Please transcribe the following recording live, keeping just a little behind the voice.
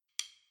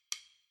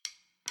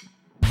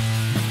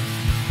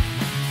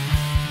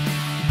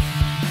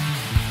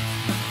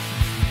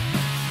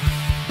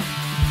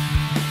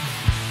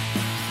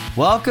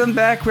Welcome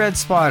back, Red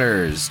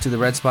Spotters, to the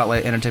Red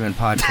Spotlight Entertainment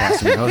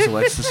Podcast. I'm your host,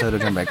 Alexis Soto,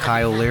 joined by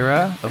Kyle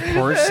Lira, of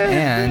course,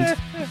 and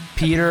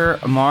Peter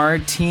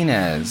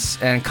Martinez.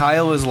 And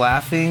Kyle was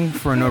laughing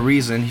for no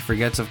reason. He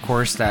forgets, of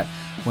course, that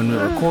when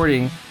we're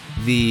recording,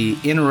 the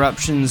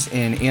interruptions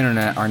in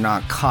internet are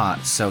not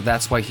caught. So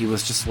that's why he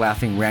was just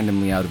laughing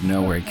randomly out of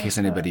nowhere, in case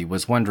anybody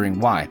was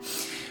wondering why.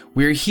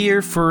 We're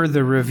here for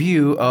the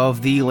review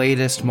of the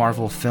latest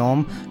Marvel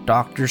film,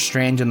 Doctor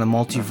Strange and the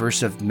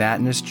Multiverse of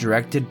Madness,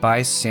 directed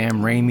by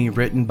Sam Raimi,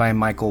 written by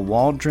Michael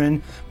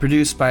Waldron,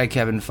 produced by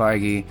Kevin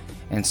Feige,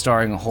 and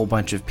starring a whole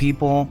bunch of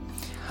people.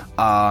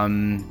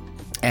 And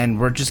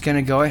we're just going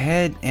to go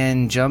ahead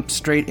and jump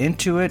straight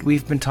into it.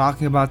 We've been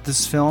talking about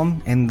this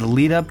film and the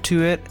lead up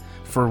to it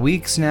for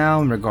weeks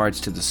now in regards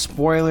to the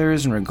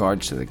spoilers, in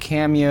regards to the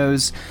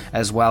cameos,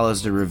 as well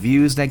as the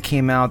reviews that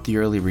came out, the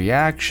early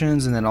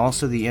reactions, and then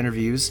also the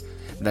interviews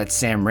that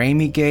Sam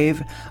Raimi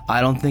gave. I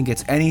don't think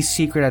it's any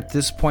secret at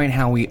this point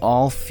how we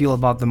all feel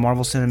about the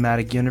Marvel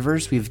Cinematic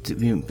Universe.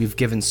 We've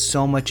given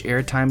so much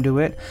airtime to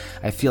it.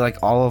 I feel like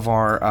all of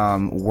our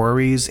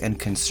worries and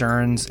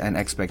concerns and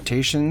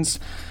expectations,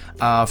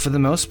 for the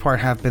most part,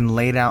 have been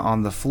laid out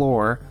on the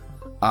floor.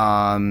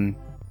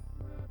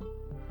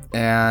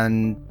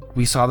 And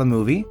we saw the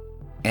movie,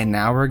 and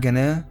now we're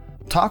gonna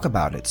talk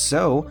about it.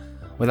 So,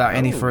 without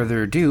any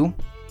further ado,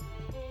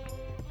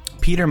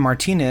 Peter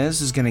Martinez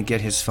is gonna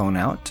get his phone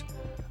out.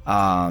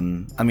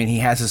 He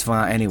has his phone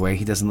out anyway.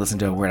 He doesn't listen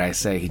to a word I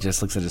say. He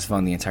just looks at his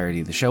phone the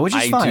entirety of the show, which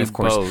is fine, of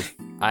course. Both.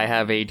 I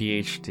have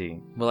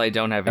ADHD. Well, I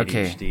don't have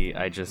ADHD.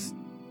 I just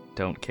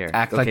don't care.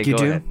 Act like you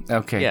do? Ahead.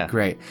 Okay, yeah.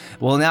 Great.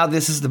 Well, now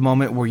this is the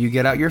moment where you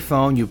get out your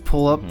phone, you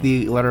pull up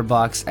the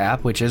Letterboxd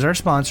app, which is our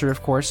sponsor,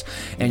 of course,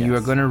 and you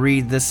are going to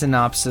read the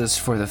synopsis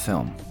for the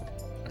film.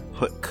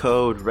 Put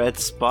code Red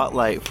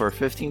Spotlight for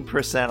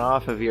 15%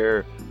 off of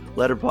your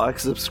Letterboxd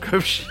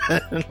subscription.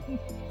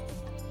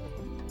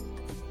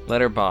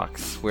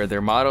 Letterboxd, where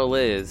their motto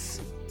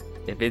is,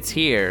 if it's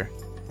here,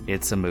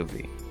 it's a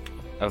movie.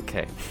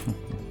 Okay.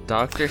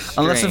 Doctor Strange.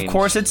 Unless, of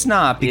course, it's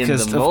not,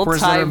 because, of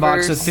course,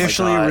 Letterboxd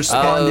officially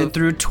responded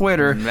through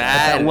Twitter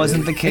that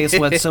wasn't the case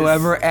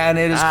whatsoever, and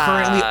it is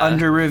currently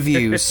under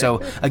review.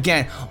 So,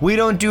 again, we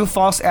don't do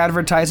false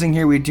advertising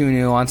here, we do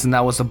nuance, and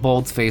that was a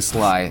bold-faced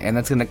lie, and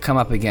that's going to come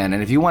up again.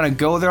 And if you want to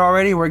go there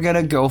already, we're going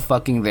to go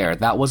fucking there.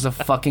 That was a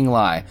fucking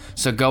lie.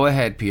 So go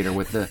ahead, Peter,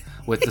 with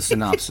the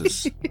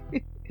synopsis.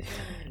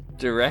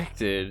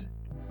 Directed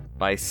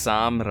by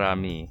Sam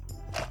Raimi.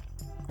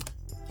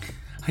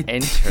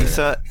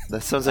 That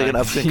sounds like an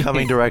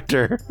up-and-coming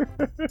director.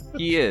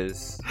 He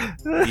is.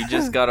 He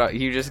just got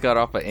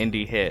off an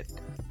indie hit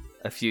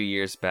a few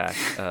years back.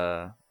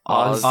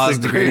 Oz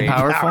the Great and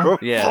Powerful?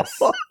 Yes.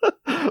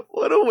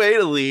 What a way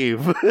to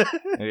leave.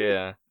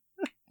 Yeah.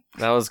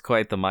 That was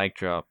quite the mic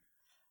drop.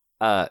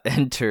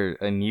 Enter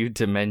a new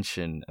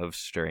dimension of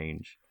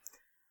strange.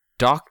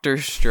 Doctor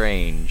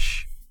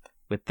Strange,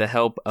 with the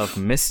help of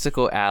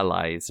mystical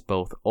allies,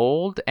 both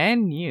old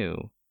and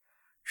new,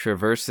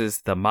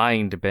 traverses the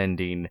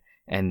mind-bending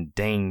and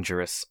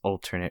dangerous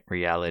alternate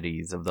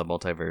realities of the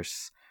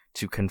multiverse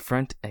to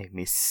confront a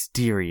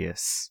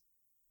mysterious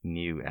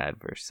new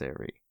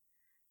adversary.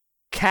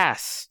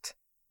 Cast: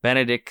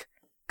 Benedict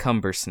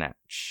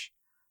Cumbersnatch,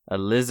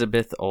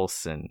 Elizabeth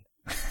Olsen,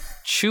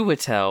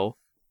 Chiwetel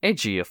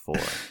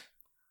Ejiofor,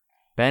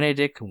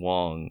 Benedict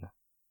Wong,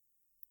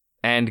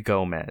 and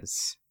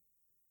Gomez.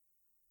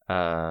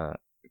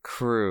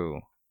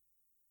 Crew: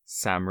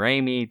 Sam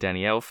Raimi,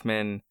 Danny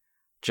Elfman,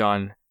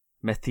 John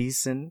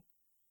Mathieson,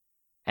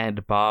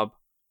 and Bob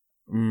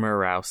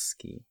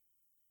Murawski.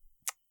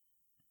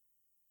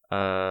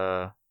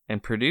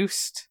 And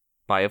produced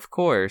by, of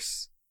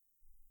course,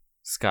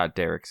 Scott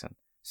Derrickson.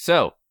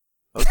 So,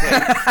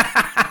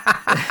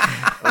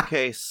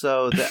 okay,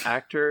 so the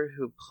actor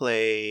who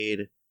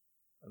played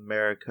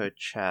America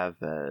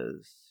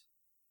Chavez.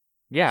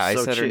 Yeah, I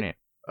said her name.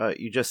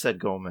 You just said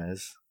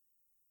Gomez.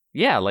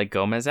 Yeah, like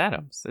Gomez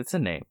Adams. It's a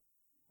name.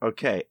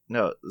 Okay,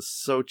 no,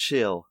 so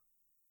chill.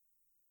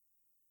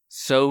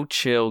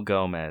 Xochitl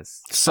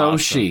Gomez.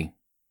 Sochi.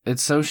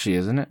 It's Sochi,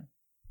 isn't it?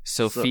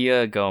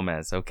 Sophia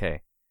Gomez.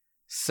 Okay.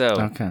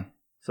 Okay.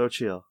 So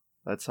chill.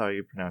 That's how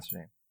you pronounce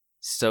your name.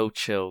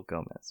 Xochitl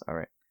Gomez. All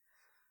right.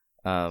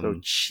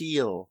 So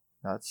chill,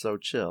 not so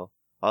chill.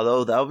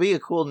 Although that would be a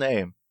cool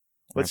name.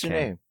 What's your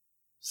name?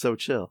 So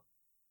chill.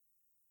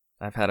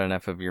 I've had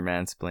enough of your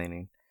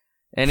mansplaining.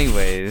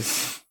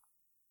 Anyways,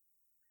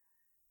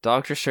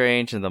 Doctor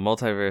Strange and the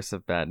Multiverse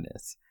of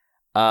Madness.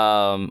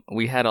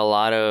 We had a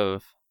lot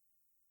of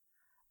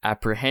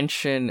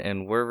apprehension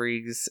and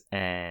worries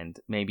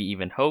and maybe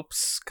even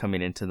hopes coming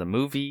into the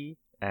movie.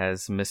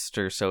 As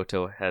Mr.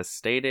 Soto has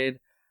stated,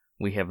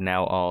 we have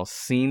now all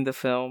seen the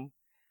film.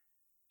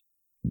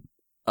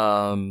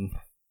 And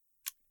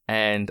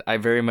I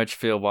very much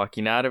feel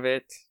walking out of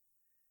it,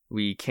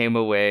 we came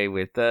away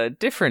with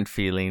different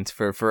feelings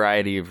for a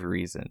variety of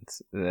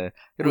reasons.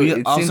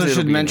 We also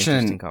should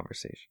mention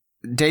conversation.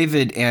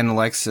 David and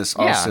Alexis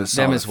also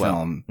saw the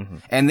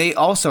film, and they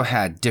also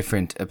had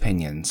different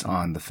opinions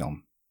on the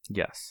film.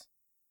 Yes.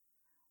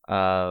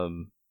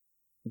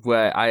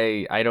 Well,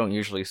 I don't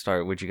usually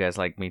start. Would you guys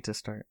like me to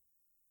start?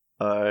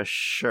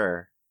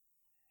 Sure.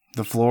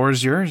 The floor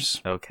is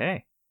yours.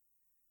 Okay.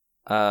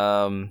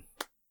 Well,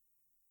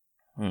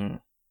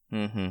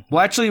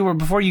 actually,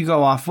 before you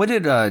go off, what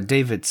did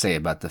David say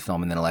about the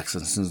film, and then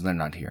Alexis, since they're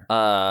not here?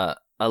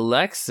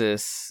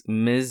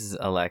 Ms.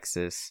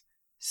 Alexis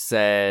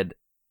said,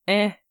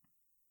 Like,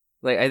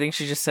 I think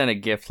she just sent a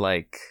gift,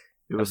 like,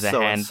 It was of the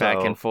hand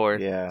back and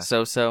forth. Yeah.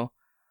 So.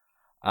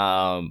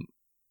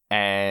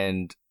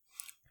 And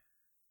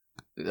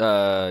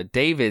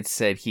David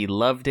said he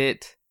loved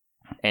it,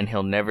 and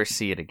he'll never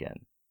see it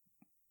again.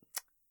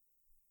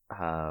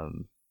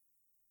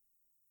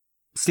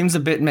 Seems a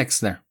bit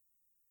mixed there.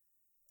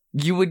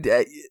 You would,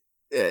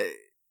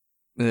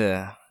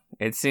 yeah.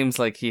 It seems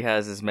like he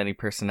has as many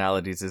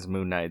personalities as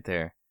Moon Knight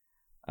there.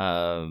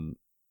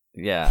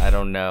 Yeah, I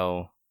don't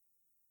know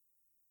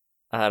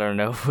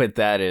what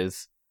that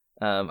is.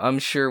 I'm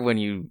sure when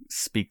you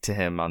speak to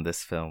him on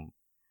this film,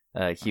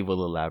 he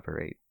will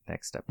elaborate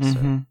next episode.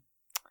 Mm-hmm.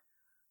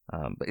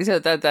 But yeah,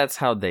 that's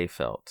how they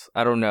felt.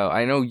 I don't know.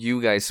 I know you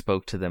guys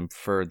spoke to them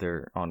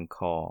further on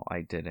call.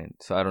 I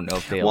didn't, so I don't know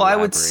if they. Well, I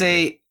would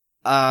say,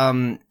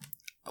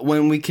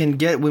 when we get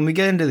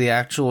into the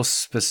actual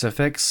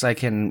specifics, I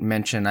can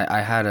mention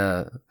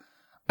I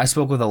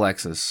spoke with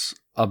Alexis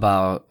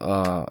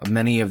about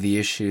many of the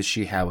issues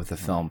she had with the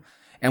film,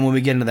 and when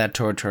we get into that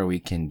territory, we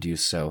can do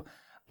so.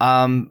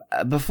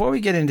 Before we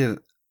get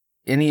into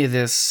any of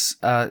this,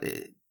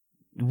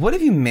 what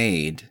have you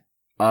made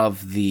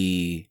of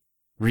the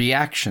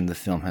reaction the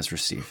film has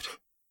received?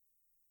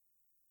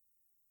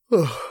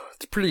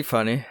 It's pretty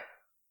funny.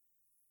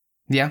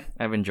 Yeah,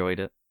 I've enjoyed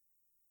it.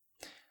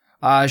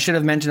 I should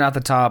have mentioned at the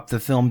top, the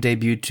film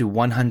debuted to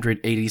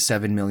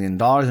 $187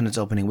 million in its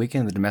opening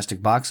weekend in the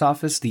domestic box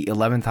office, the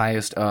 11th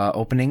highest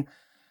opening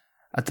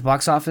at the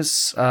box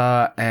office.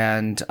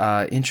 And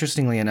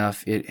interestingly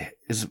enough, it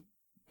is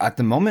at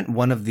the moment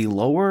one of the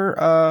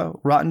lower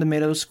Rotten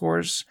Tomatoes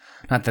scores.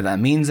 Not that that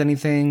means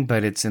anything,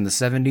 but it's in the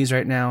 70s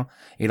right now.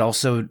 It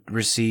also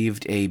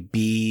received a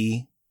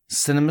B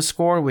cinema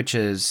score, which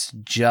is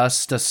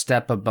just a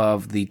step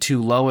above the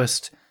two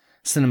lowest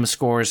cinema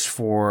scores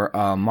for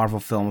Marvel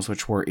films,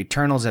 which were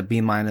Eternals at B-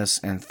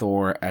 and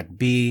Thor at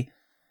B.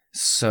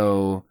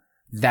 So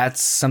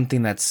that's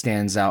something that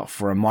stands out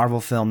for a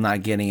Marvel film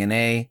not getting an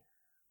A.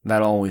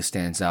 That always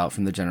stands out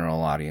from the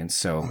general audience.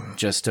 So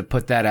just to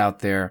put that out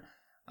there,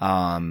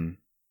 to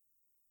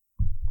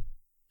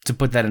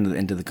put that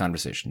into the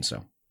conversation.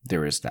 So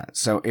there is that.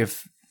 So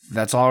if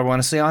that's all I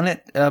want to say on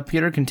it,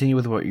 Peter, continue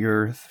with what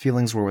your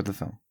feelings were with the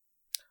film.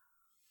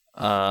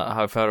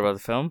 How I felt about the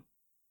film?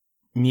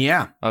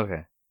 Yeah.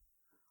 Okay.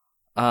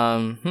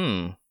 What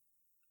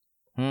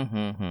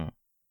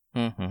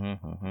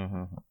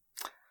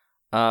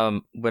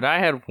I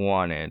had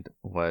wanted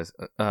was,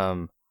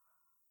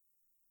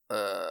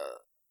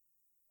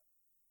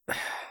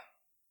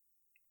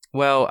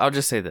 well, I'll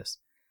just say this.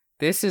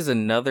 This is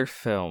another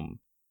film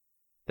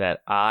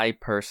that I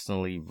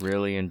personally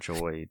really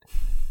enjoyed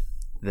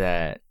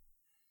that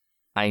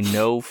I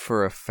know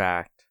for a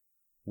fact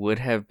would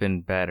have been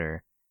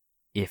better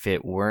if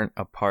it weren't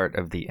a part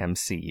of the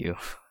MCU.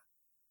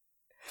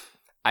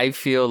 I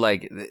feel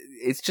like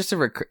it's just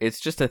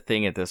a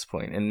thing at this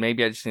point, and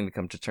maybe I just need to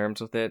come to terms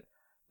with it.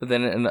 But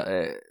then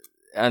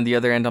on the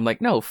other end, I'm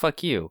like, no,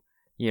 fuck you.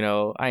 You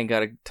know, I ain't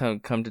gotta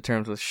come to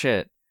terms with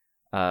shit.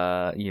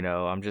 You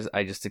know,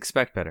 I just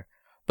expect better.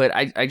 But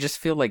I just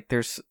feel like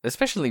there's,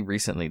 especially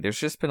recently, there's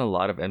just been a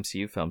lot of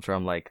MCU films where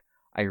I'm like,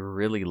 I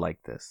really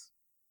like this,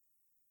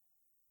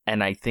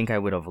 and I think I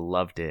would have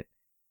loved it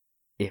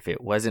if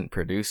it wasn't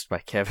produced by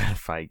Kevin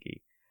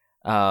Feige.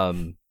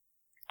 I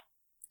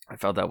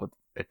felt that with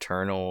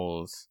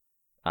Eternals.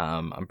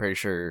 I'm pretty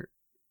sure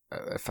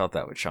I felt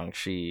that with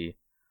Shang-Chi.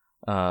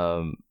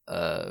 I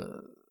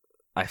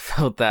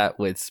felt that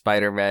with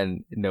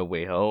Spider-Man No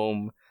Way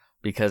Home,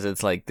 because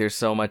it's like there's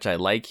so much I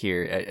like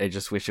here. I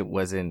just wish it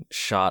wasn't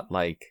shot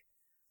like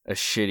a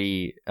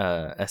shitty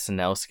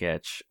SNL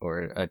sketch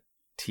or a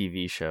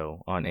TV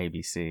show on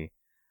ABC.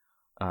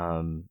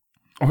 Or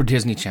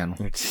Disney Channel.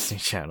 Or Disney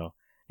Channel.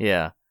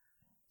 Yeah.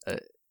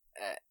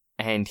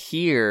 And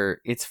here,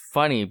 it's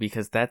funny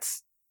because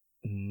that's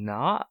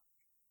not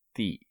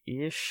the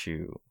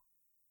issue.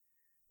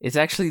 It's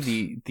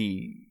actually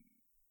the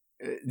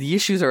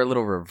issues are a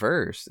little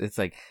reversed. It's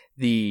like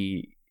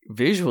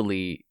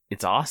visually,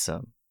 it's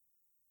awesome.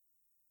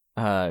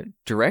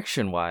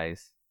 Direction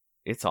wise,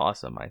 it's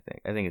awesome. I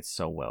think it's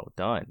so well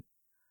done.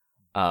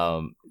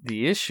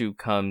 The issue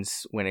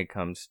comes when it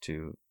comes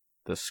to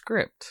the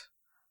script,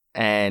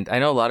 and I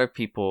know a lot of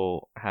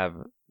people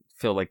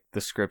feel like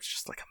the script's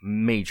just like a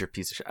major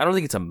piece of shit. I don't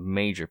think it's a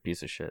major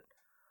piece of shit.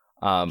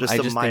 Just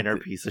a minor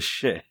piece of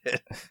shit.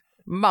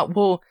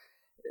 Well,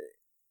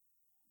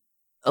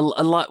 a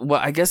lot.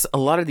 Well, I guess a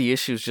lot of the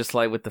issues just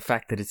lie with the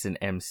fact that it's an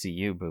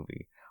MCU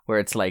movie, where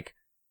it's like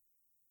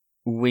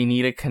we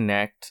need to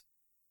connect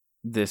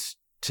this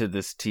to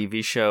this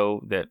TV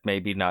show that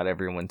maybe not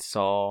everyone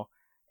saw,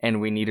 and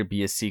we need to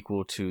be a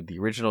sequel to the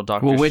original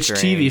Doctor Well, which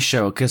Strange. TV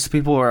show? Because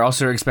people are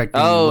also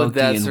expecting Loki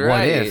that's and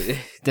right. What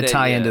If to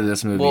tie into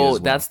this movie. Well, as well.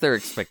 that's their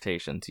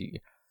expectations.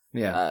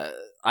 Yeah.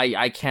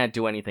 I can't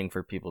do anything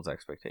for people's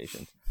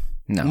expectations.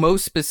 No.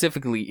 Most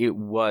specifically, it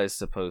was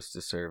supposed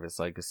to serve as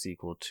like a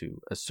sequel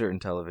to a certain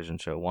television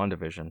show,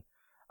 WandaVision.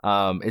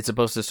 It's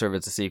supposed to serve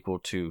as a sequel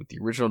to the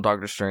original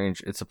Doctor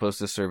Strange. It's supposed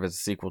to serve as a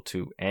sequel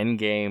to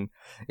Endgame.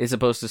 It's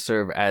supposed to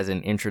serve as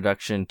an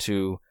introduction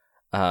to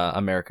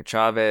America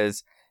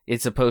Chavez.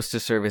 It's supposed to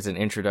serve as an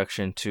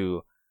introduction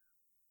to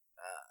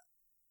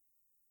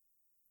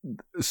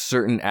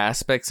certain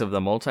aspects of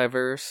the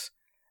multiverse,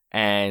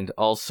 and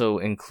also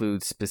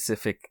include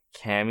specific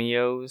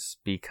cameos,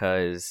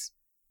 because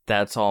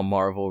that's all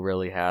Marvel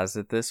really has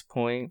at this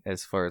point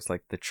as far as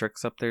like the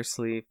tricks up their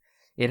sleeve.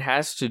 It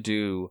has to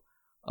do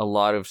a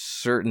lot of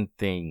certain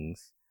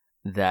things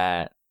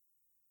that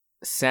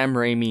Sam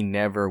Raimi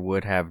never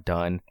would have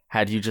done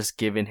had you just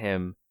given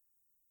him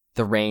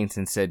the reins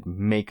and said,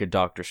 make a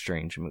Doctor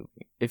Strange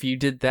movie. If you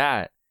did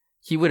that,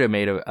 he would have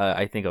made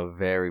I think a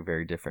very,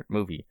 very different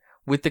movie.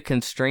 With the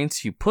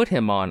constraints you put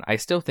him on, I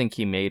still think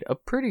he made a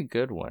pretty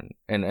good one,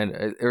 and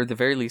or at the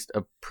very least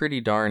a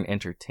pretty darn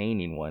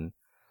entertaining one.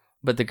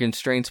 But the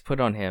constraints put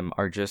on him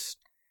are just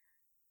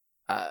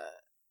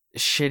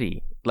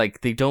shitty.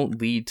 Like, they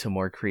don't lead to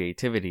more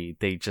creativity.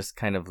 They just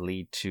kind of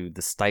lead to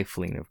the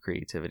stifling of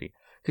creativity.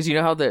 Because you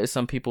know how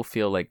some people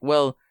feel like,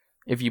 well,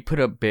 if you put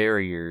up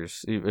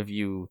barriers, if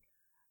you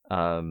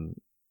not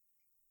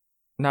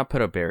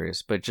put up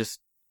barriers, but just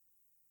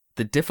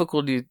the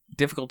difficulties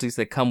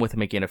that come with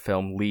making a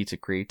film lead to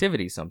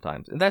creativity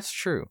sometimes, and that's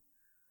true.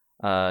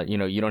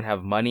 You don't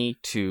have money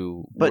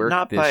to but work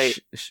not this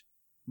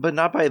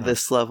by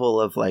this level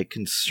of like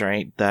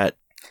constraint that.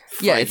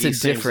 Yeah, it's a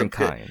different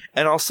kind.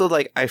 And also,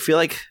 like, I feel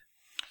like,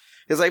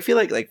 because I feel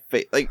like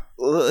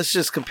let's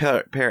just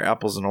compare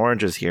apples and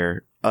oranges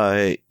here.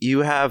 You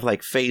have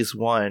like Phase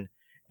 1,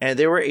 and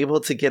they were able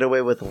to get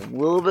away with a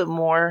little bit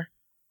more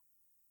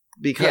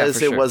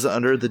because it wasn't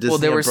under the Disney Well,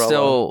 they were umbrella.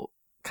 still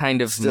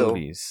kind of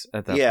movies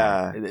at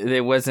that point.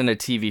 It wasn't a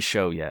TV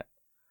show yet.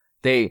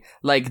 They,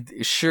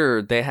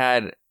 sure, they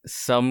had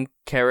some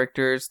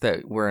characters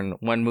that were in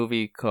one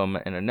movie come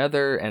in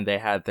another, and they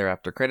had their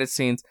after credit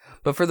scenes,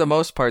 but for the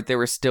most part, they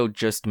were still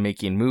just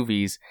making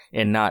movies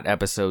and not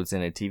episodes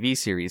in a TV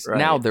series. Right.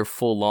 Now they're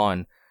full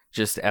on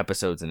just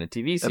episodes in a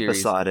TV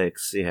series.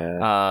 Episodics,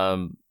 yeah.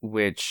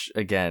 Which,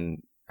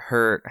 again,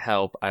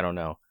 help, I don't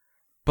know.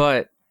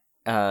 But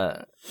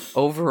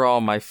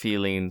overall, my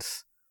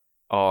feelings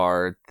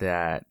are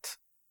that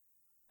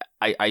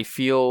I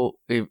feel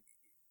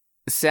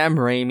Sam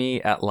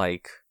Raimi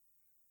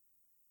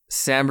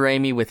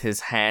with his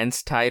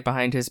hands tied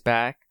behind his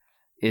back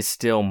is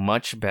still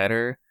much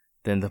better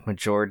than the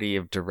majority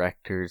of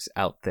directors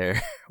out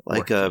there.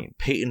 Like working. a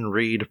Peyton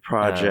Reed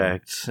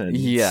project and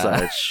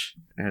such.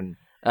 And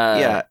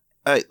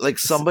like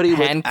somebody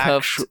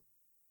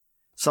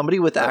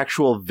with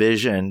actual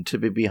vision to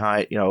be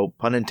behind,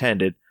 pun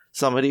intended,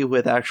 somebody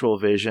with actual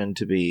vision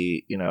to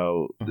be,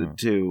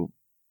 to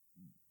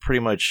pretty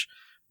much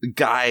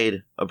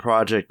guide a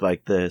project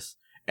like this.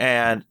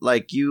 And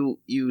like you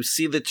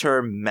see the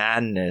term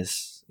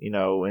madness,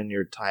 in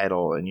your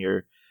title, and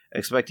you're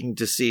expecting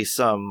to see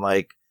some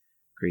like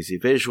crazy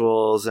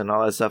visuals and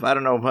all that stuff. I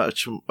don't know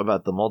much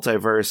about the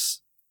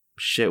multiverse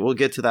shit. We'll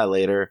get to that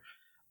later.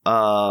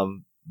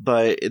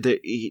 But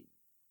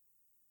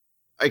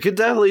I could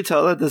definitely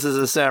tell that this is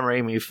a Sam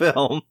Raimi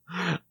film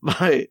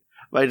by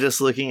just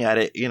looking at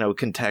it,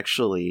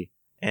 contextually.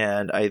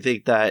 And I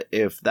think that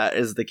if that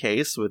is the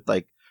case with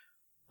like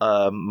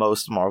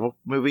most Marvel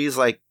movies,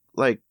 like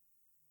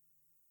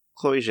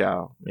Chloe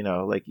Zhao,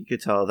 like you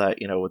could tell that,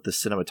 with the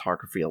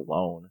cinematography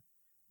alone,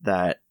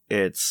 that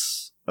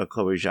it's a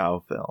Chloe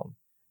Zhao film,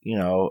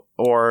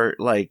 or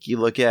like you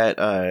look at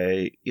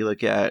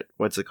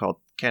what's it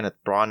called, Kenneth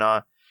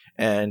Branagh,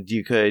 and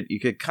you could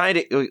kind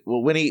of,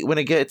 when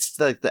it gets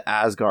to like the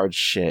Asgard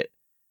shit,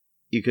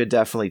 you could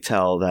definitely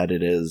tell that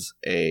it is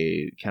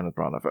a Kenneth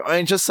Branagh film. I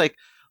mean, just like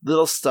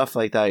little stuff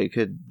like that, you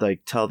could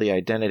like tell the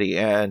identity.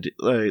 And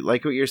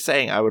like what you're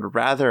saying, I would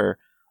rather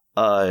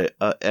an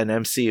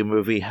MCU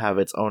movie have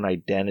its own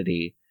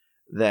identity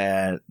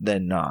than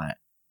not,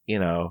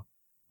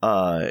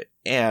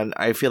 and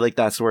I feel like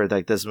that's where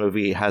like this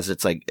movie has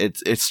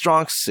its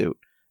strong suit,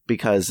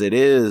 because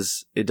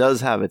it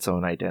does have its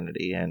own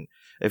identity. And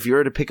if you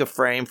were to pick a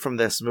frame from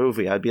this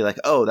movie, I'd be like,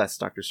 oh, that's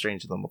Doctor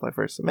Strange in the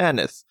Multiverse of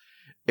Madness.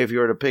 If you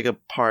were to pick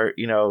apart,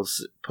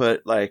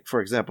 put like, for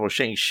example,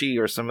 Shang-Chi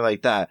or something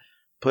like that,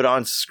 put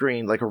on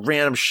screen like a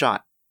random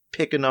shot,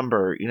 pick a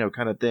number,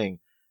 kind of thing.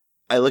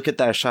 I look at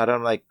that shot and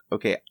I'm like,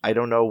 okay, I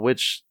don't know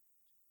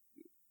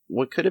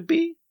what could it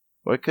be?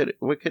 What could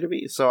it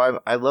be?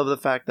 So I love the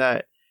fact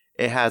that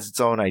it has its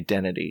own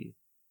identity,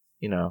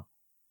 You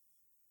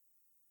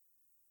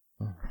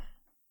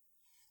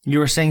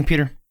were saying,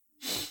 Peter?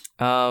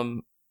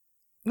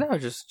 No,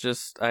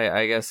 just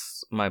I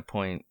guess my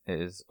point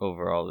is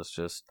overall is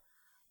just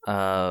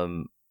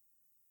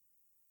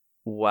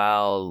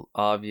while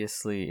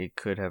obviously it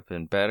could have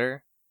been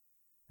better,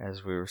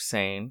 as we were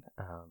saying,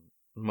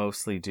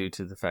 mostly due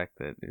to the fact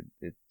that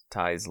it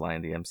ties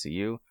line the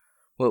MCU,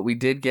 what we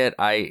did get,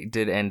 I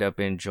did end up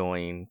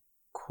enjoying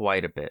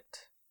quite a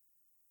bit.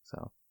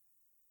 So,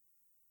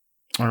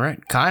 all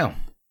right, Kyle.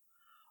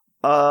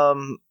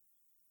 I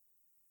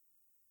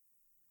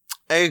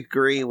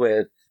agree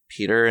with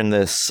Peter in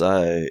this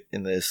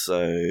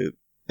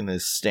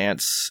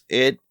stance.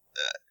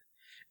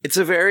 It's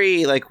a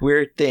very like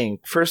weird thing.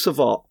 First of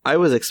all, I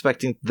was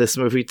expecting this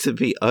movie to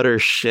be utter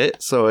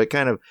shit, so it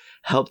kind of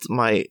helped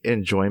my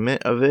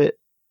enjoyment of it.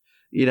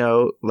 You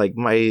know, like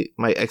my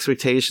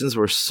expectations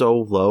were so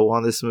low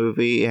on this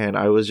movie, and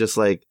I was just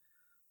like,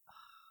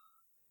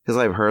 because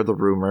I've heard the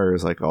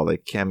rumors, like all the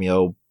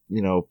cameo,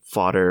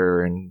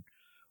 fodder and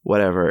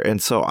whatever,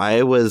 and so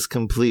I was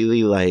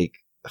completely like,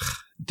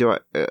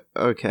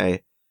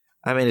 okay.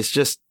 I mean, it's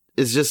just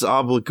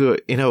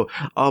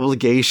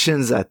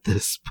obligations at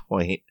this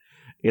point,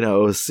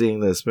 seeing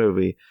this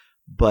movie.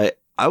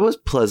 But I was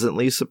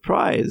pleasantly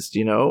surprised,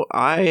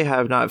 I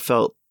have not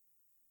felt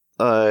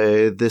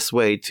this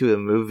way to a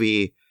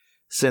movie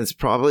since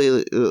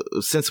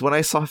when I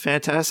saw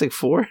Fantastic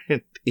Four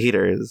in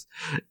theaters,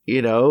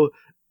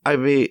 I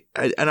mean,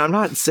 and I'm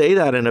not saying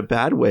that in a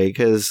bad way,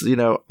 because,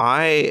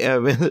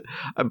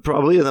 I'm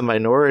probably in the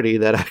minority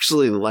that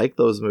actually like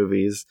those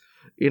movies,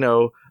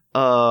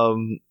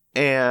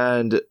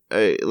 and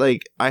I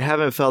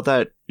haven't felt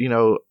that,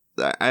 I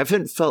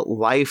haven't felt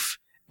life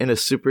in a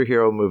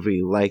superhero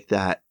movie like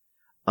that,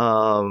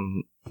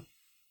 of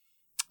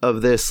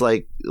this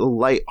like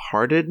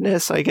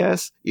lightheartedness, I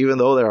guess, even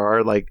though there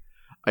are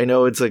I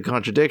know it's a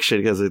contradiction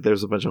because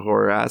there's a bunch of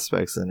horror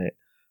aspects in it,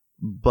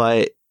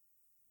 but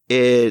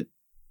it's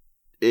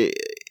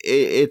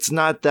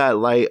not that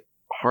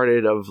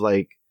lighthearted of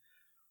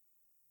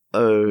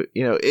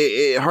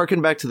it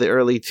harkened back to the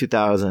early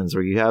 2000s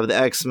where you have the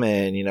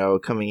X-Men,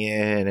 coming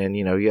in, and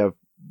you have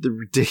the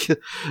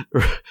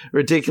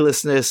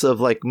ridiculousness of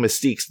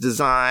Mystique's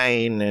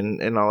design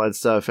and all that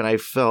stuff, and I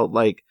felt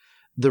like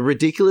the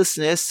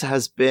ridiculousness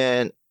has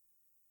been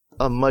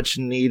a much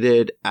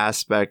needed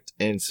aspect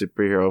in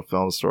superhero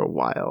films for a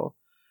while,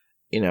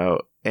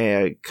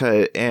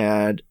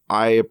 and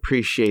I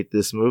appreciate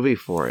this movie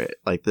for it.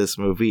 This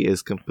movie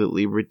is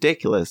completely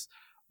ridiculous,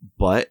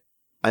 but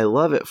I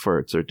love it for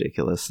its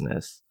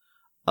ridiculousness.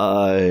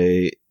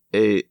 The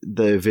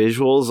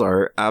visuals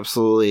are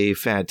absolutely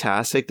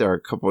fantastic.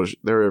 There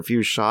are a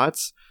few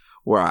shots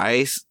where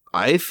I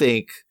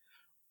think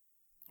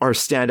are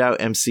standout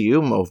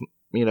MCU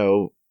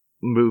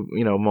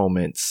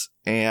moments,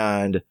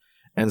 and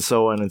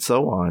so on and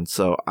so on.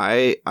 So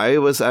I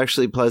was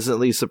actually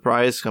pleasantly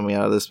surprised coming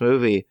out of this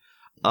movie.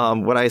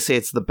 Would I say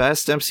it's the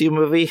best MCU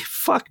movie?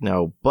 Fuck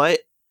no. But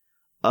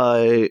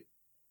I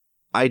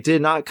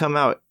did not come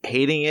out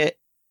hating it,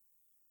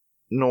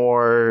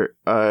 nor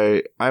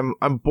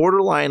I'm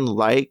borderline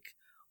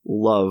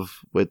love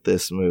with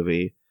this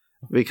movie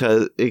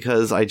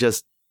because I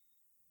just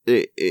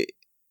I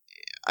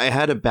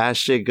had a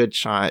batshit good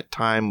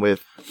time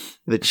with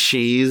the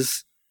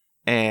cheese,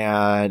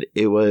 and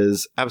it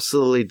was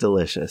absolutely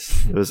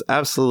delicious. It was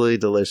absolutely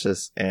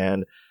delicious,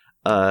 and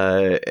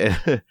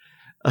and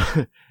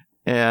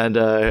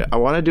I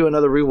want to do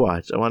another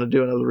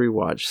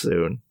rewatch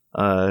soon.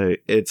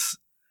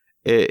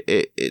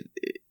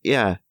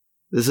 Yeah.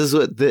 This is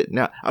what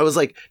now I was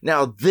like,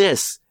 now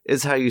this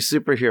is how you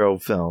superhero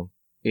film,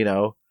 and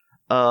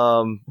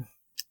I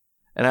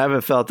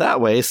haven't felt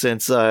that way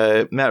since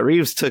Matt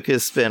Reeves took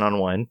his spin on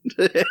one.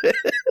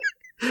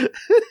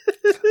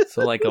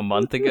 So a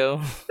month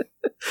ago.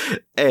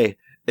 Hey,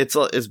 it's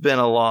been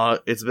a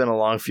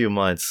long few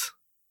months.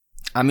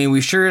 I mean,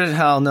 we sure as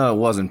hell know it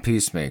wasn't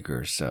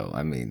Peacemaker, so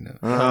I mean,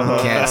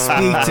 can't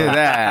speak to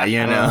that,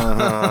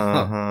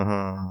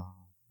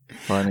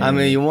 Funny. I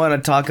mean, you want to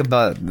talk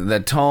about the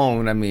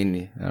tone. I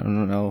mean, I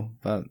don't know,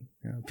 but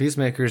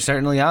Peacemaker is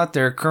certainly out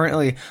there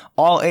currently.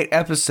 All 8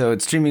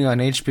 episodes streaming on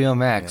HBO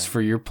Max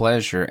for your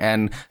pleasure,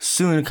 and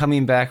soon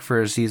coming back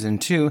for a season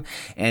 2,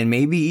 and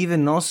maybe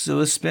even also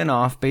a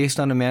spinoff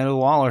based on Amanda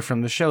Waller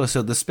from the show.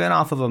 So the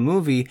spinoff of a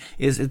movie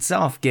is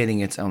itself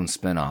getting its own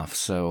spinoff.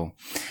 So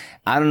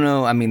I don't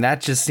know. I mean, that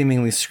just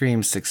seemingly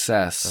screams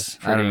success. That's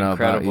pretty I don't know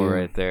incredible about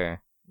you. right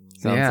there.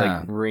 Sounds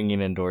like ringing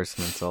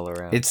endorsements all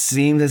around. It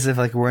seemed as if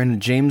we're in a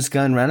James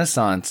Gunn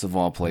renaissance of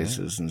all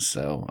places, and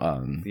so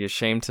be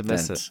ashamed to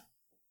miss it.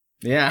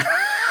 Yeah.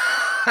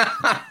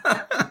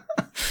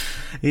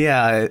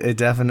 Yeah, it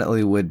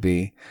definitely would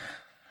be.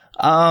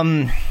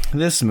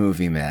 This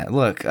movie, Matt.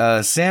 Look,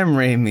 Sam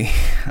Raimi.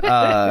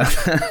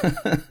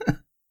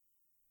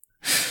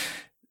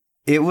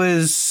 It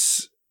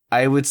was,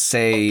 I would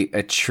say,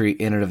 a treat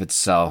in and of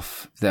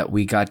itself that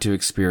we got to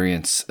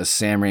experience a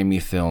Sam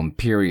Raimi film,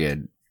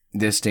 period,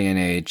 this day and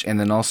age,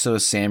 and then also a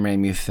Sam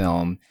Raimi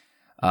film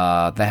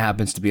that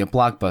happens to be a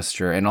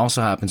blockbuster and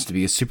also happens to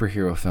be a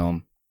superhero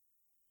film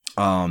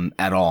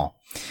at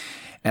all.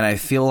 And I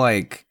feel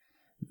like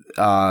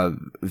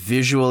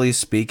visually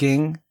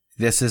speaking,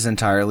 this is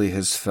entirely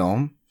his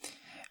film.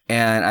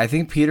 And I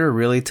think Peter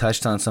really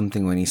touched on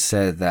something when he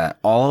said that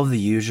all of the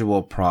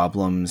usual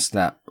problems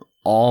that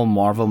all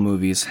Marvel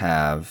movies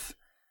have,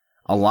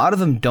 a lot of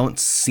them don't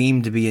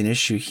seem to be an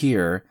issue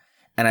here.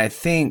 And I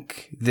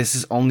think this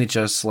is only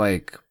just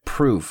like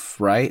proof,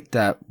 right?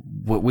 That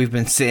what we've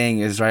been saying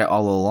is right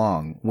all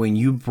along. When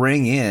you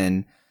bring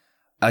in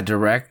a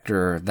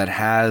director that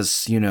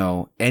has, you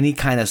know, any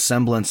kind of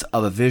semblance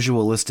of a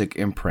visualistic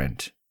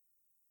imprint,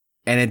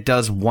 and it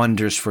does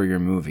wonders for your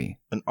movie.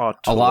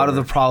 A lot of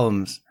the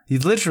problems,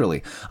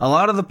 literally, a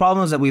lot of the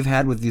problems that we've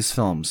had with these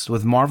films,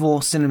 with Marvel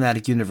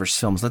Cinematic Universe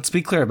films, let's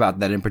be clear about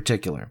that in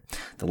particular.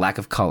 The lack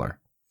of color,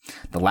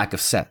 the lack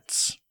of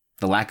sets,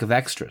 the lack of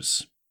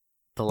extras.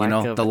 The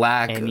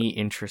lack of any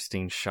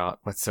interesting shot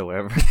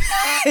whatsoever.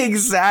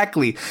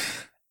 Exactly.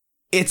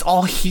 It's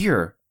all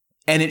here.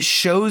 And it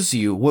shows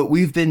you what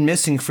we've been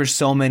missing for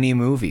so many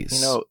movies.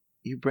 You know,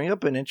 you bring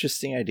up an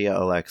interesting idea,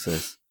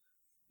 Alexis.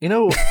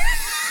 I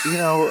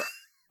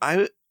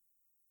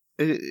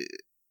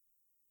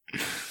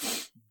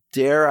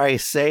dare I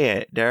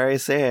say it,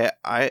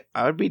 I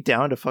would be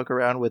down to fuck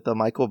around with a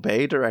Michael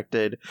Bay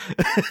directed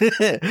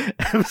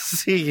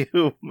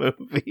MCU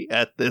movie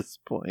at this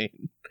point.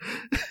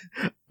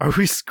 Are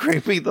we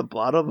scraping the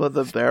bottom of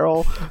the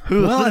barrel?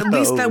 At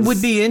least that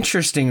would be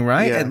interesting,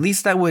 right? Yeah. At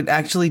least that would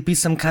actually be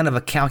some kind of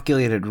a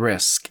calculated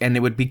risk, and it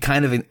would be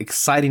kind of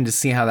exciting to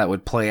see how that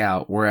would play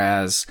out.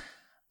 Whereas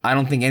I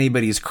don't think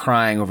anybody's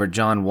crying over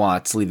John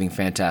Watts leaving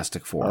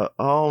Fantastic Four.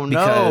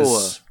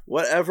 No!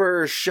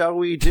 Whatever shall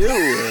we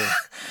do?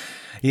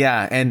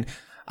 Yeah, and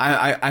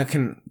I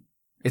can.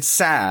 It's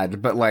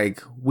sad, but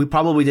like we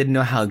probably didn't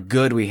know how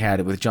good we had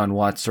it with John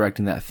Watts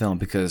directing that film,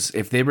 because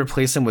if they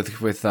replace him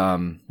with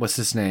what's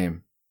his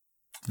name,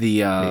 the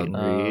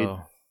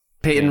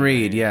Peyton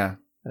Reed, yeah,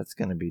 that's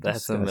gonna be that's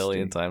disgusting. a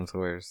million times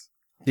worse.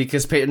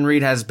 Because Peyton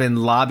Reed has been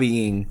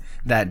lobbying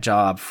that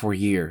job for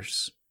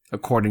years,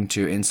 according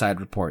to inside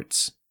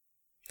reports.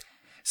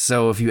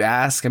 So if you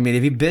ask, I mean,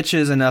 if he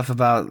bitches enough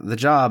about the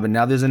job and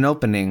now there's an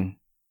opening,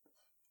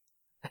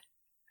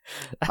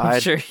 I'm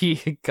sure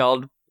he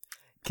called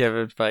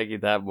Kevin Feige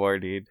that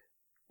morning.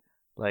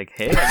 Like,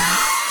 hey, I'm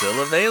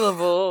still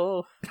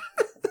available.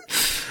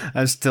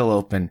 I'm still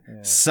open.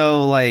 Yeah.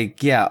 So,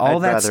 like, yeah, all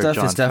I'd that stuff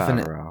John is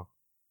definite. Favreau.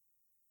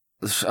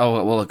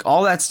 Oh, well, look,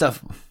 all that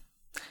stuff.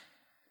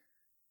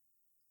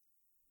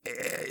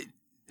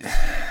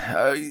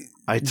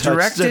 I touched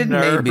directed, a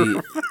nerve. maybe.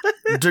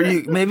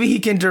 Maybe he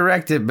can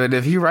direct it, but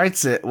if he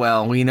writes it,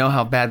 well, we know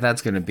how bad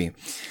that's going to be.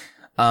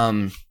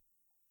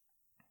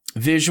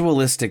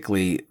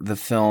 Visualistically, the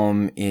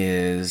film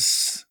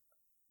is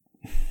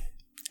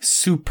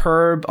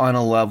superb on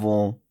a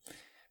level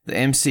the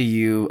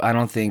MCU, I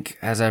don't think,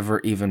 has ever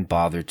even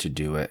bothered to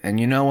do it. And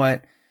you know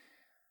what?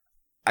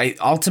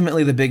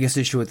 Ultimately, the biggest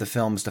issue with the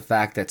film is the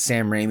fact that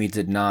Sam Raimi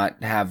did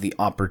not have the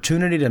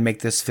opportunity to make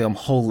this film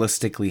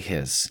holistically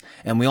his.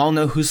 And we all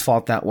know whose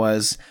fault that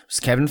was. It was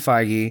Kevin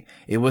Feige.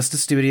 It was the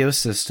studio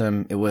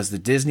system. It was the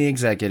Disney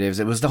executives.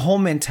 It was the whole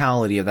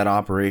mentality of that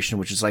operation,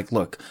 which is like,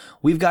 look,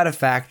 we've got a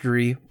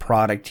factory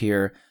product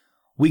here.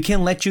 We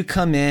can let you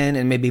come in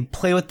and maybe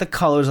play with the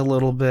colors a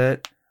little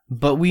bit,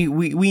 but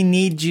we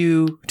need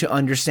you to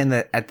understand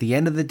that at the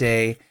end of the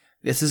day,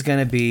 this is going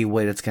to be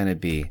what it's going to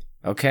be.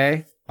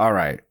 Okay? All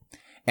right.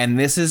 And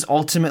this is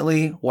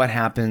ultimately what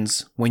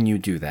happens when you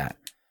do that.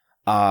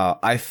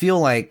 I feel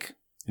like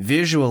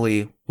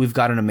visually, we've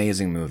got an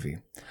amazing movie.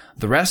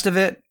 The rest of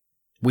it,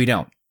 we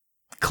don't.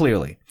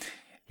 Clearly.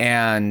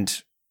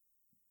 And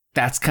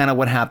that's kind of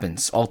what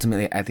happens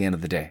ultimately at the end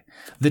of the day.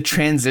 The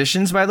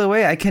transitions, by the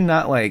way, I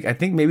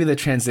think maybe the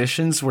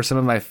transitions were some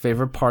of my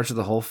favorite parts of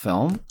the whole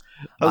film.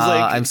 I was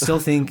like, I'm still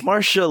thinking,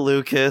 Marsha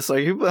Lucas, are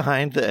you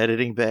behind the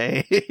editing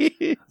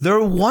bay? They're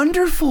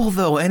wonderful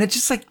though, and it's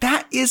just like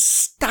that is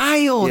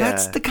style. Yeah.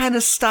 That's the kind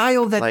of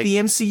style that the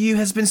MCU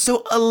has been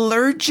so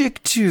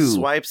allergic to.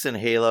 Swipes and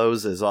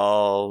halos is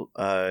all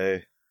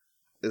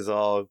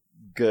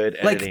good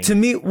editing. Like, to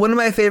me, one of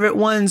my favorite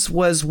ones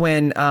was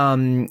when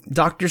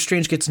Doctor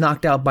Strange gets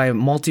knocked out by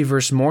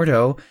Multiverse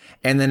Mordo,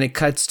 and then it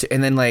cuts to,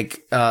 and then what's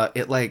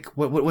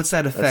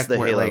that effect? That's the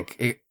where halo.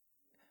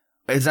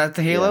 Is that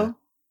the halo? Yeah.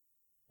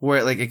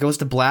 Where it goes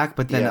to black,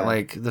 but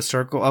then the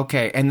circle.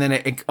 Okay, and then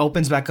it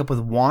opens back up with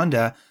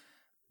Wanda.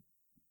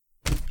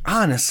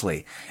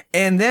 Honestly,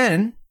 and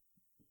then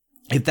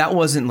if that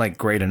wasn't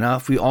great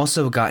enough, we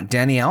also got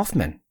Danny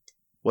Elfman.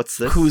 What's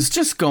this? Who's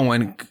just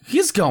going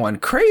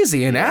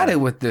crazy and at it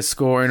with this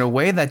score in a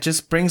way that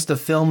just brings the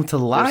film to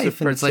life.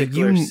 There's a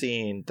particular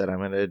scene that I'm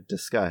going to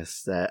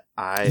discuss that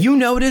you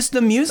noticed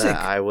the music.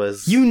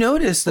 You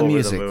noticed the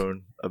music. Over the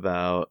moon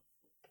about.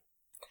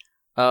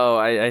 Oh,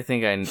 I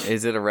think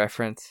is it a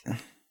reference?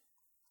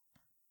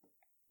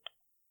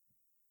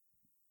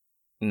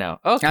 No.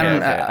 Okay.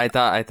 I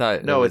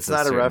thought. No, it's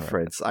not a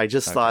reference. I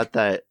just thought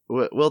that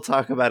we'll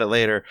talk about it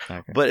later.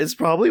 Okay. But it's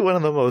probably one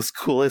of the most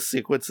coolest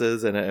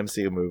sequences in an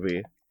MCU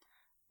movie.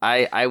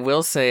 I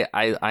will say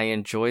I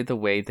enjoy the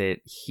way that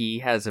he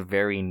has a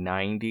very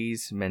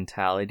 90s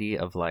mentality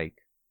of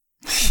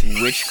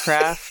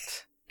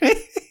witchcraft.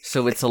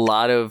 So it's a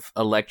lot of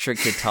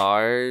electric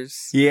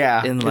guitars.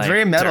 Yeah, and it's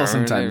very metal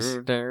sometimes.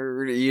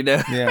 You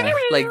know, Yeah.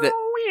 like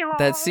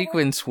that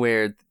sequence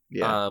where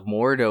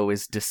Mordo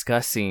is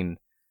discussing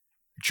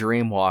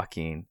dream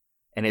walking,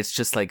 and it's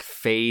just like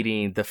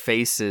fading the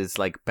faces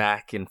like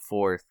back and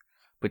forth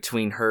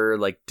between her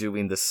like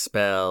doing the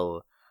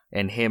spell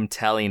and him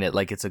telling it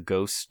like it's a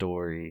ghost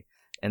story,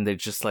 and they're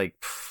just like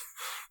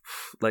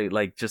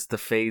just the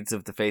fades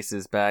of the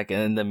faces back, and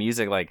then the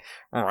music like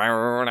Might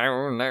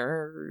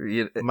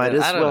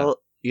as well,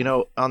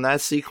 on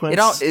that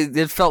sequence,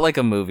 it felt like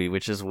a movie,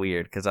 which is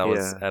weird because I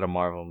was at a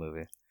Marvel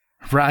movie,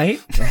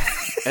 right?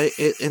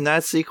 In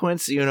that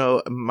sequence,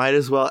 might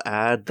as well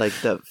add like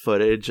the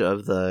footage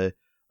of the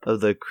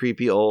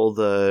creepy old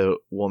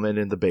woman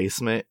in the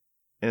basement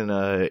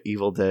in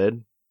Evil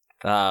Dead.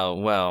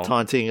 Well,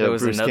 taunting there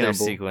was Bruce another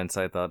Campbell. sequence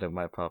I thought it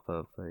might pop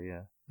up, but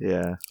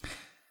yeah.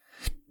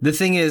 The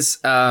thing is,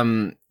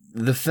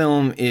 the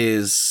film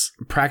is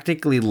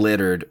practically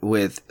littered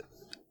with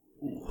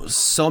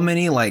so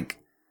many like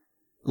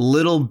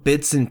little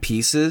bits and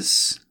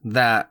pieces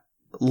that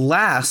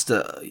last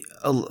a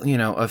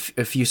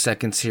few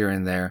seconds here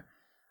and there,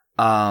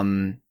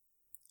 and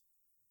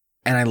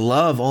I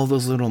love all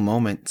those little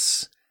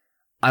moments.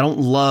 I don't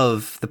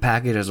love the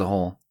package as a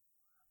whole,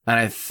 and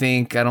I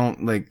think I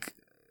don't like.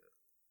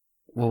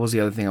 What was the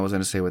other thing I was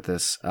going to say with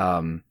this?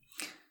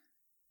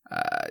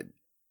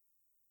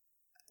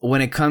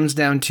 When it comes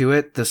down to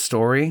it, the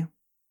story,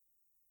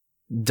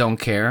 don't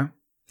care.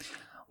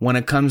 When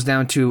it comes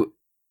down to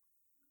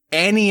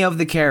any of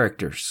the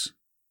characters,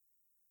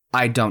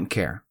 I don't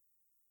care.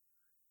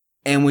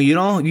 And when you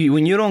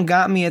don't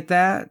got me at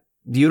that,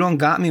 you don't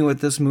got me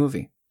with this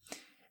movie.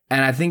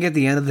 And I think at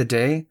the end of the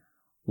day,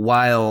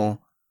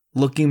 while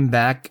looking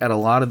back at a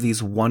lot of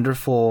these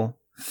wonderful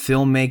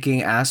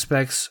filmmaking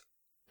aspects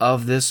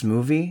of this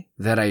movie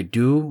that I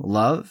do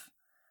love,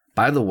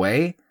 by the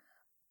way,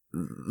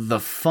 the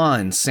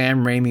fun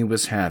Sam Raimi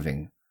was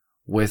having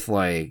with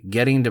like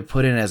getting to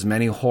put in as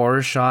many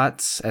horror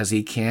shots as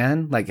he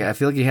can. Like, I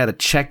feel like he had a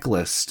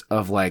checklist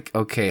of like,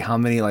 okay, how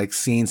many like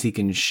scenes he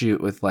can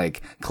shoot with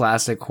like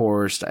classic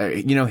horror,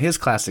 his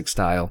classic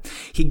style.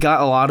 He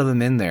got a lot of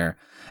them in there,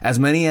 as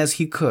many as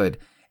he could.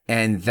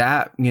 And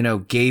that,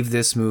 gave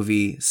this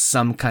movie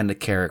some kind of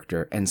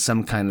character and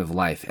some kind of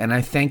life. And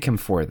I thank him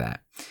for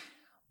that.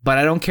 But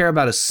I don't care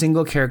about a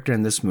single character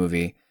in this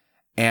movie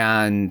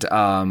and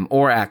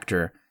or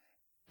actor.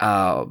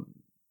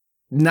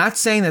 Not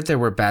saying that there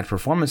were bad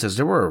performances.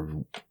 There were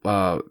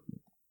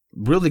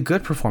really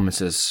good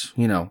performances,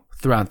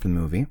 throughout the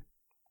movie.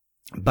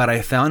 But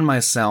I found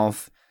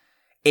myself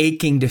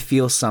aching to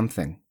feel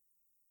something.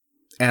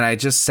 And I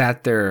just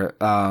sat there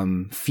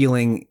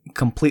feeling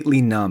completely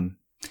numb.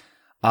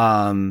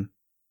 After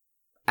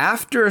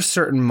a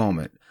certain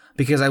moment,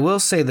 because I will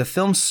say the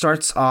film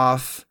starts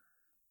off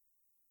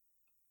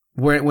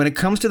when it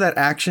comes to that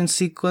action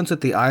sequence with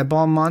the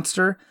eyeball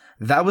monster,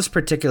 that was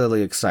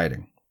particularly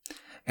exciting.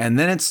 And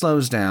then it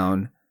slows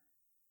down,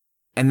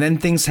 and then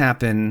things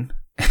happen,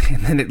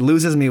 and then it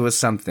loses me with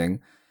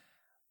something.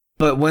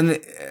 But when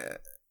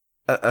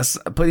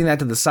putting that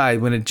to the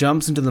side, when it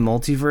jumps into the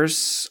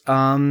multiverse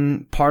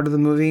part of the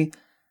movie,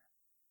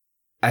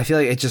 I feel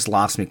like it just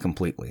lost me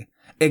completely.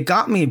 It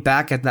got me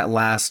back at that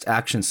last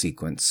action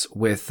sequence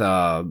with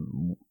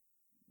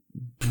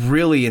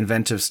really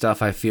inventive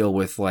stuff, I feel,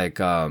 with like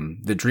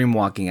the dream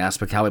walking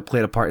aspect, how it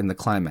played a part in the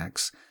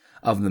climax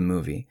of the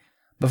movie.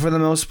 But for the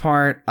most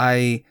part,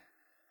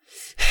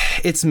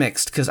 it's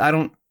mixed, because I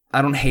don't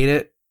hate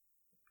it,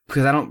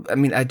 because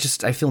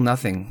I feel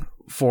nothing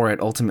for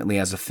it ultimately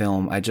as a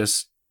film. I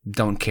just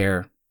don't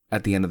care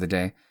at the end of the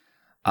day.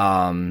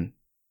 Yeah,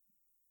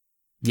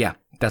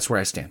 that's where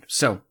I stand.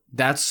 So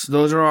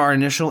those are our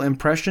initial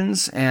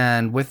impressions,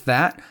 and with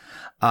that,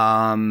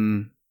 I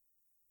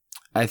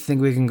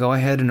think we can go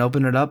ahead and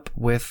open it up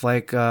with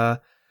like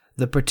the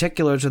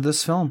particulars of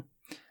this film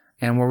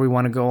and where we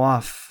want to go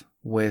off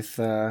with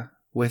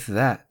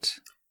that.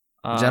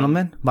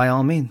 Gentlemen, by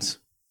all means,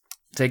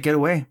 take it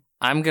away.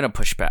 I'm gonna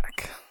push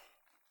back.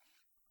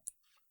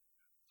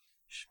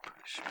 Push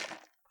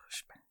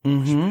back.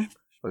 Mm-hmm.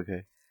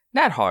 Okay.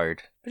 Not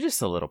hard, but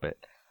just a little bit.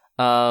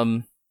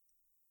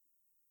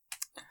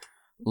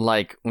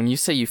 Like when you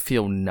say you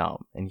feel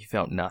numb and you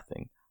felt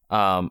nothing.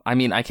 I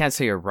can't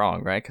say you're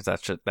wrong, right? Because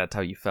that's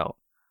how you felt.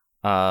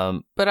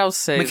 But I'll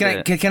say,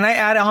 can I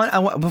add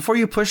on before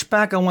you push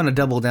back? I want to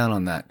double down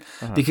on that,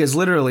 because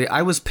literally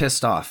I was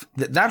pissed off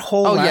that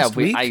whole last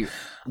week.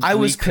 I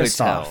was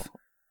pissed off,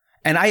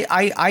 and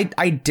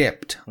I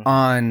dipped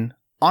on.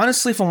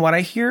 Honestly, from what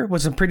I hear,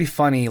 was a pretty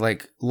funny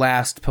like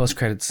last post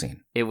credit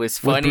scene. It was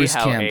funny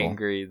how Campbell.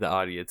 Angry the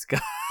audience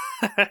got.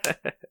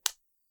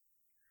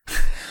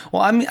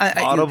 Well,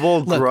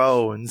 audible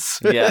groans.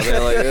 Yeah, they're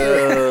like,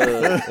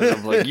 ugh. And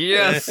I'm like,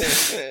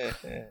 yes.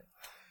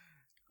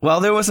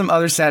 Well, there was some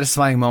other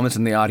satisfying moments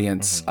in the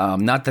audience.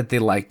 Not that they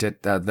liked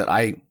it, that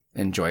I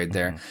enjoyed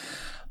there.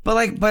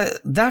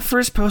 But that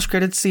first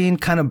post-credit scene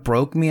kind of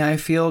broke me, I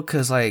feel,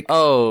 because like,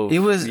 it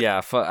was,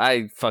 I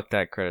I fucked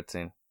that credit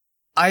scene.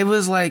 I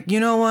was like, you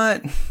know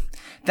what?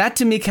 That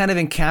to me kind of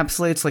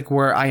encapsulates like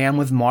where I am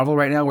with Marvel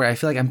right now, where I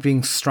feel like I'm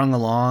being strung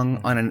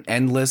along on an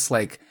endless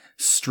like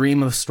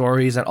stream of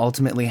stories that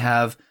ultimately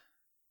have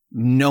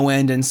no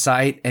end in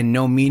sight and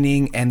no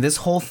meaning. And this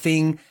whole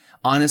thing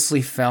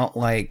honestly felt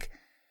like,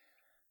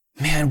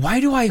 man, why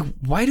do I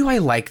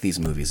like these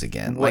movies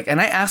again? Like,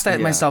 and I asked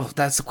that myself.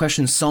 That's the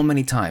question so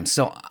many times.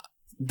 So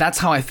that's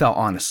how I felt,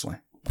 honestly.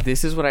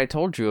 This is what I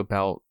told you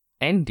about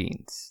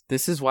endings.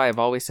 This is why I've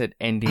always said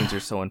endings are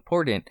so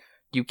important.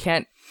 You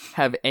can't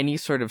have any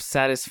sort of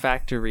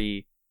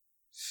satisfactory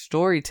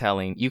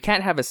storytelling. You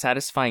can't have a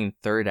satisfying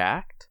third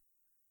act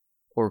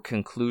or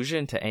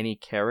conclusion to any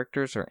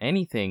characters or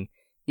anything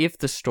if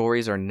the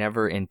stories are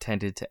never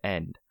intended to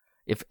end.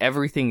 If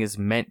everything is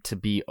meant to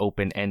be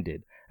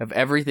open-ended. If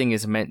everything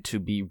is meant to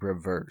be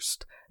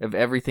reversed. If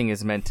everything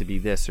is meant to be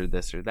this or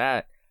this or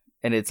that.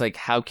 And it's like,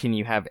 how can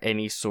you have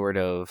any sort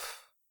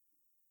of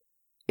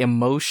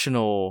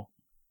emotional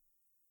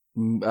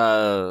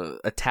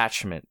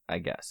attachment, I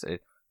guess.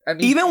 I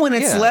mean, even when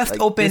it's left like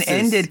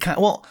open-ended,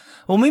 well,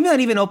 maybe not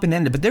even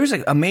open-ended, but there's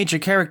a major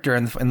character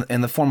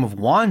in the form of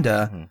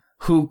Wanda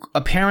who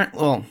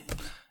apparently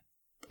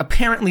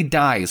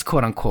dies,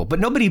 quote unquote, but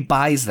nobody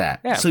buys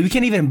that. Yeah. So you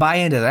can't even buy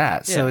into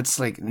that. Yeah. So it's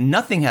like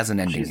nothing has an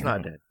ending. She's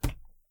not dead.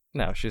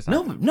 No, she's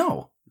not.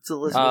 No. It's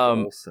Elizabeth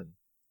Olsen.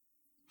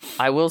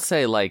 I will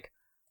say, like,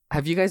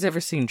 have you guys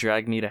ever seen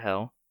Drag Me to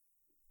Hell?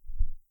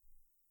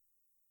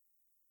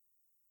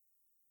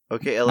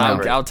 Okay,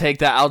 elaborate. I'll take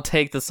that. I'll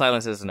take the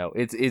silence as a no.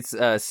 It's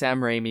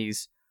Sam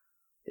Raimi's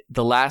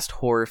the last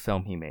horror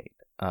film he made.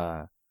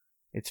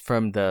 It's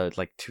from the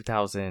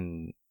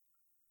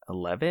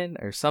 2011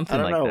 or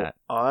something like that.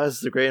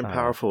 Oz the Great and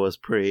Powerful was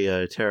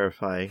pretty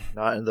terrifying.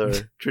 Not in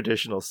the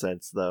traditional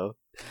sense, though.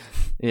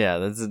 Yeah,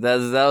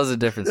 that was a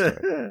different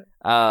story.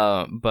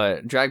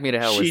 But Drag Me to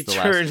Hell was the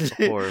last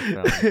horror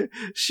film.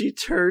 She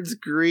turns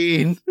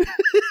green.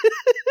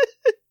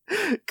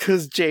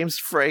 Because James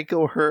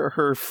Franco hurt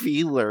her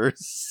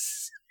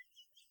feelers.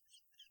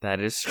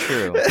 That is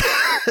true.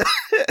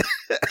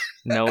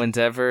 No one's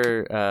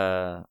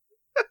ever...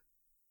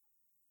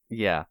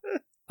 Yeah.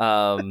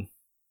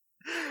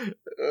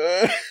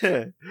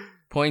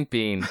 Point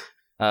being,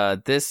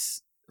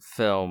 this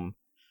film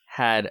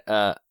had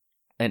an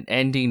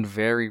ending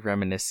very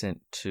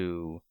reminiscent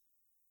to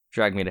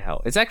Drag Me to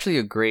Hell. It's actually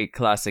a great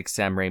classic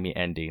Sam Raimi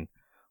ending,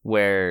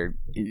 where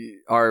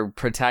our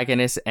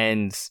protagonist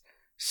ends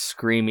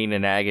screaming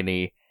in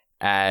agony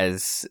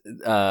as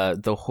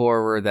the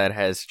horror that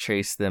has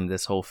chased them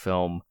this whole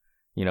film,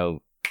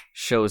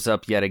 shows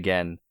up yet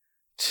again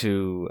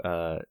to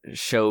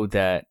show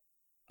that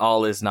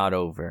all is not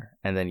over,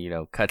 and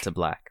then cut to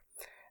black,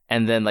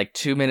 and then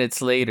 2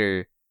 minutes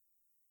later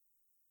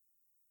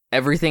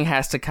everything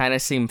has to kind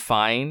of seem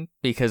fine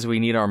because we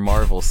need our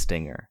Marvel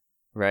stinger,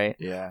 right?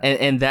 Yeah.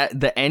 And that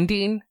the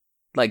ending,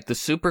 the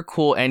super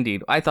cool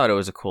ending, I thought it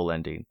was a cool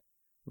ending.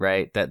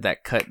 Right,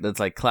 that cut that's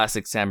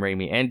classic Sam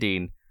Raimi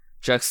ending,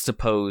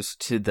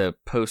 juxtaposed to the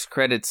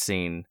post-credits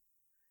scene,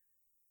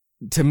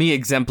 to me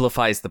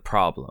exemplifies the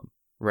problem.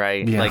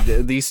 Right,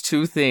 these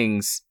two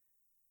things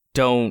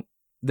they're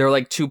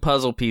two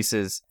puzzle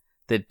pieces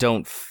that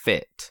don't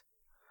fit,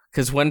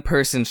 because one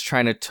person's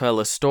trying to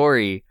tell a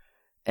story,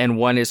 and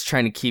one is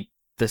trying to keep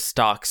the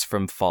stocks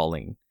from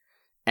falling,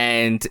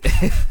 and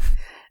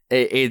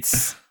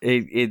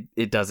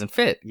it doesn't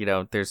fit.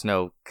 There's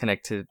no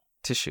connective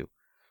tissue.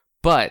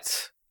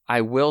 But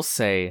I will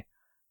say,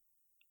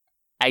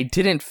 I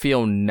didn't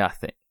feel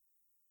nothing.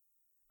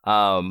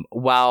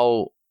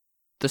 While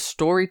the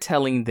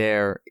storytelling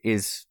there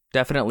is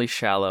definitely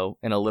shallow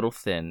and a little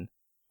thin,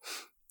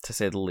 to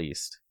say the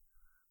least,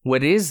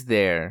 what is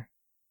there,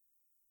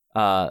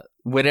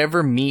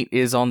 whatever meat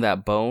is on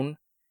that bone,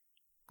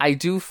 I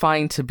do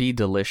find to be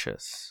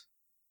delicious.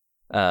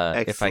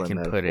 If I can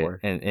metaphor.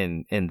 Put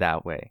it in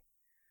that way.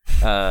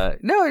 I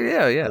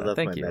love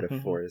my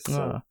metaphors.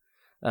 So.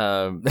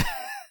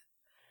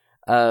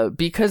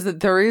 Because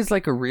there is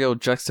a real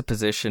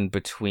juxtaposition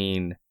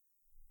between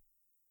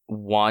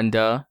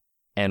Wanda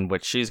and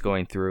what she's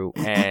going through,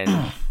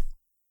 and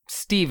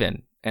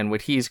Steven and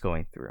what he's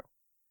going through.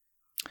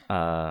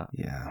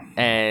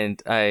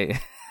 And I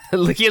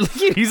look at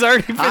he's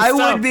already pissed I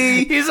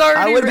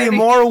would be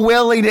more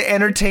willing to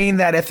entertain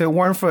that if it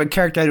weren't for a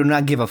character I do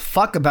not give a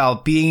fuck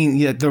about being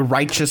the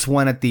righteous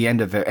one at the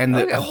end of it, and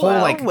the whole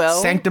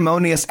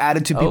sanctimonious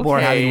attitude people are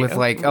having with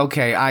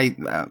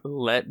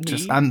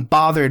I'm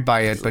bothered by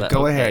it, but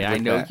go ahead. I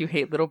know you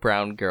hate little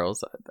brown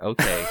girls.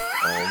 Okay,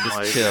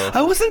 just chill.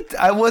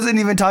 I wasn't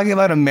even talking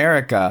about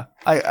America.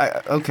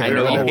 Okay. I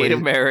know you hate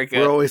America.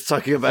 We're always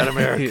talking about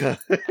America.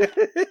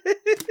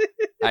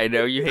 I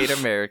know you hate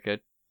America.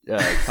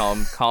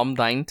 Calm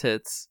thine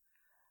tits.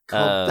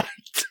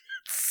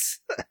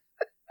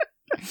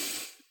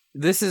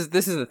 This is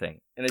the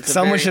thing, and it's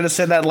someone should have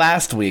said that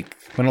last week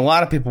when a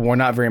lot of people were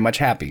not very much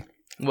happy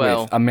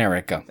with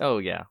America. Oh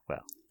yeah,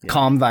 well, yeah.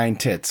 Calm thine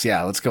tits.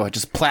 Yeah, let's go.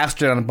 Just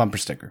plaster it on a bumper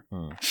sticker.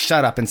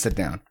 Shut up and sit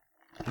down.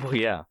 Well,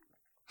 yeah.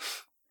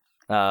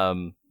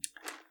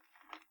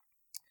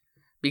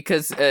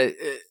 because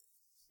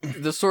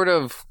the sort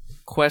of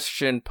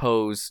question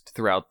posed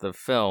throughout the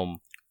film,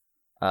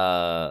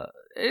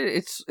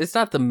 it's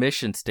not the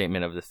mission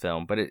statement of the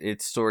film, but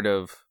it's sort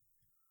of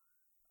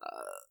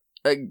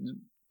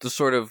the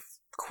sort of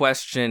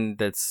question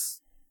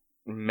that's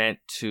meant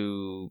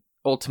to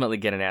ultimately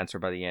get an answer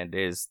by the end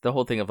is the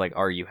whole thing of like,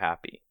 are you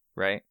happy,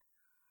 right?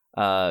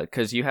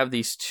 Because you have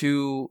these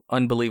two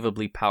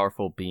unbelievably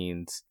powerful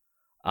beings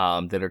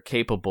that are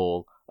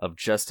capable of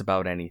just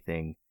about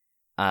anything,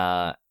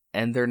 and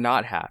they're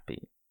not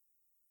happy.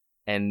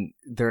 And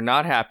they're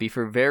not happy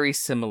for very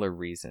similar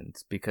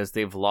reasons, because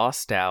they've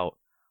lost out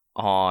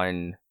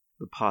on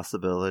the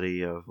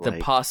possibility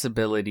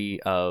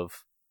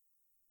of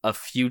a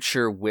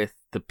future with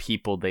the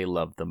people they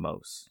love the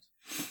most,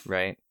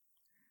 right?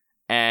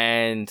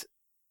 And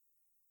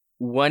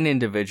one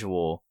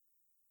individual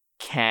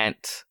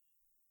can't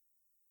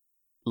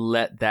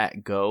let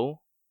that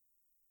go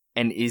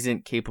and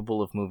isn't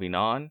capable of moving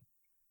on,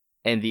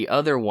 and the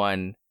other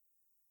one,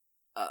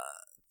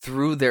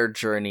 through their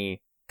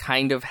journey,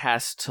 kind of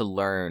has to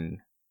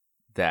learn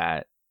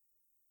that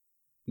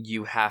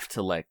you have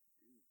to let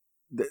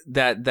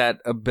that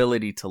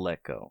ability to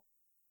let go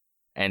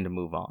and to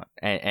move on,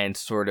 and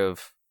sort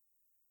of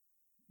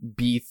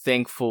be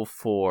thankful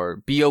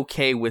be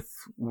okay with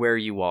where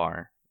you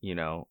are, you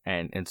know,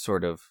 and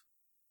sort of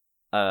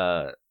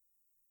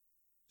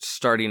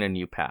starting a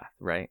new path,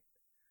 right?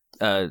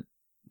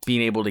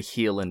 Being able to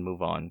heal and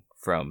move on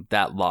from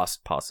that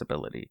lost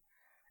possibility.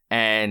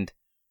 And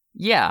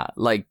yeah,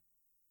 like,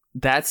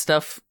 that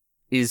stuff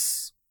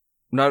is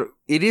not,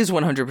 it is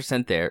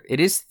 100% there. It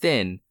is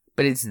thin,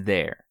 but it's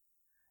there.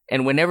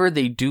 And whenever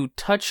they do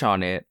touch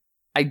on it,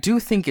 I do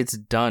think it's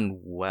done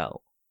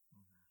well.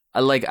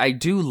 I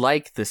do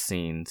like the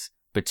scenes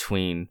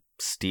between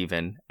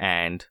Steven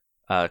and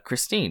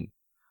Christine.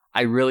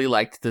 I really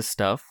liked the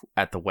stuff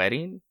at the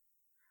wedding.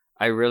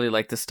 I really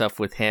liked the stuff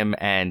with him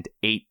and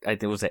I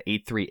think it was at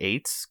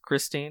 838's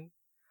Christine.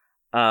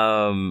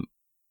 I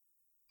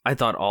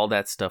thought all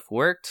that stuff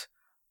worked.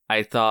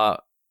 I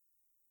thought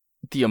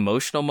the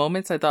emotional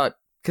moments,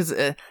 because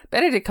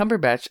Benedict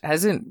Cumberbatch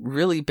hasn't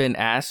really been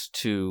asked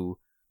to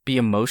be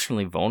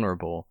emotionally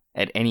vulnerable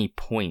at any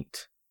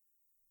point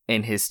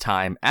in his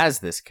time as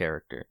this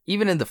character.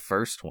 Even in the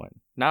first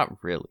one,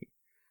 not really.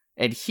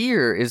 And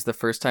here is the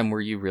first time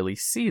where you really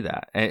see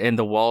that. And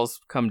the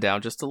walls come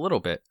down just a little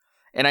bit.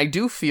 And I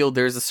do feel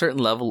there's a certain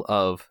level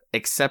of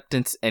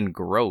acceptance and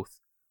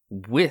growth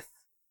with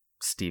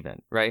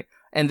Steven, right?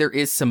 And there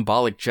is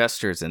symbolic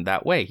gestures in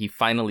that way. He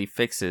finally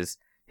fixes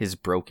his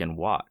broken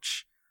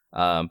watch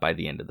by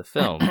the end of the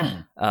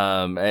film.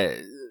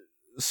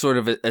 Sort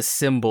of a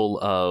symbol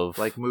of,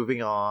 like,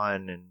 moving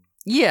on and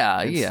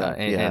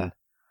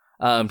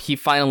and he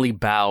finally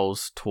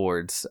bows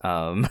towards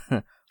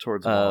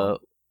towards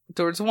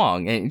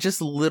Wong, and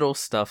just little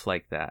stuff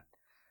like that.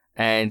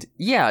 And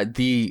yeah,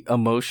 the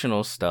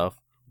emotional stuff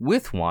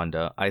with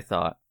Wanda, I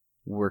thought,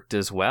 worked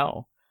as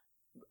well.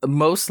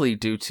 Mostly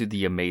due to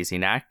the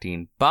amazing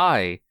acting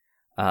by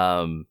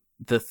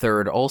the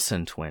third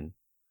Olsen twin.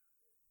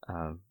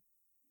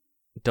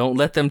 Don't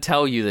let them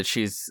tell you that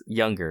she's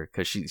younger,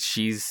 because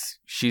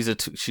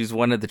she's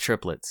one of the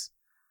triplets.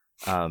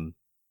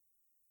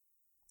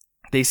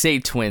 They say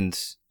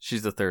twins.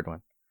 She's the third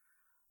one.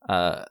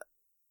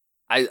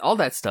 All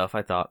that stuff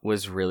I thought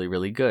was really,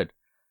 really good.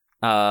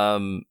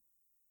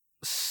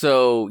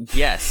 So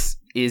yes,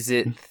 is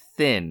it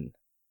thin?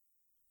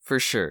 For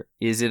sure.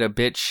 Is it a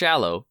bit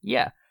shallow?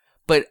 Yeah.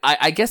 But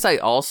I guess I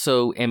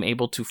also am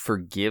able to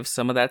forgive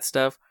some of that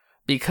stuff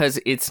because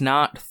it's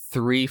not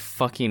 3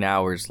 fucking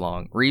hours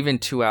long, or even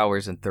 2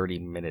 hours and 30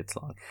 minutes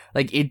long.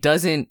 Like, it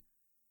doesn't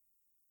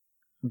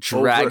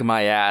drag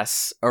my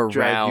ass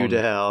around you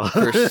to hell.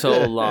 for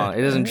so long.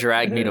 It doesn't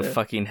drag me to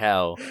fucking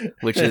hell,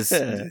 which is,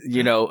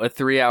 you know, a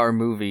 3-hour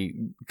movie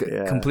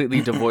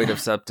completely devoid of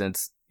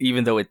substance,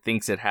 even though it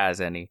thinks it has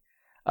any.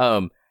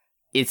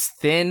 It's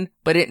thin,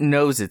 but it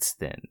knows it's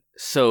thin.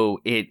 So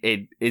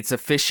it's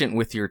efficient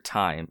with your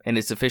time, and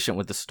it's efficient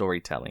with the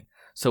storytelling.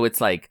 So it's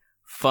like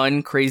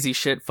fun, crazy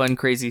shit, fun,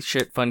 crazy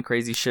shit, fun,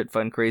 crazy shit,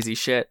 fun, crazy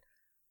shit.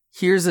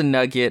 Here's a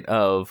nugget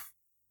of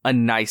a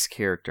nice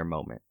character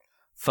moment.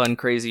 Fun,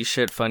 crazy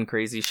shit, fun,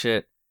 crazy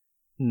shit.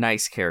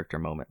 Nice character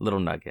moment.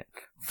 Little nugget.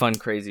 Fun,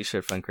 crazy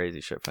shit, fun,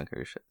 crazy shit, fun,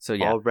 crazy shit. So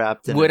yeah. All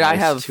wrapped in a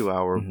nice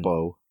 2-hour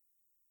bow.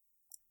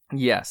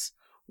 Yes.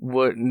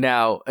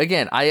 Now,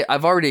 again,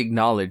 I've already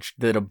acknowledged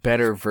that a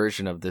better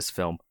version of this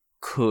film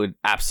could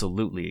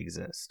absolutely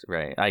exist,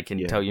 right? I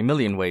can tell you a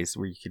million ways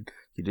where you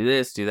do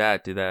this, do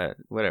that,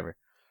 whatever.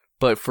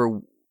 But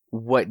for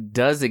what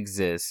does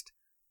exist,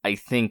 I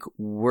think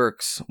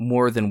works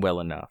more than well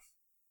enough.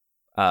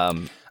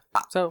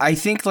 So I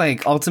think,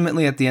 like,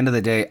 ultimately at the end of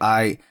the day,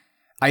 I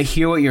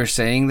hear what you're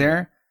saying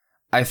there.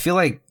 I feel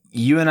like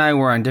you and I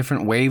were on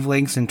different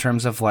wavelengths in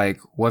terms of,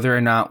 like, whether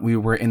or not we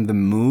were in the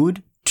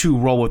mood to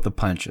roll with the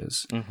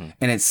punches. Mm-hmm.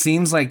 And it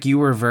seems like you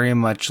were very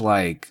much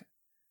like,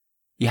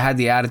 you had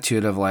the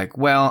attitude of like,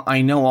 well,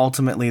 I know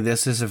ultimately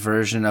this is a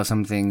version of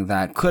something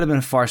that could have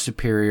been far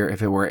superior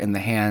if it were in the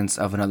hands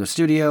of another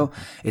studio.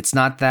 It's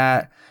not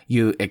that.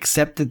 You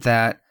accepted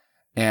that.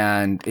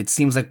 And it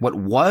seems like what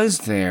was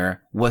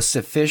there was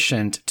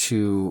sufficient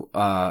to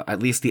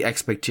at least the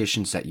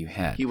expectations that you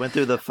had. He went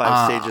through the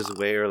 5 stages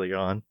way early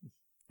on.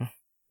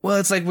 Well,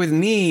 it's like with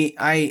me,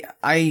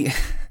 I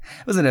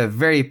was in a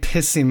very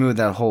pissy mood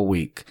that whole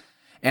week.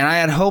 And I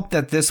had hoped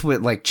that this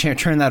would like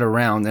turn that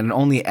around and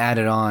only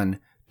added on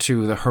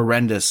to the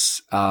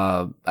horrendous,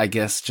 I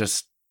guess,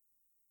 just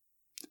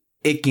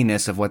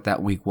ickiness of what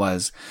that week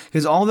was.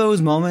 Because all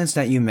those moments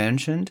that you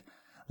mentioned,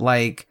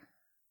 like,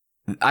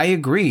 I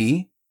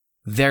agree,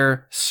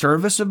 they're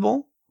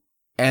serviceable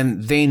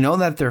and they know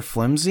that they're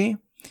flimsy.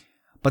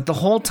 But the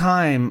whole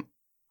time,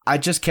 I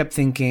just kept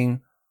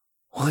thinking,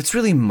 well, it's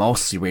really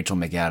mostly Rachel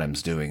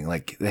McAdams doing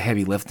like the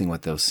heavy lifting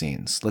with those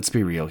scenes. Let's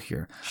be real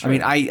here. Sure. I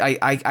mean,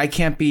 I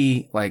can't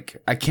be like,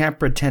 I can't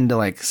pretend to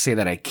like say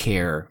that I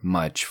care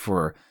much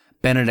for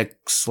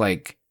Benedict's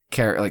like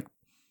character. Like,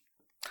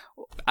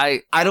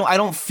 I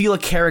don't feel a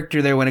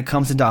character there when it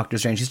comes to Doctor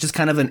Strange. He's just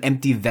kind of an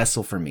empty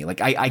vessel for me. Like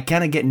I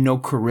kind of get no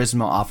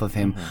charisma off of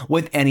him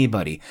with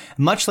anybody.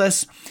 Much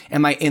less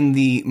am I in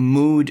the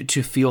mood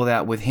to feel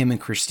that with him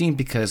and Christine,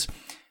 because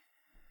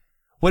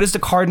what is the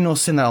cardinal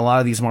sin that a lot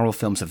of these Marvel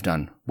films have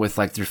done with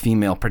like their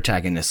female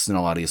protagonists in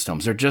a lot of these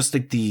films? They're just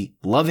like the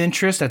love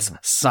interest that's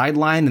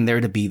sidelined and there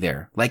to be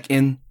there. Like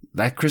in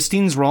that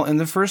Christine's role in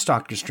the first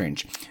Doctor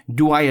Strange.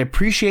 Do I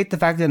appreciate the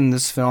fact that in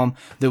this film,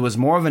 there was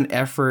more of an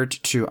effort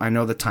to, I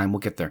know the time, we'll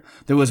get there.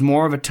 There was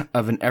more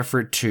of an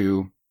effort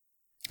to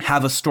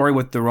have a story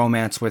with the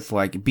romance with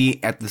like be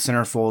at the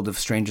centerfold of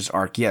Strange's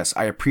arc. Yes,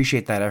 I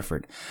appreciate that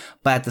effort.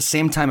 But at the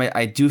same time,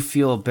 I do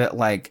feel a bit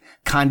like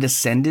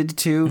condescended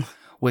to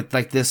with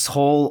like this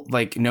whole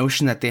like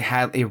notion that they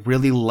have a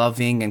really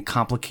loving and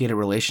complicated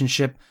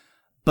relationship.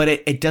 But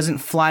it doesn't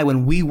fly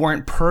when we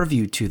weren't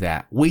purview to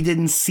that. We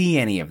didn't see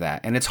any of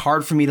that. And it's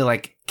hard for me to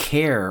like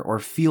care or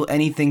feel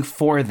anything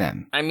for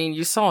them. I mean,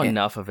 you saw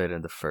enough of it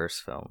in the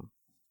first film.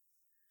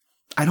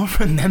 I don't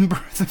remember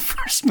the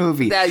first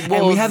movie.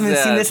 And we haven't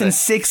seen this in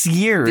 6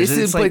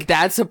 years. But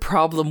that's a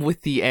problem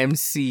with the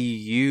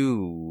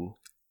MCU.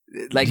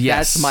 Like,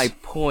 yes. That's my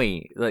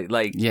point.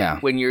 Like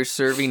yeah. When you're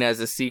serving as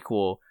a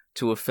sequel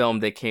to a film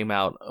that came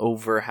out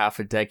over half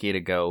a decade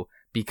ago,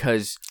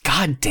 because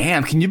God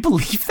damn, can you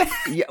believe that?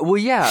 Yeah, well,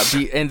 yeah,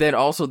 and then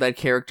also that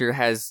character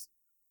has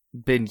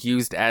been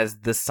used as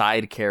the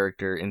side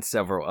character in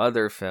several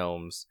other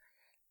films,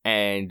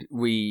 and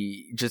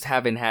we just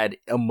haven't had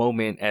a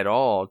moment at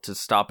all to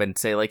stop and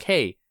say like,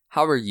 "Hey,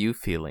 how are you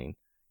feeling?"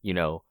 You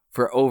know,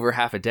 for over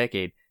half a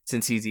decade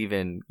since he's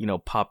even, you know,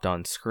 popped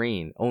on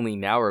screen. Only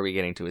now are we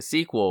getting to a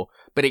sequel,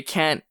 but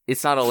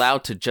it's not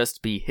allowed to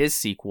just be his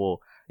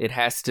sequel. It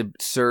has to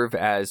serve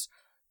as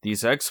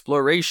this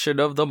exploration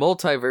of the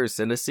multiverse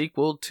and a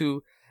sequel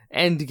to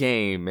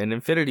Endgame and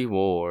Infinity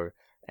War,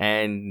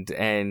 and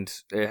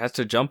it has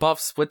to jump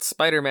off what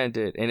Spider-Man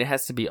did, and it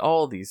has to be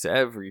all these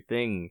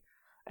everything,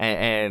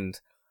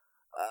 and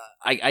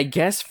I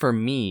guess for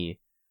me,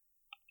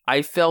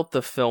 I felt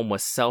the film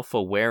was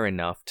self-aware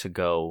enough to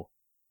go,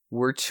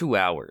 we're 2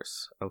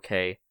 hours,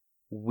 okay?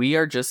 We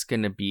are just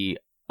gonna be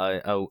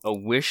a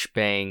wish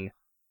bang,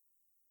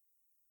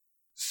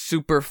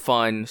 super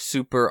fun,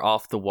 super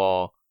off the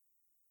wall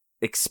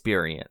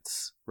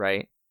experience,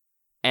 right?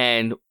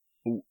 And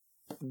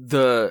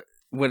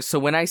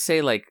when I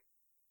say like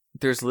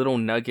there's little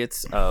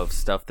nuggets of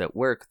stuff that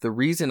work, the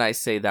reason I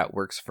say that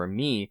works for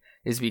me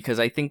is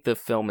because I think the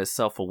film is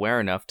self-aware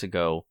enough to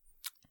go,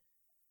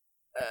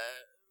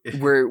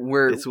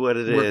 it's what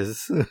it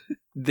is.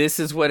 This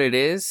is what it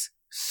is.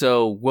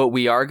 So what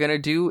we are gonna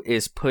do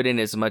is put in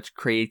as much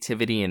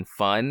creativity and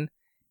fun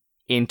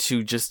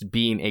into just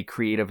being a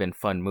creative and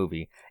fun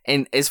movie.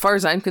 And as far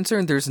as I'm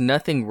concerned, there's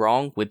nothing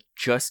wrong with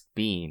just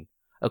being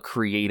a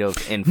creative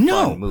and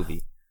fun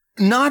movie.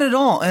 Not at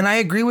all. And I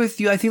agree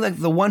with you. I think like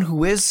the one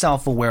who is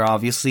self-aware,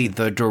 obviously,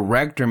 the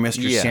director,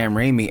 Mr. Sam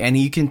Raimi, and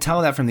you can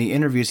tell that from the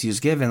interviews he's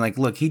given. Like,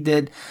 look, he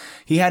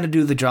had to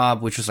do the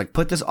job, which was like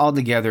put this all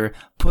together,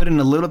 put in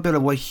a little bit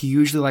of what he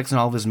usually likes in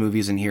all of his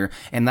movies in here.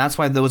 And that's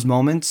why those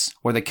moments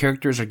where the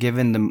characters are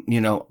given them,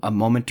 you know, a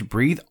moment to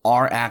breathe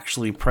are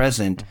actually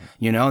present.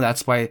 You know,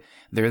 that's why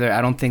they're there.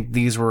 I don't think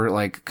these were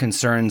like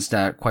concerns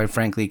that, quite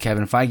frankly,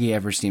 Kevin Feige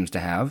ever seems to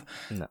have.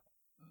 No.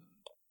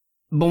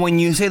 But when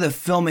you say the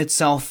film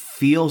itself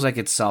feels like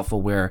it's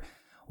self-aware,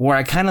 where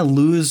I kind of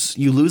lose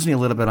me a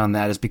little bit on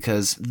that is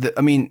because,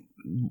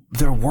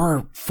 there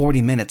were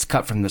 40 minutes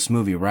cut from this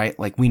movie, right?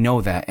 Like, we know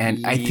that.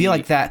 And I feel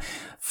like that,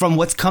 from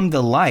what's come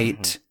to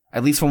light,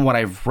 at least from what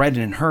I've read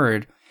and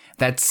heard,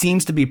 that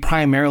seems to be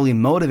primarily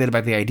motivated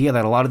by the idea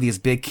that a lot of these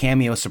big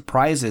cameo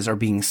surprises are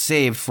being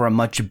saved for a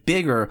much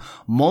bigger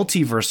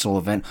multiversal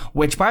event,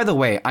 which, by the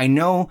way, I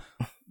know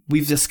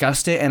we've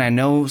discussed it, and I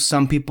know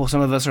some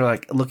of us are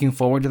like looking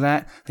forward to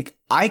that. Like,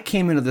 I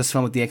came into this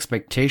film with the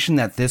expectation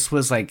that this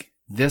was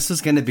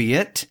going to be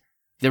it.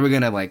 They were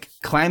going to like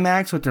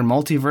climax with their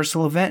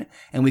multiversal event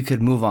and we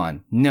could move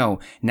on. No,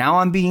 now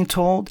I'm being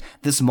told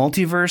this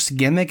multiverse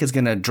gimmick is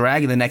going to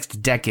drag the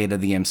next decade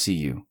of the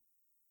MCU.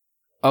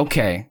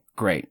 Okay,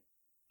 great.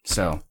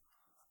 So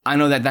I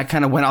know that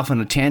kind of went off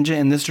on a tangent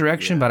in this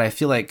direction, but I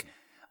feel like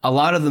a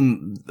lot of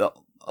them,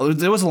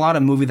 there was a lot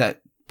of movie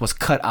that was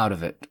cut out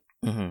of it,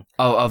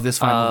 of this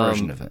final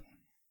version of it.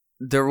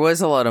 There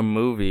was a lot of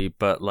movie,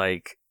 but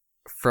like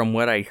from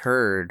what I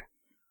heard,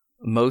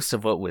 most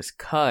of what was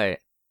cut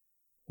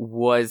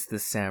was the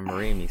Sam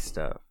Raimi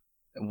stuff.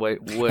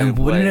 Wouldn't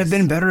it have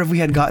been better if we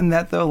had gotten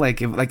that though?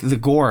 Like if the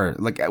gore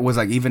was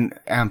even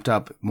amped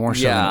up more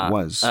so than it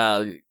was.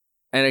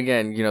 And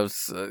again,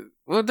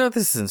 well, no,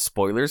 this isn't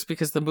spoilers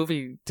because the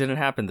movie didn't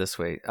happen this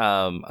way.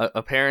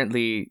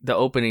 Apparently, the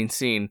opening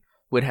scene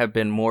would have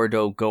been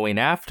Mordo going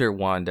after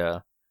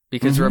Wanda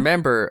because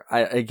remember,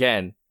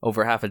 again,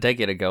 over half a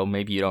decade ago,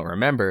 maybe you don't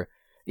remember,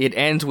 it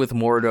ends with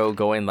Mordo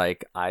going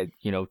like,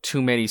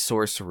 too many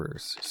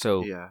sorcerers.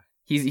 So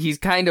he's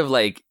kind of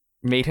like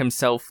made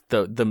himself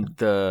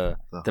the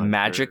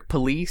magic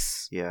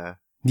police. Yeah.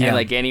 And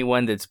like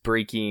anyone that's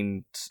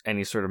breaking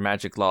any sort of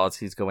magic laws,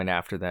 he's going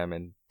after them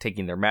and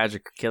taking their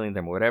magic, killing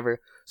them, or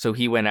whatever. So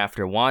he went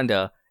after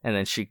Wanda, and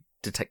then she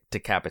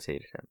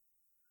decapitated him.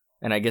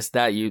 And I guess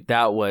that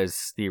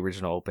was the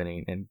original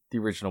opening, and the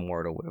original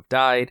Mordo would have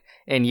died.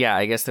 And yeah,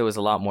 I guess there was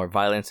a lot more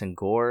violence and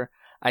gore.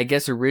 I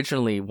guess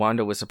originally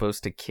Wanda was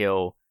supposed to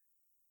kill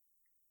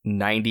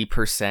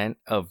 90%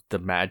 of the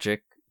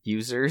magic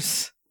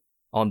users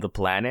on the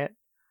planet.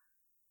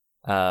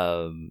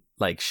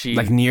 Like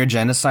near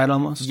genocide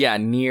almost. Yeah,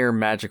 near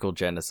magical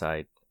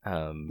genocide.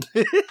 That's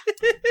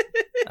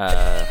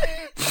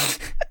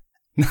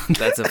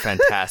a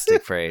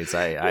fantastic phrase.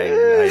 I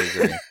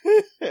agree.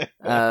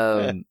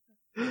 And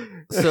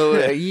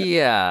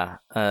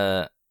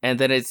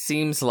then it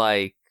seems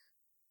like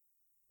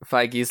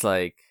Feige's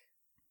like,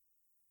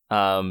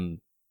 who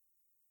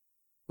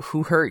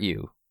hurt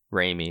you,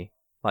 Raimi?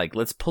 Like,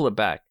 let's pull it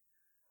back.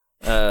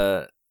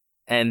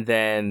 And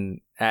then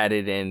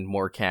added in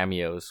more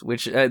cameos,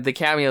 which the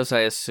cameos I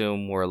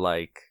assume were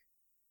like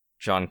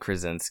John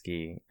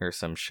Krasinski or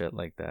some shit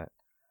like that.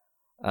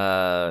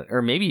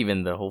 Or maybe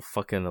even the whole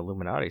fucking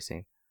Illuminati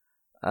scene.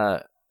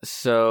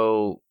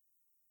 So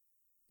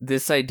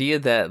this idea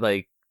that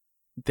like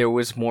there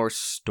was more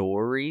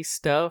story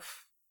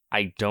stuff,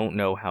 I don't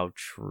know how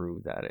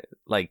true that is.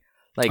 Like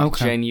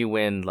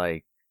genuine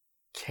like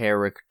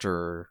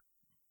character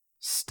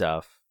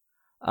stuff.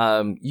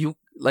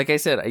 Like I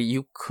said,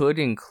 you could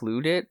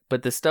include it,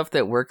 but the stuff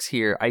that works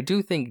here, I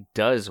do think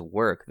does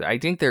work. I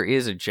think there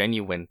is a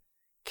genuine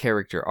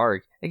character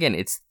arc. Again,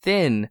 it's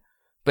thin,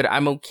 but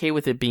I'm okay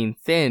with it being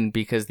thin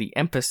because the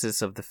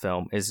emphasis of the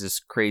film is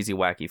just crazy,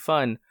 wacky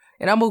fun.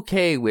 And I'm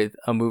okay with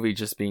a movie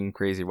just being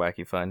crazy,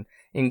 wacky fun,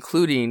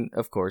 including,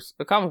 of course,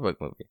 a comic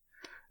book movie.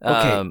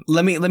 Okay,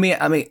 let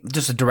me,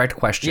 just a direct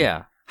question.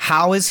 Yeah.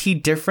 How is he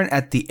different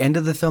at the end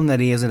of the film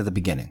that he isn't at the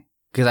beginning?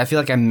 Because I feel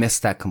like I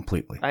missed that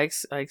completely. I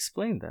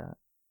explained that.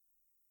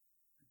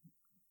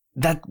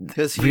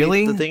 Because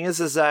really? The thing is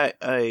that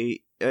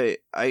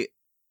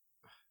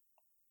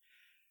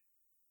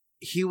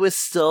he was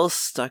still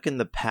stuck in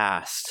the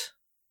past.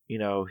 He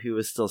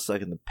was still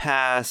stuck in the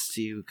past.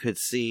 You could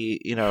see,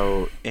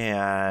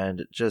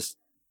 and just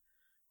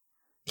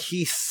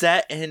he's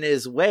set in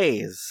his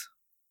ways.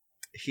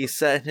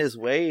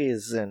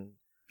 And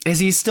is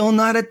he still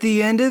not at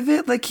the end of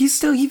it? Like he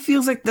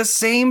feels like the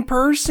same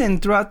person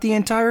throughout the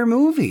entire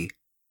movie.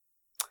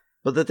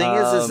 But the thing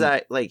is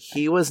that like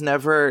he was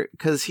never,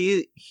 because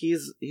he's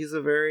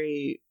a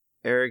very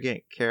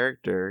arrogant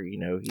character.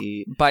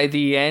 He by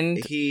the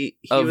end he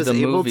was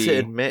able to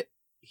admit.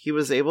 He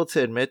was able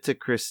to admit to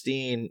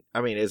Christine. I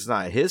mean, it's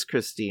not his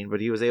Christine,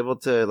 but he was able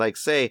to like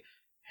say,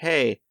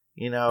 "Hey,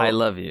 I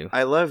love you.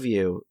 I love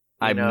you.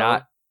 I'm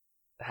not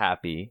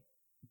happy,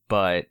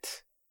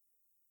 but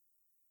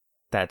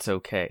that's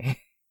okay."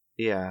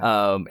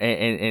 Yeah.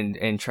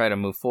 And try to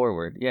move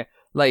forward. Yeah.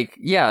 Like,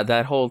 yeah,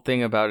 that whole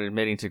thing about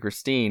admitting to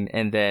Christine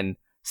and then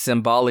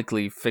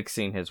symbolically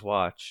fixing his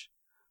watch,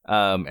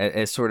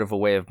 as sort of a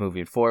way of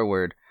moving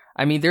forward.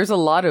 I mean, there's a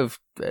lot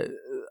of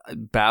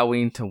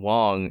bowing to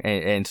Wong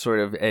and sort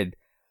of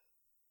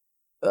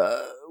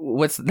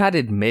what's not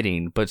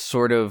admitting, but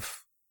sort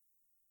of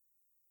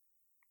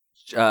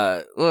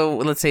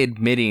let's say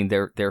admitting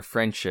their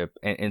friendship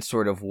and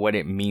sort of what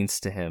it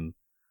means to him.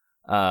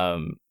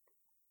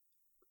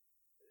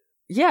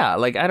 Yeah,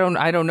 like I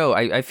don't know.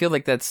 I feel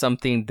like that's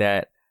something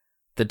that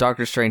the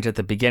Doctor Strange at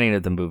the beginning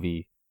of the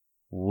movie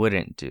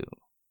wouldn't do.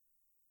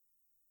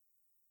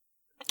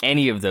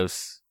 Any of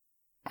those.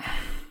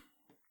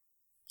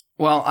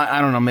 Well, I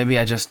don't know. Maybe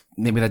that just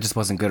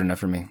wasn't good enough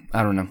for me.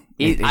 I don't know.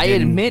 I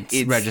admit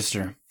it's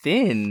register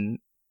thin,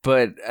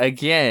 but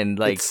again,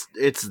 like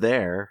it's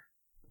there.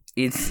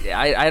 It's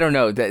I don't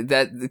know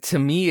that to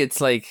me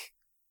it's like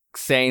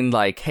saying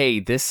like, hey,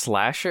 this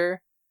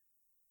slasher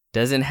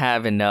doesn't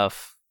have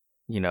enough,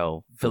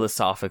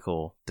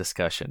 philosophical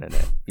discussion in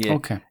it.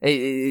 Okay.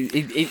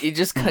 It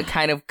just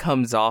kind of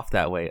comes off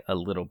that way a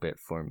little bit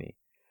for me.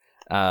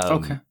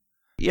 Okay.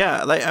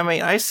 Yeah, like I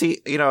mean, I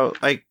see.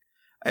 Like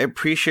I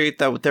appreciate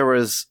that there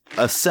was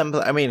a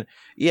semblance. I mean,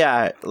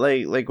 yeah,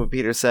 like what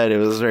Peter said, it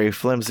was very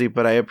flimsy,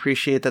 but I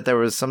appreciate that there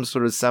was some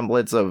sort of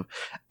semblance of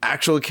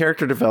actual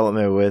character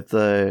development with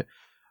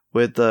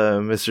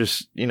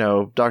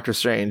Mr. Doctor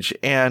Strange,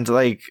 and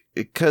like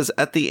because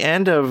at the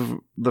end of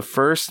the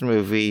first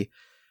movie,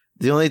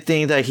 the only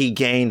thing that he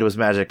gained was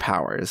magic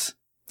powers,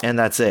 and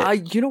that's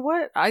it. You know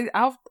what?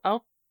 I'll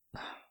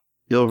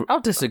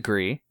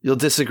disagree. You'll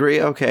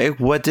disagree? Okay.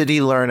 What did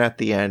he learn at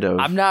the end of?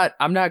 I'm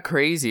not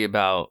crazy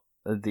about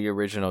the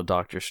original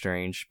Doctor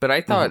Strange, but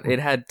I thought it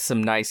had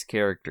some nice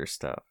character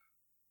stuff.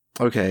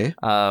 Okay.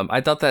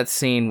 I thought that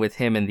scene with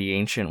him and the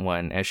Ancient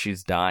One as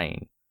she's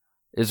dying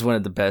is one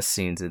of the best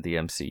scenes in the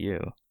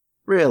MCU.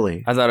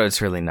 Really? I thought it was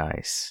really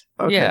nice.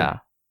 Okay. Yeah.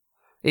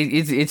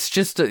 It's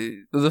just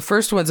the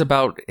first one's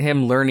about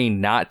him learning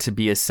not to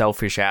be a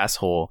selfish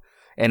asshole,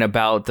 and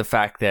about the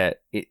fact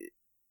that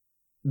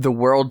the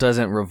world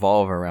doesn't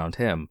revolve around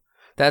him.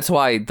 That's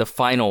why the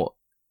final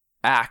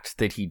act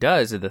that he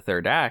does in the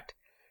third act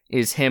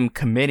is him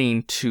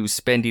committing to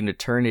spending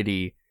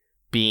eternity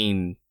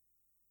being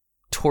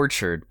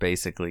tortured,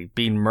 basically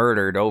being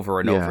murdered over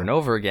and over and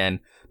over again,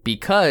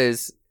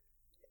 because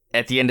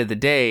at the end of the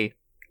day,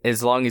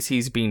 as long as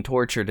he's being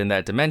tortured in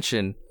that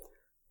dimension,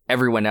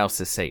 everyone else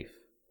is safe,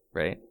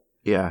 right?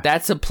 Yeah.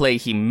 That's a play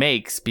he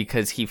makes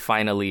because he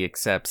finally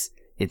accepts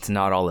it's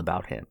not all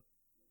about him.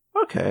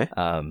 Okay.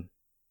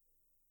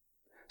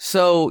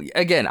 So,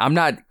 again, I'm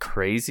not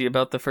crazy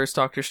about the first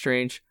Doctor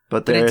Strange.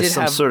 But there is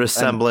some sort of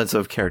semblance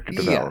of character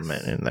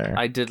development in there.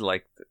 I did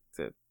like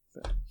the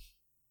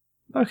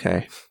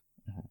Okay.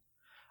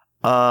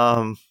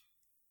 But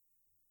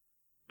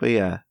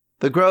yeah.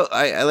 The growth,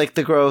 I like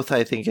the growth.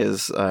 I think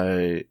is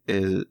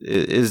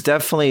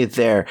definitely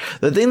there.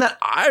 The thing that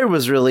I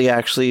was really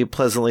actually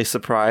pleasantly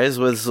surprised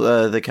was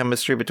the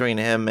chemistry between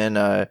him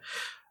and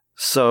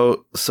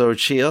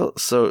Xochitl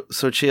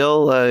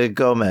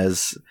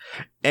Gomez,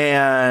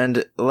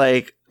 and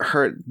like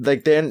her,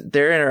 like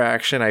their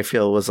interaction, I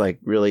feel was like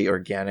really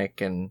organic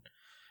and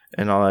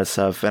all that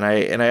stuff. And I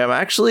am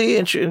actually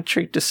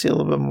intrigued to see a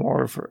little bit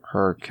more of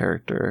her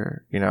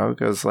character,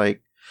 because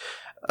like.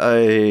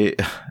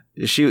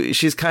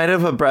 She's kind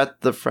of a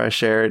breath of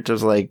fresh air,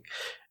 just like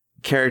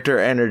character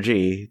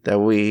energy that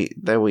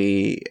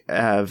we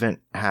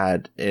haven't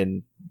had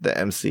in the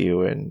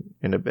MCU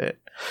in a bit.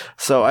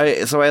 So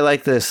I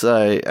like this.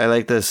 I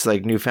like this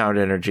like newfound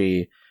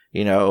energy.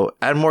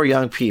 Add more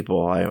young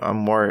people.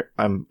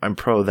 I'm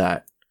pro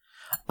that.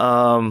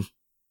 I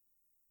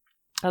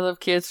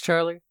love kids,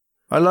 Charlie.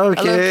 I love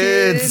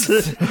kids.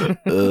 I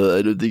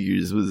don't think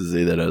you're supposed to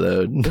say that out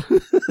loud.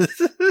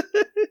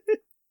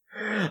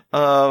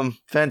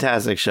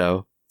 Fantastic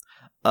show.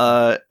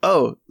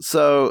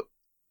 So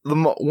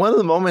one of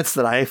the moments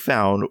that I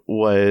found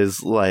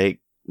was like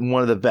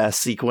one of the best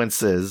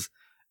sequences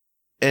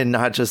in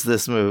not just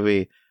this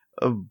movie,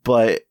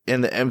 but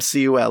in the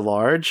MCU at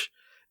large.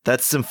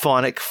 That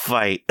symphonic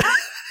fight.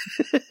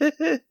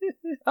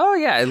 Oh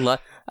yeah,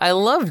 I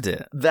loved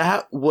it.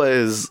 That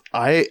was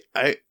I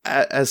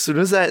as soon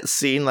as that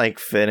scene like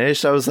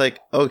finished, I was like,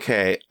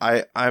 okay,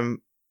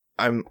 I'm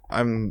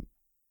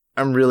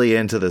really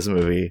into this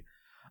movie.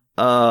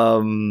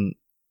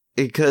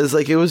 Because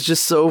like it was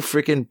just so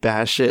freaking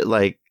batshit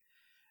like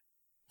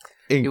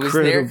incredible. It was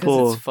there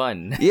 'cause it's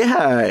fun.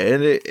 Yeah,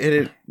 and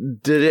it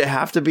did it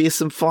have to be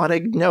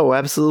symphonic? No,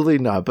 absolutely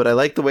not. But I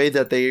like the way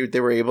that they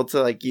were able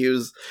to like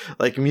use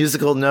like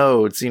musical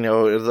notes. It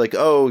was like,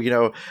 oh,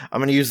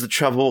 I'm gonna use the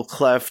treble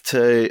clef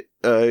to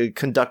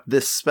conduct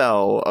this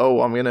spell. Oh,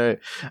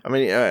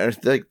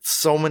 like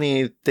so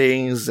many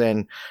things,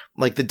 and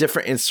like the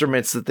different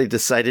instruments that they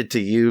decided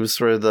to use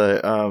for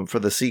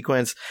the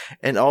sequence.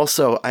 And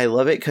also I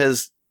love it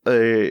because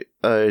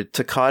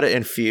toccata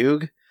and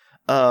fugue,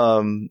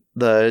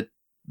 the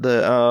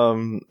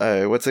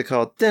what's it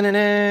called,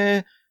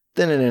 that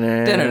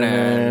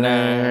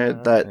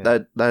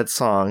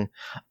song,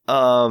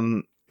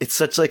 it's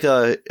such like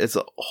it's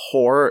a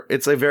horror,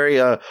 it's a very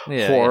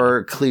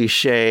horror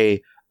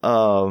cliche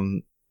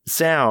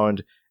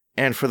sound,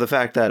 and for the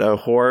fact that a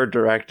horror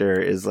director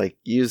is like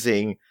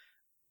using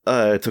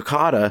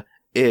toccata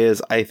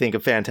is, I think, a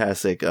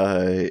fantastic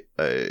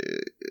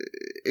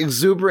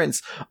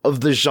exuberance of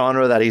the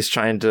genre that he's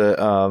trying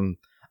to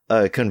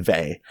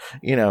convey,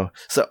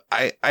 so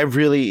I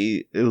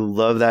really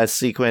love that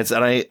sequence,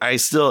 and I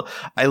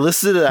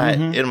listened to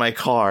that in my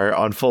car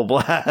on full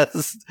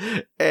blast,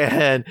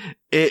 and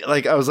it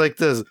like I was like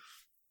this,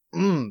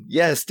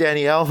 yes,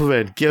 Danny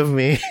Elfman, give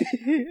me.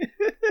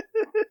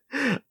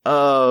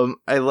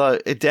 I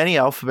love it. Danny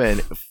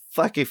Elfman,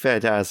 fucking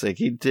fantastic.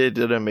 He did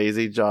an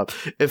amazing job.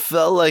 It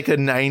felt like a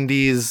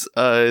 90s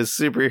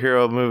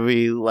superhero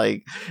movie,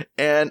 like,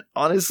 and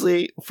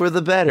honestly, for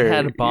the better. It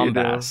had a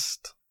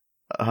bombast.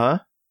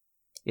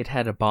 It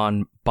had a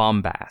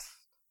bombast.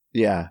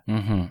 Yeah.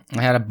 It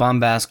had a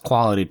bombast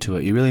quality to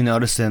it. You really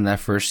noticed it in that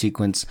first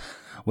sequence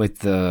with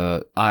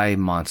the eye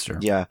monster.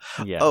 Yeah.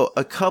 Oh,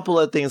 a couple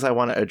of things I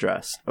want to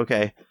address.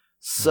 Okay.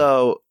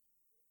 So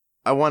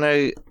I want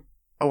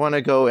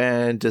to go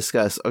and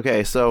discuss.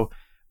 Okay, so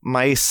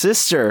my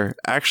sister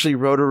actually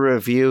wrote a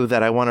review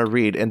that I want to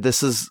read, and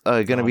this is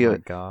going to be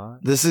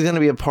this is going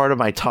to be a part of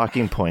my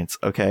talking points.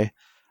 Okay,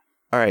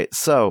 all right.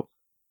 So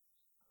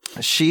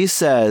she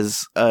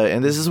says,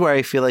 and this is where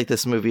I feel like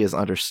this movie is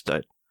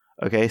understood.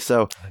 Okay,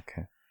 so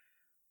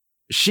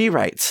she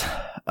writes,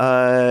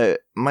 my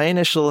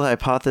initial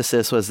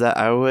hypothesis was that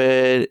I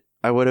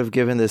would have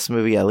given this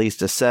movie at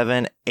least a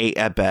 7, 8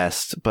 at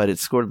best, but it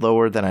scored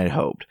lower than I'd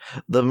hoped.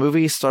 The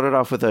movie started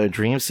off with a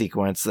dream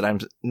sequence that I'm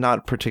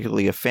not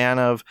particularly a fan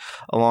of,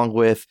 along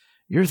with,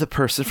 "You're the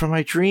person from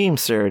my dream"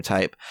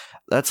 stereotype.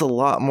 That's a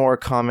lot more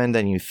common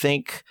than you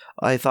think.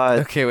 I thought...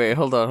 Okay, wait,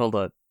 hold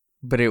on.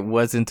 But it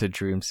wasn't a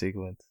dream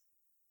sequence.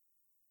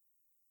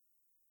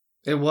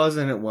 It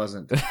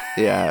wasn't.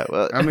 Yeah,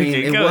 well, I mean,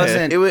 Okay, it go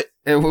wasn't. ahead.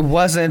 It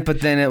wasn't. But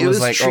then it was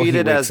like,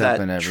 treated he as wakes up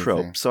that and everything.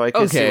 trope. So I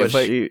can Okay,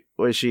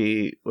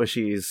 see what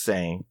she's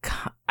saying.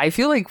 I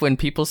feel like when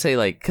people say,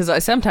 like,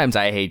 because sometimes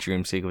I hate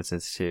dream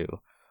sequences too,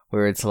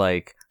 where it's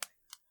like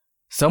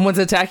someone's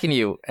attacking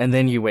you and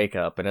then you wake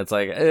up and it's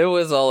like it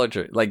was all a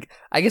dream. Like,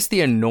 I guess the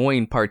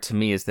annoying part to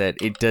me is that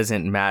it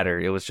doesn't matter.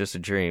 It was just a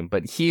dream.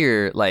 But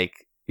here, like,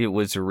 it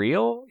was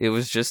real. It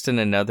was just in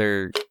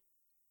another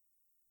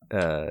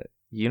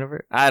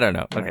universe. I don't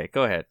know. Okay,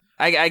 go ahead.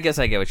 I guess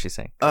I get what she's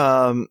saying.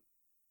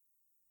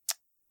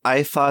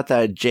 I thought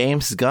that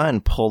James Gunn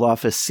pulled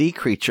off a sea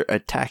creature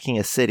attacking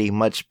a city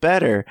much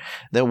better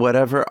than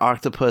whatever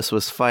octopus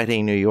was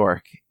fighting New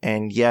York.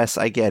 And yes,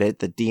 I get it.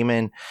 The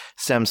demon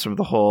stems from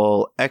the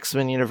whole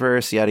X-Men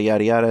universe, yada,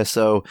 yada, yada.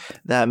 So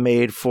that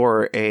made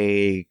for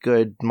a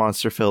good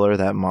monster filler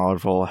that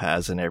Marvel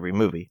has in every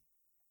movie.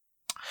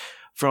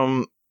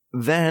 From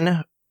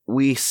then,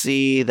 we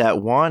see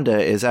that Wanda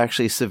is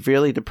actually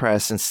severely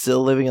depressed and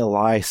still living a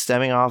lie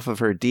stemming off of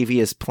her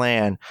devious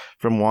plan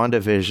from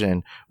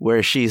WandaVision,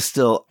 where she's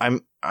still,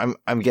 I'm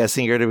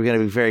guessing you're going to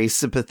be very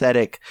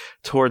sympathetic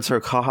towards her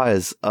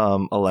cause,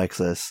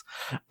 Alexis.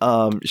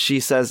 She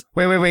says,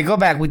 Wait, go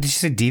back. Did you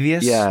say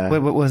devious? Yeah.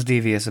 What was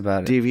devious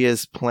about it?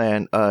 Devious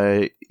plan,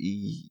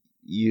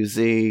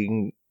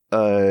 using,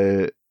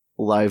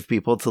 live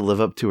people to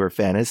live up to her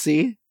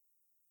fantasy.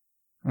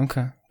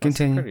 Okay.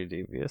 Continue. That's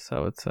pretty devious, I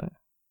would say.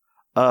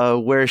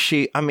 Where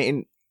she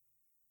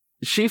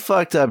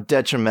fucked up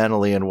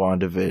detrimentally in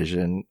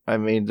WandaVision. I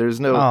mean, there's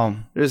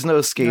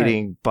no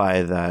skating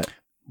by that.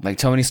 Like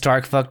Tony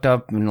Stark fucked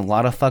up in a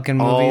lot of fucking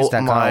movies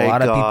that got a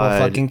lot of people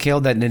fucking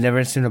killed that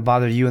never seemed to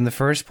bother you in the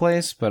first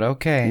place. But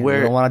okay, we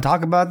don't want to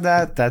talk about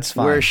that. That's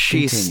fine. Where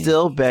she's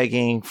still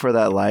begging for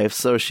that life,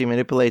 so she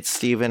manipulates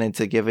Steven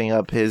into giving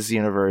up his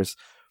universe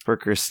for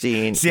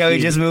Christine. See how he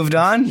just moved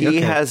on?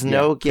 He has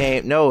no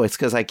game. No, it's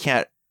because I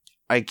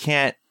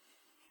can't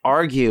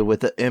argue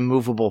with the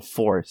immovable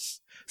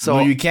force. So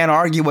you can't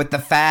argue with the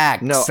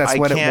facts. No, that's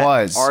what it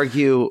was.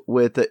 Argue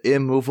with the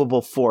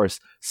immovable force.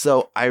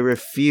 So I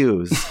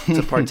refuse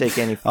to partake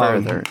any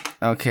further.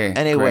 Okay.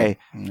 Anyway,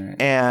 right.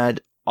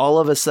 And all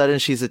of a sudden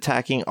she's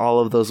attacking all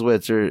of those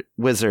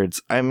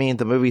wizards. I mean,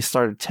 the movie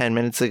started 10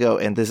 minutes ago,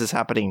 and this is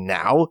happening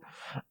now.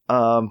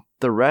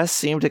 The rest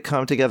seem to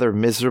come together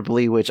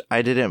miserably, which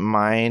I didn't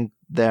mind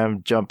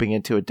them jumping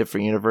into a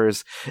different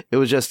universe. It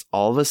was just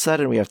all of a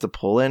sudden we have to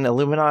pull in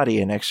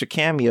Illuminati and extra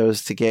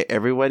cameos to get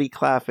everybody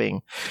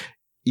clapping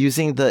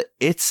using the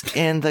 "it's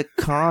in the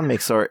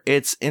comics" or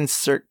 "it's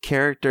insert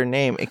character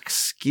name"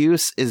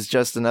 excuse is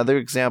just another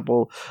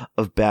example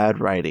of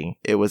bad writing.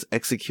 It was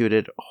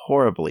executed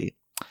horribly.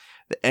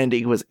 The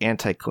ending was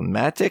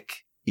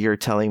anticlimactic. You're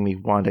telling me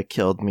Wanda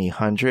killed me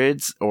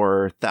hundreds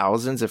or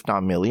thousands, if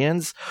not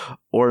millions,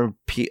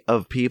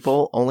 of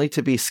people only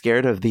to be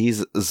scared of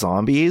these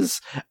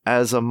zombies?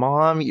 As a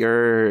mom,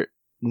 you're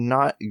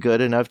not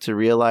good enough to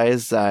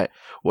realize that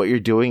what you're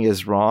doing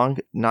is wrong.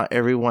 Not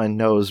everyone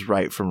knows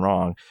right from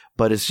wrong,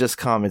 but it's just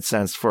common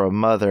sense for a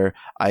mother.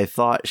 I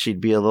thought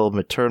she'd be a little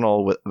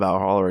maternal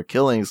about all her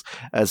killings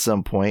at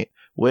some point,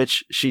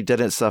 which she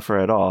didn't suffer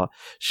at all.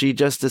 She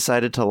just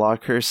decided to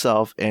lock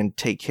herself and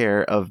take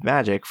care of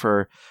magic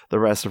for the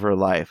rest of her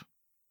life,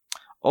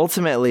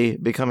 ultimately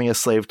becoming a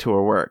slave to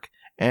her work.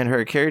 And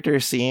her character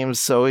seems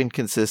so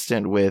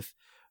inconsistent with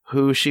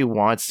who she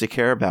wants to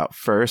care about.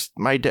 First,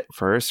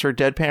 her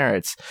dead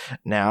parents.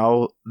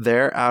 Now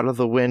they're out of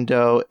the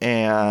window,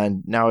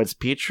 and now it's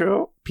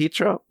Pietro,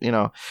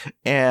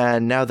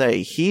 and now that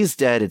he's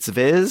dead, it's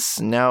Viz.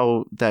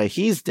 Now that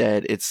he's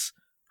dead, it's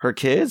her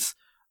kids.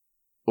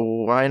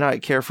 Why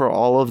not care for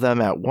all of them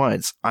at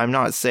once? I'm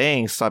not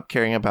saying stop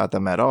caring about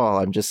them at all.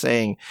 I'm just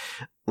saying,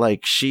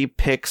 like, she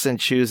picks and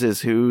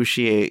chooses who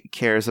she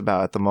cares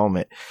about at the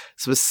moment,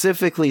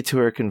 specifically to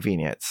her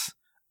convenience.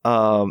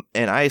 And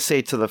I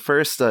say to the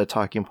first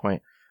talking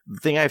point, the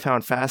thing I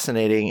found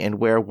fascinating and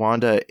where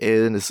Wanda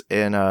is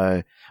in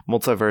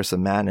Multiverse of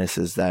Madness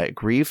is that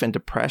grief and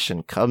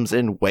depression comes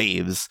in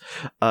waves.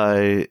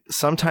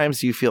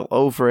 Sometimes you feel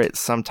over it,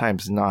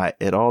 sometimes not.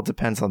 It all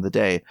depends on the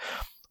day.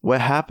 What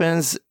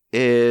happens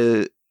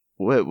is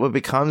what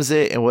becomes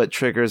it and what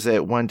triggers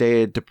it. One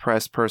day a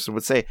depressed person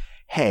would say,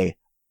 "Hey,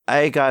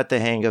 I got the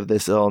hang of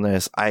this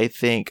illness. I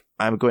think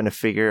I'm going to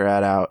figure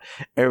it out.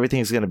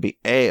 Everything's going to be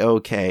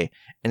A-okay.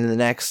 And in the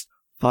next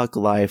fuck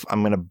life,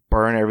 I'm going to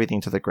burn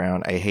everything to the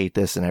ground. I hate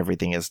this and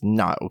everything is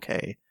not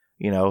okay.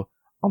 You know,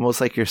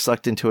 almost like you're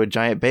sucked into a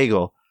giant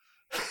bagel.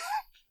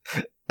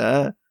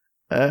 No,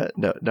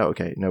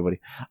 okay, nobody.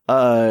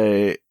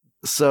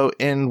 So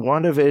in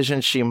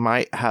WandaVision, she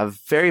might have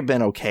very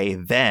been okay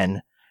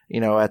then, you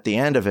know, at the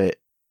end of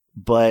it,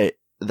 but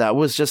that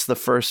was just the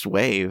first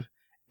wave.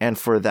 And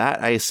for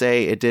that, I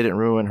say it didn't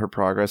ruin her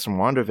progress in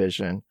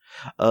WandaVision.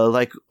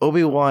 Like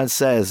Obi-Wan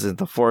says in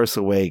The Force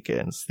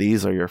Awakens,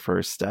 these are your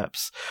first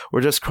steps.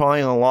 We're just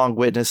crawling along,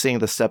 witnessing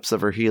the steps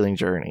of her healing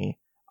journey,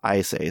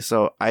 I say.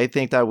 So I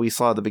think that we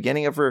saw the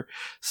beginning of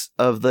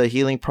the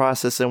healing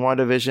process in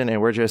WandaVision,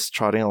 and we're just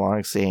trotting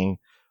along, seeing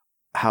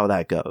how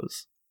that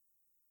goes.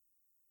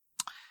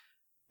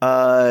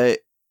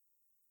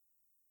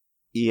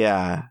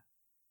 Yeah.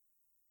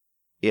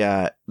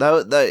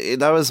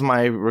 That was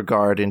my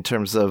regard in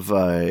terms of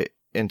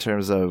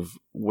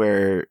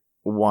where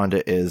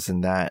Wanda is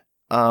in that.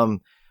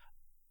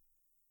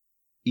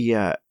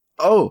 Yeah.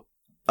 Oh,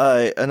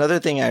 another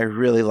thing I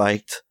really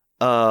liked.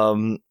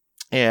 And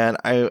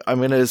I'm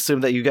gonna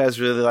assume that you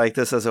guys really like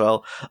this as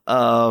well.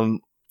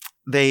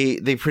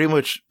 They pretty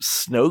much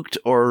Snoked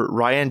or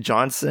Rian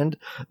Johnsoned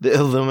the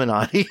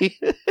Illuminati.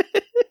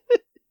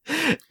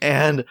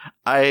 And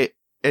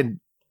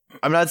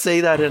I'm not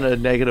saying that in a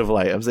negative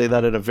light. I'm saying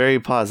that in a very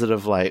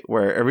positive light,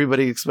 where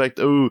everybody expect,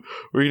 we're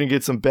going to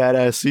get some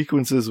badass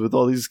sequences with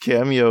all these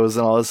cameos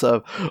and all this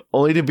stuff,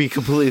 only to be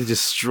completely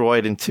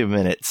destroyed in 2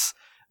 minutes.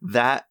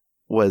 That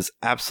was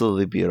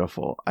absolutely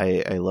beautiful.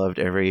 I loved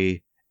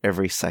every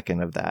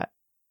second of that.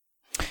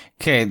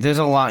 Okay, there's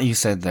a lot you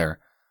said there.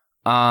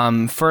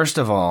 First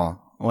of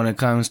all, when it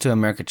comes to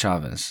America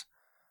Chavez,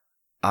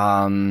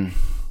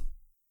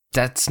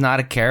 that's not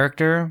a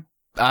character.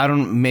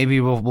 Maybe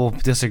we'll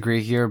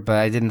disagree here, but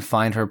I didn't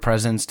find her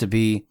presence to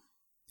be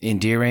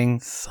endearing.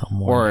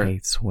 Someone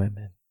hates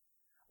women.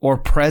 Or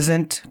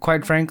present,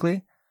 quite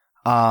frankly.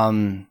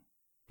 There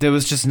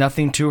was just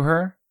nothing to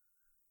her.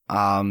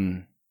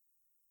 No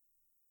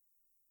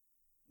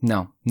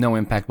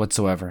impact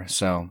whatsoever.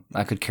 So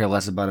I could care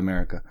less about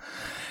America.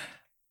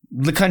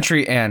 The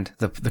country and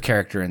the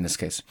character in this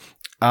case.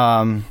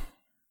 When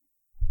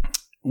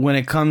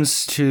it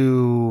comes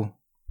to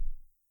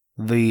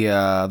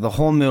the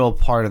whole middle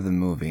part of the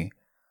movie,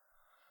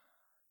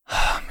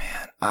 oh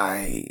man,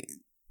 I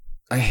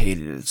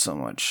hated it so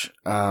much.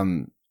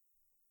 I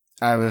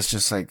was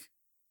just like,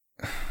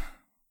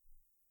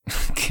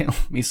 kill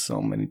me so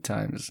many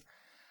times.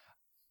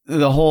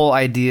 The whole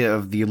idea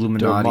of the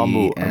Illuminati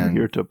Dormammu, and I'm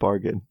here to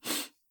bargain,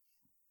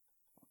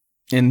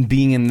 and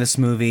being in this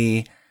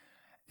movie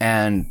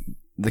and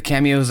the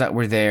cameos that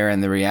were there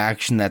and the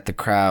reaction that the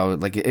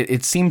crowd, like,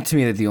 it seemed to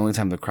me that the only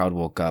time the crowd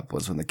woke up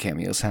was when the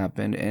cameos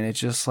happened. And it's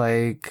just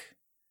like,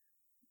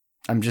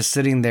 I'm just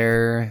sitting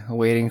there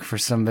waiting for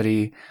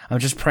somebody. I'm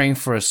just praying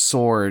for a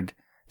sword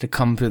to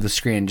come through the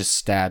screen and just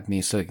stab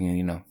me so I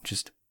can,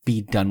 just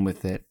be done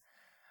with it.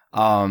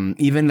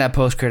 Even that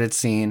post-credit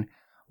scene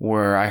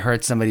where I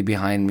heard somebody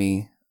behind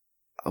me,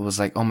 I was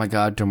like, oh my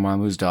God,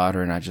 Dormammu's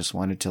daughter. And I just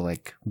wanted to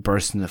like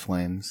burst into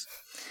flames.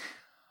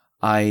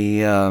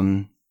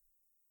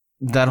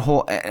 That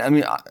whole,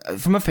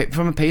 from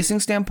a pacing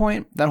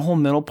standpoint, that whole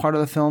middle part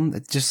of the film,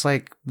 it's just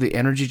like the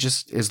energy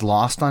just is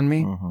lost on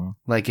me. Mm-hmm.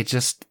 Like it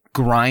just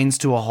grinds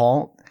to a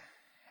halt.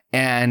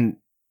 And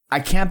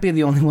I can't be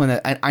the only one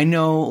that, I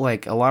know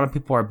like a lot of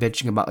people are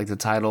bitching about like the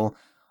title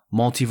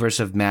Multiverse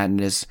of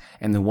Madness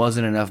and there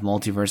wasn't enough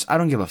multiverse. I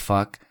don't give a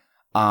fuck.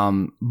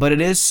 But it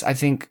is, I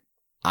think,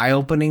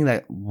 eye-opening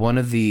that one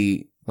of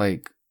the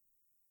like,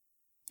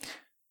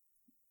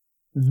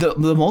 The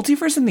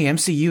multiverse in the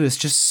MCU is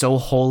just so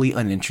wholly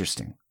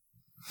uninteresting.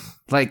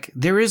 Like,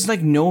 there is,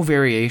 like, no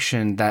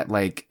variation that,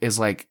 like, is,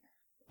 like,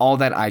 all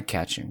that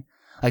eye-catching.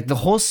 Like, the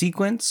whole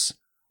sequence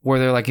where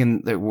they're, like,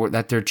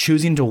 that they're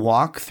choosing to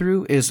walk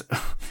through is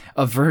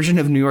a version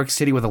of New York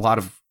City with a lot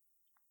of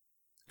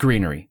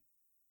greenery.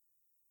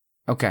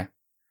 Okay.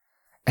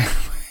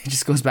 It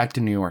just goes back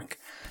to New York.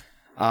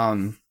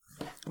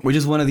 Which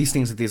is one of these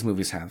things that these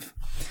movies have.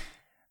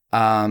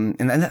 And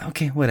then,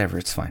 okay, whatever,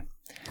 it's fine.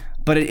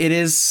 But it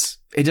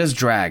does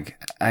drag.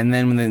 And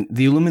then when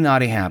the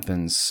Illuminati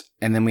happens,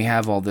 and then we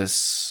have all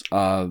this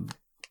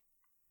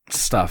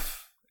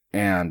stuff,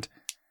 and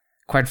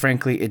quite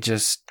frankly, it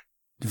just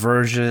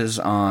verges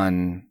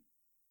on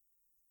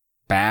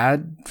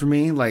bad for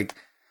me. Like,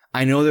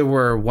 I know there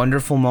were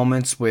wonderful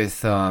moments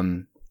with,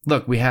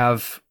 look, we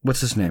have,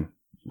 what's his name?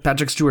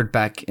 Patrick Stewart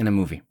back in a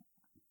movie.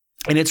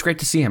 And it's great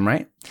to see him,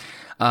 right?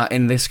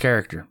 In this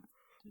character.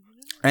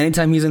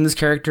 Anytime he's in this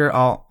character,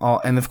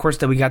 and of course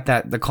that we got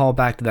the call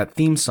back to that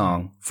theme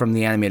song from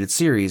the animated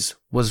series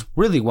was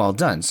really well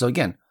done. So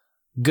again,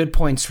 good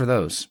points for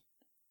those.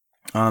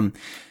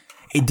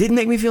 It did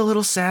make me feel a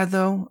little sad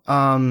though.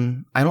 I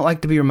don't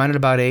like to be reminded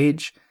about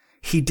age.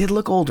 He did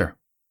look older.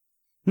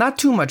 Not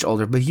too much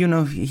older, but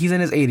he's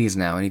in his 80s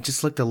now, and he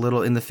just looked a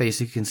little in the face.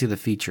 You can see the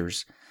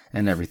features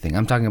and everything.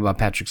 I'm talking about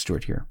Patrick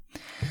Stewart here.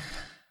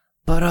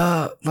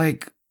 But,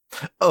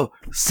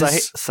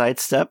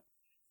 sidestep.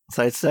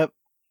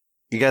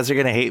 You guys are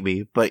going to hate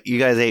me, but you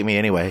guys hate me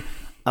anyway.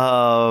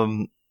 I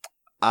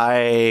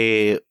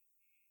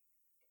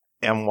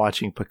am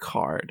watching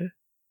Picard.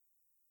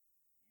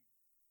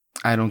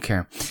 I don't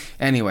care.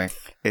 Anyway,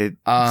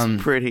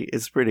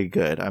 it's pretty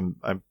good.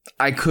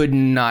 I could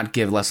not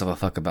give less of a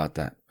fuck about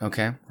that.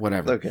 Okay,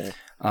 whatever. Okay.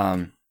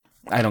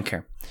 I don't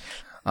care.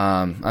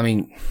 I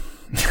mean,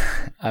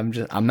 I'm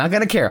not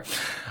gonna care.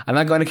 I'm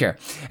not going to care.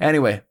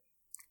 Anyway,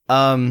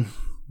 the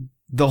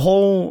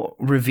whole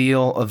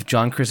reveal of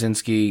John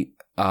Krasinski,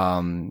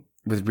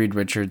 with Reed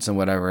Richards and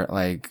whatever,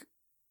 like,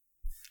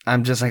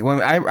 I'm just like,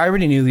 I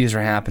already knew these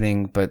were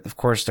happening, but of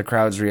course the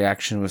crowd's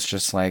reaction was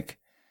just like,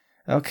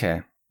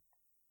 okay.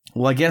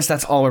 Well, I guess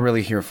that's all we're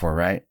really here for,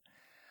 right?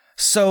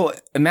 So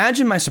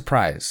imagine my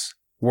surprise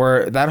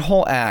where that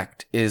whole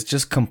act is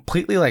just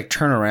completely like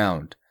turn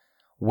around,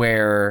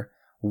 where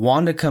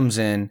Wanda comes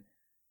in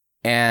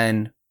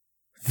and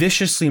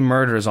viciously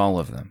murders all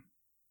of them.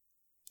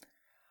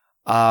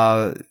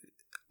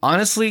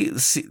 Honestly,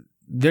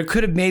 there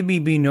could have maybe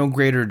be no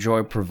greater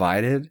joy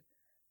provided,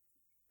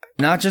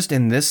 not just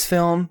in this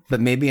film, but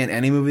maybe in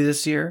any movie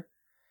this year,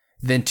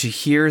 than to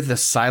hear the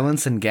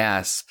silence and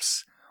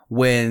gasps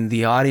when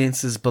the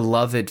audience's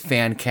beloved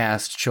fan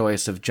cast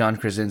choice of John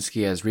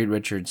Krasinski as Reed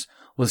Richards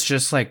was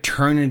just like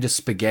turned into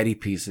spaghetti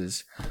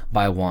pieces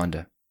by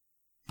Wanda.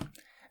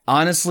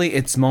 Honestly,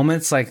 it's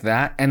moments like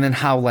that, and then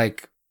how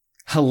like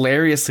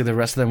hilariously the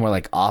rest of them were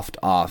like offed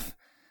off.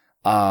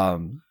 I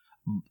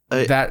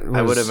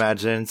would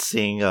imagine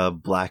seeing a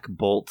Black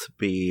Bolt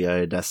be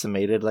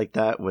decimated like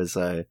that was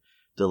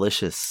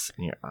delicious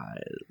in your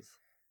eyes.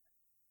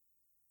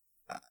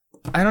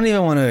 I don't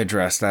even want to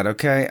address that,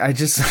 okay? I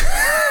just...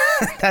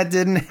 that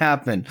didn't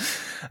happen.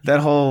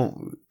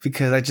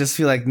 Because I just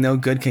feel like no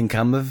good can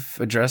come of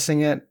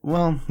addressing it.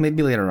 Well,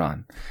 maybe later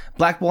on.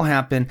 Black Bolt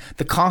happened.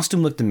 The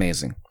costume looked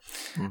amazing.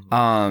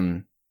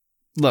 Mm-hmm.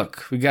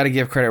 Look, we got to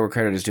give credit where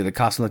credit is due. The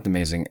costume looked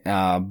amazing.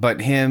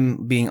 But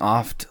him being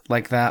offed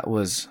like that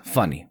was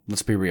funny.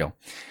 Let's be real.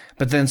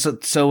 But then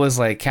so was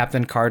like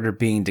Captain Carter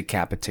being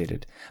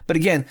decapitated. But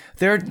again,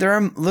 there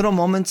are little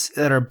moments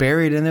that are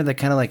buried in there that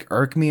kind of like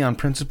irk me on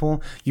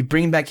principle. You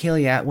bring back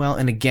Haley Atwell,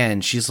 and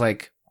again, she's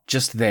like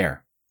just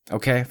there.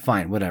 Okay,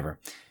 fine, whatever.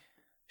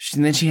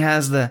 And then she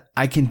has the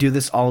 "I can do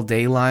this all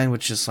day" line,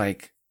 which is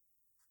like,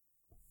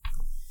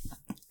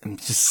 I'm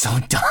just so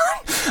done.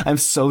 I'm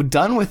so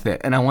done with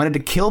it. And I wanted to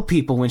kill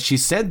people when she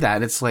said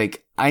that. It's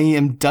like, I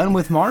am done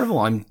with Marvel.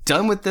 I'm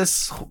done with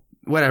this.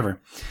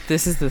 Whatever.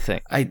 This is the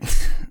thing.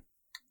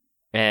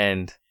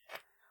 And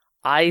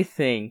I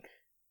think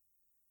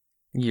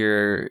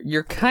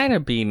you're kind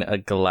of being a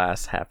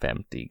glass half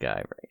empty guy,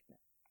 right?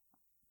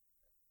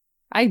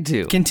 I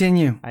do.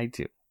 Continue. I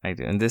do.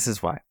 And this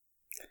is why.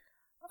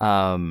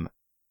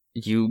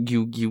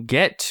 You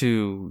get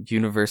to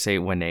Universe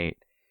 818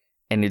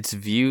 and it's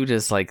viewed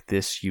as like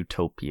this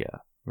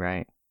utopia,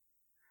 right?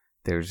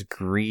 There's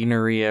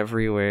greenery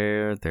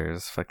everywhere.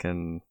 There's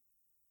fucking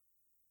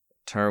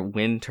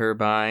wind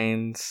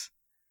turbines.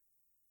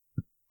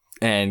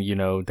 And,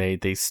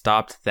 they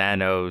stopped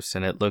Thanos,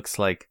 and it looks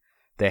like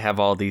they have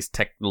all these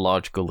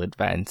technological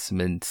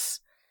advancements.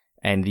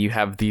 And you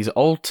have these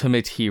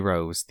ultimate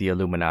heroes, the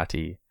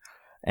Illuminati.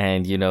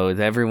 And,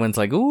 everyone's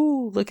like,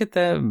 ooh, look at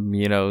them.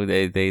 You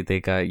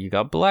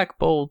got Black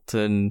Bolt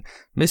and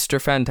Mr.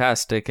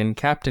 Fantastic and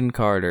Captain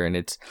Carter. And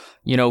it's,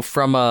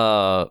 from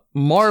a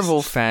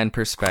Marvel fan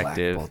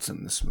perspective. Black Bolt's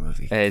in this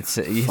movie. It's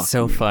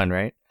so fun,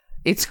 right?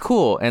 It's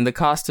cool. And the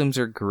costumes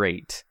are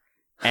great.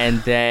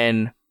 And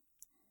then...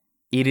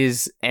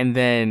 that's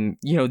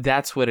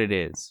what it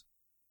is.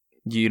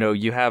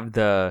 You have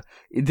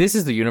this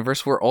is the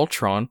universe where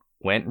Ultron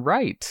went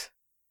right.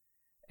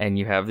 And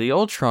you have the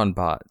Ultron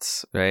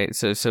bots, right?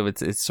 So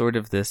it's sort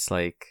of this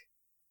like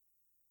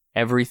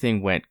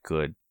everything went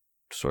good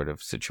sort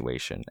of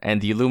situation. And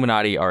the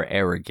Illuminati are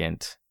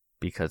arrogant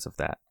because of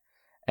that.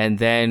 And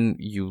then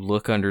you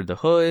look under the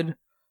hood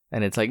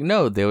and it's like,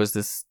 no, there was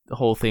this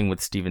whole thing with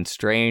Stephen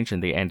Strange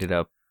and they ended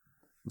up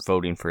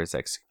voting for his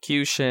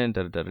execution,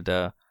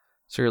 da-da-da-da-da.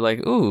 So you're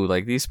like, ooh,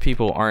 like these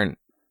people aren't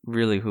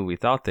really who we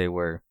thought they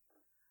were.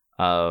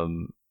 But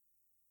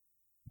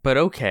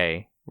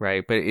okay,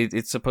 right? But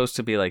it's supposed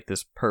to be like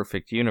this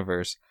perfect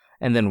universe.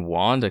 And then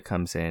Wanda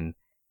comes in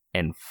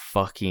and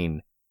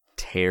fucking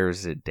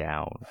tears it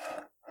down,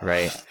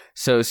 right?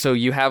 So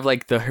you have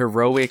like the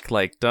heroic,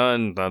 like,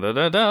 dun, da, da,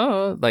 da,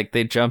 da, like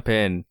they jump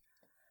in,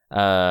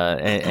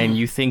 and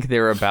you think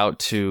they're about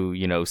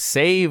to,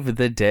 save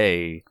the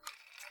day.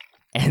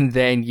 And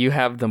then you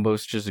have the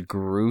most just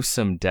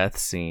gruesome death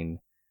scene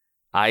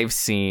I've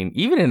seen,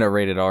 even in a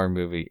rated R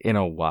movie, in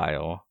a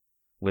while,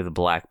 with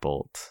Black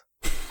Bolt.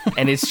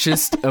 And it's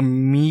just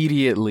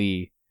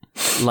immediately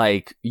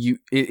like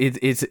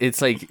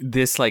it's like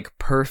this like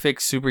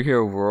perfect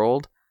superhero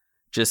world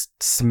just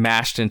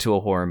smashed into a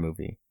horror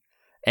movie.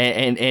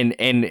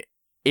 And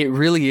it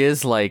really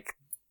is like,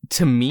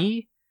 to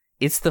me,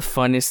 it's the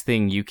funnest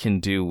thing you can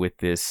do with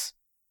this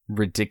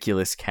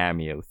ridiculous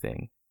cameo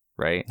thing,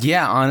 right?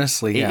 Yeah,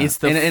 honestly, yeah. It's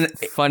the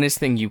funnest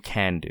thing you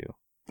can do.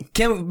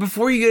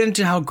 Before you get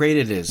into how great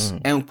it is,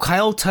 and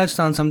Kyle touched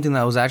on something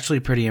that was actually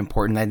pretty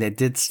important that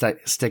did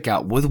stick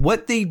out with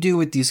what they do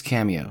with these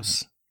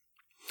cameos.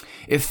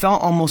 It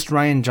felt almost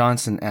Rian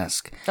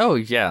Johnson-esque. Oh,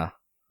 yeah.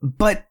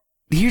 But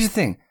here's the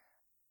thing.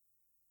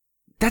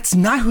 That's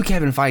not who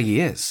Kevin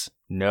Feige is.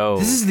 No.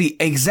 This is the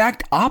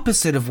exact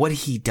opposite of what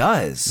he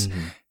does.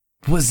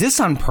 Was this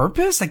on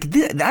purpose? Like,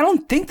 I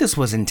don't think this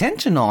was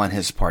intentional on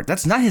his part.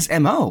 That's not his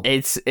MO.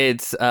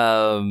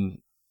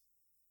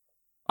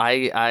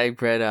 I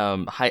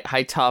read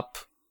High Top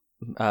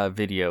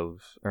videos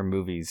or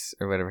movies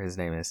or whatever his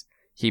name is.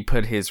 He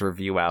put his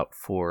review out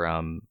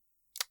for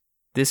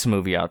this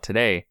movie out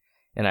today,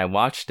 and I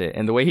watched it.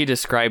 And the way he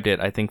described it,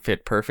 I think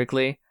fit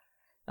perfectly.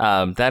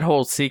 That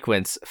whole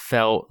sequence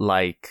felt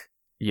like,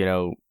 you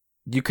know,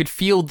 you could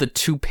feel the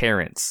two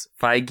parents,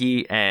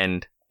 Feige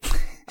and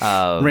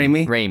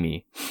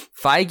Raimi.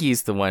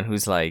 Feige's the one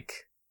who's like,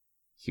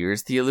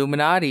 here's the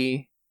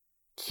Illuminati,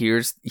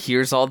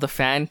 here's all the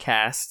fan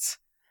casts.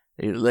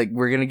 Like,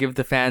 we're going to give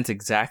the fans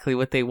exactly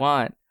what they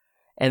want.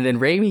 And then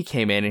Raimi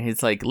came in and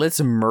he's like,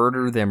 let's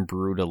murder them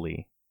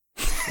brutally.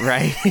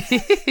 Right?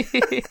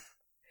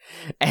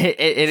 and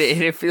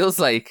it feels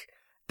like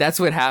that's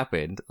what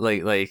happened.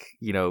 Like,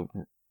 you know,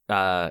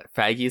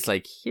 Feige's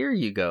like, here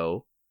you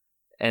go.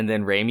 And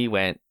then Raimi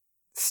went,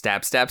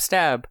 stab, stab,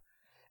 stab.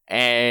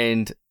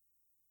 And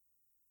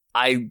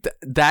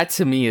that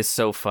to me is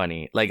so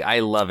funny. Like,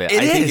 I love it.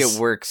 I think it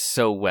works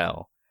so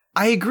well.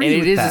 I agree with that.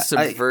 And it is a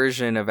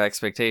subversion of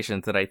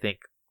expectations that I think,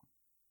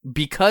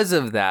 because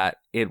of that,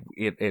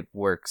 it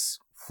works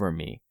for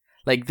me.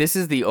 Like, this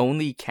is the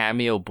only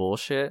cameo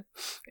bullshit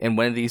in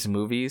one of these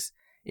movies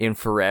in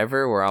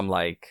forever where I'm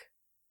like,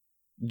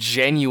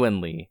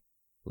 genuinely,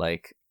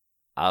 like,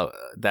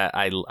 that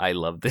I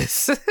love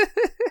this.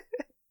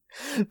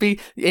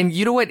 And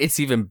you know what? It's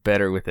even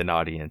better with an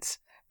audience,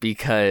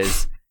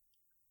 because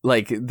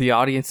like the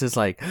audience is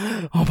like,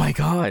 oh my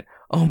god,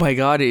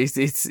 it's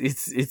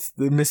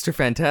the Mr.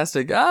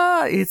 Fantastic,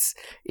 it's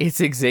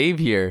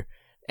Xavier,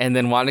 and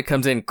then Wanda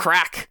comes in,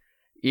 crack,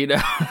 you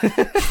know.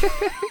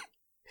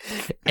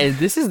 And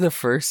this is the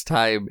first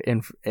time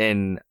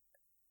in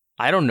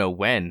I don't know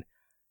when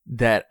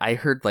that I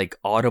heard like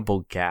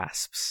audible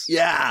gasps.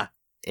 Yeah.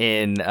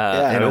 In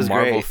a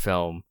Marvel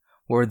film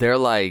where they're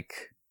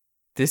like,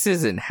 this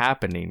isn't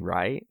happening,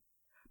 right?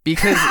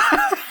 Because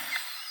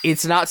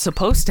it's not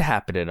supposed to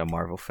happen in a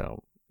Marvel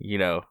film, you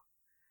know?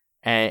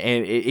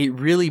 And it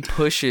really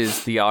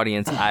pushes the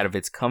audience out of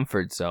its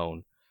comfort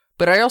zone.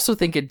 But I also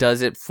think it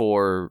does it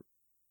for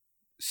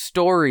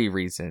story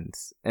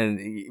reasons, and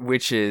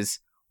which is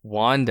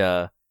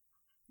Wanda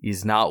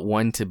is not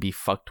one to be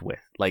fucked with.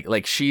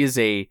 Like she's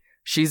a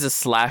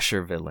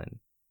slasher villain.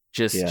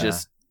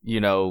 Just you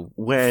know,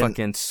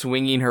 fucking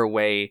swinging her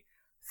way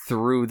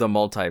through the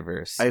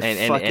multiverse.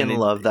 I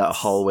love that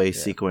hallway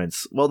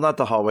sequence. Well, not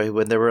the hallway,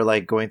 when they were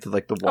like going through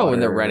like the water. Oh, when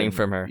they're running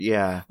from her.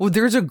 Yeah. Well,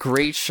 there's a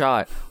great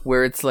shot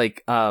where it's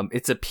like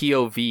it's a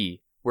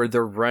POV where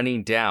they're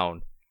running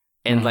down,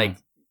 and like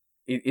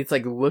it's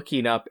like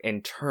looking up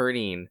and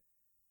turning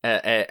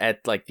at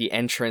like the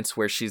entrance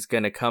where she's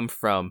gonna come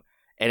from,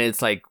 and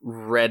it's like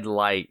red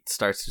light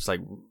starts just like,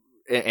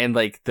 and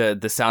like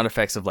the sound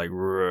effects of like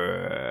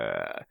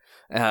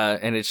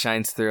and it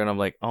shines through, and I'm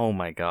like, oh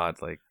my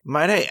god. Like,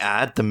 might I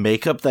add, the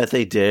makeup that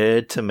they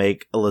did to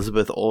make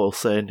Elizabeth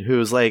Olsen,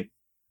 who's like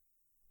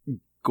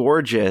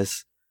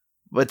gorgeous,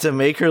 but to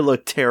make her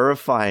look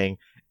terrifying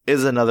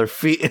is another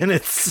feat in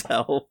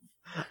itself.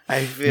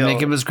 I feel the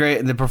makeup was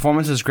great, the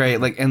performance is great,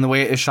 like, and the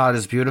way it's shot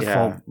is beautiful.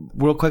 Yeah.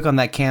 Real quick on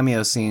that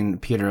cameo scene,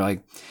 Peter,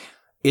 like,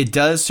 it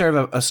does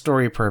serve a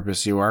story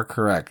purpose. You are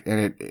correct,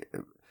 and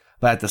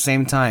but at the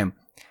same time,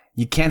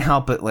 you can't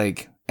help it,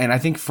 like, and I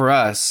think for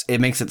us,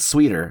 it makes it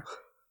sweeter,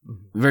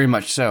 very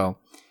much so.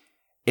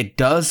 It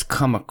does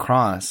come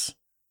across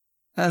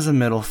as a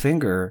middle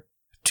finger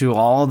to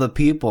all the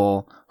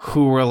people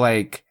who were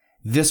like,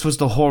 this was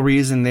the whole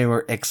reason they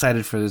were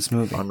excited for this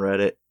movie. On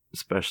Reddit,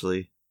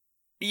 especially.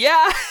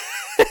 Yeah.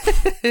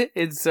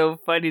 It's so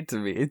funny to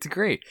me. It's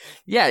great.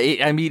 Yeah,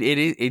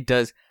 it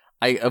does.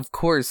 Of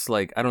course,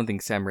 like, I don't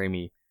think Sam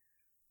Raimi,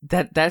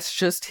 that's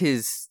just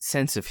his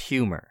sense of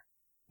humor.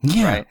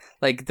 Yeah. Right?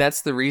 Like,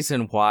 that's the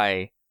reason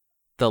why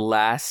the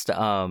last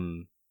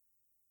end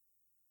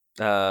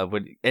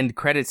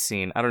credits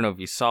scene, I don't know if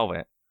you saw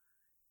it.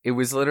 It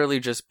was literally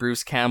just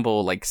Bruce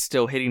Campbell like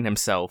still hitting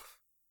himself,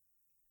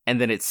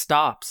 and then it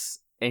stops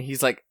and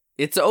he's like,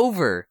 it's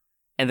over,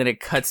 and then it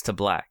cuts to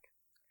black.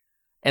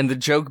 And the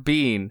joke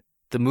being,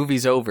 the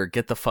movie's over,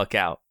 get the fuck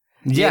out.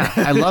 Yeah,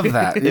 I love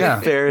that.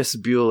 Yeah. Ferris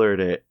Bueller'd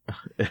it.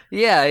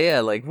 Yeah,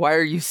 like, why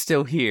are you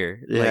still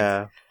here?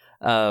 Yeah.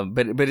 Like,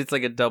 but it's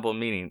like a double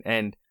meaning.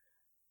 And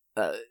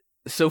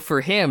so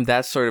for him,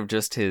 that's sort of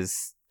just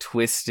his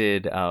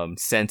twisted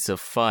sense of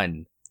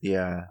fun.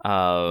 Yeah.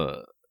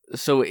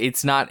 so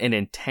it's not an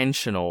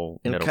intentional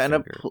And middle kind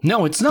of finger.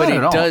 No, it's not But at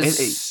it all.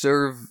 does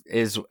serve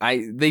as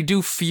they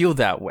do feel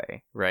that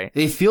way, right?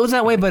 It feels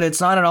that way, but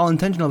it's not at all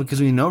intentional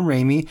because we know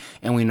Raimi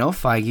and we know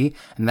Feige,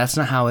 and that's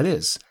not how it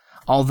is.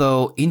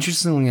 Although,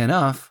 interestingly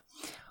enough,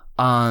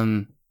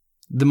 the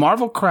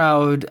Marvel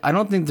crowd, I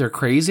don't think they're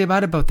crazy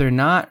about it, but they're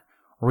not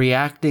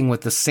reacting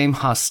with the same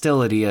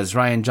hostility as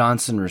Rian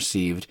Johnson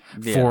received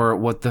for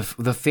what the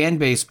fan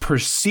base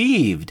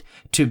perceived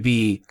to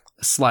be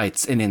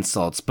slights and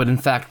insults, but in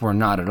fact were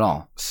not at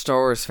all.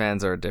 Star Wars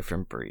fans are a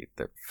different breed.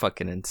 They're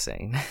fucking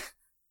insane.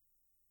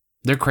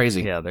 They're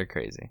crazy. Yeah, they're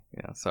crazy.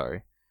 Yeah,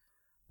 sorry.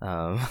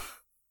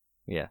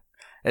 Yeah.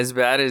 As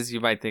bad as you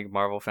might think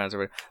Marvel fans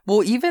are.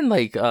 Well, even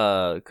like,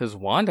 because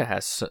Wanda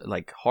has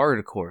like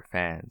hardcore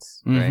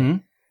fans, right? Mm-hmm.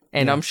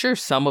 And I'm sure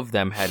some of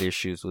them had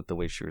issues with the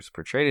way she was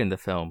portrayed in the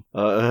film.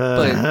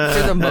 but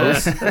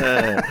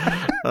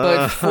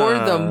for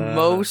the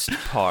most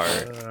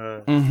part,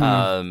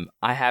 Mm-hmm.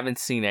 I haven't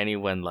seen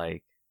anyone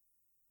like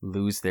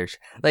lose their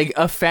like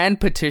a fan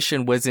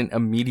petition wasn't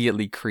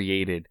immediately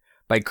created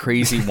by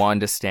crazy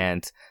Wanda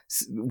stans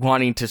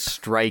wanting to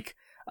strike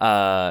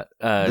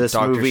this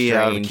Doctor movie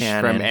out of Strange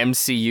canon. from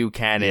MCU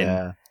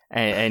canon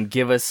and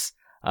give us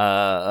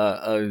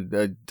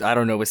I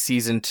don't know, a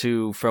season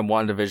 2 from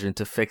WandaVision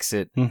to fix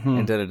it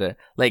and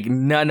like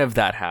none of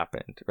that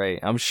happened, right?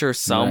 I'm sure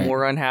some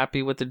were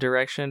unhappy with the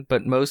direction,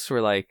 but most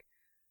were like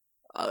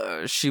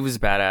she was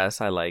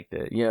badass, I liked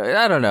it.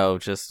 I don't know,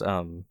 just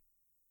so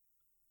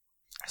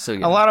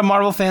a lot of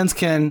Marvel fans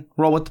can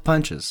roll with the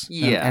punches,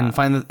 and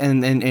find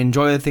and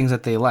enjoy the things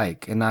that they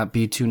like, and not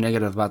be too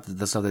negative about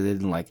the stuff they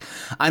didn't like.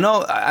 I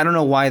don't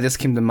know why this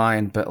came to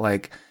mind, but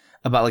like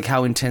about like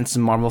how intense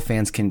some Marvel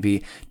fans can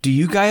be. Do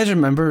you guys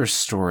remember a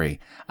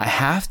story? I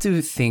have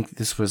to think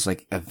this was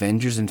like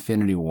Avengers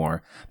Infinity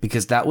War,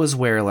 because that was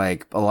where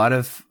like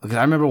because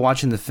I remember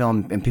watching the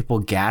film and people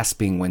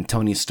gasping when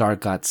Tony Stark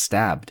got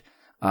stabbed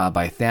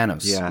by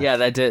Thanos. Yeah,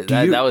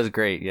 that was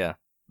great. Yeah.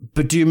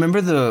 But do you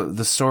remember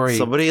the story?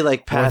 Somebody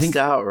like passed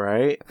out,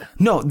 right?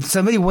 No,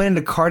 somebody went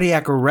into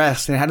cardiac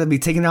arrest and had to be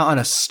taken out on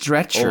a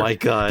stretcher. Oh my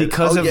god!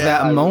 Because of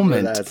that I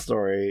moment. that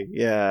story,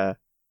 yeah.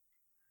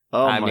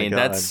 Oh I my mean, god.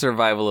 that's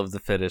survival of the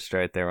fittest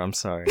right there. I'm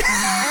sorry.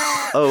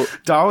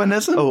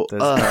 Darwinism?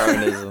 That's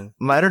Darwinism.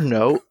 Minor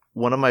note,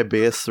 one of my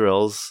biggest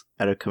thrills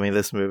out of coming to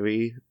this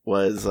movie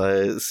was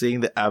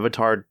seeing the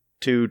Avatar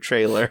 2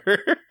 trailer.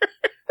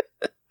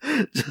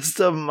 Just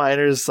a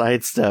minor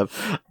sidestep.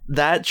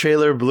 That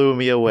trailer blew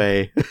me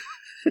away.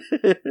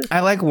 I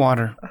like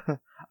water.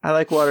 I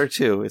like water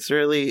too. It's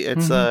really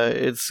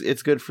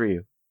it's good for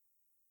you.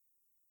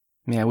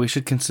 Yeah, we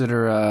should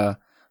consider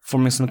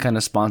forming some kind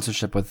of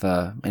sponsorship with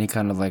any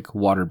kind of like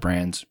water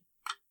brands.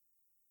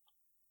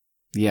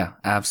 Yeah,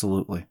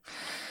 absolutely.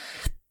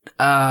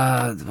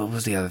 What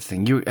was the other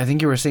thing? I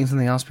think you were saying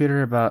something else,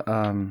 Peter, about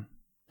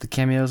the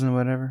cameos and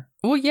whatever.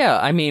 Well, yeah.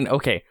 I mean,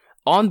 okay,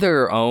 on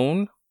their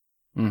own,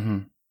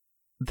 I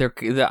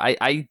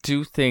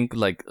do think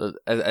like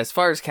as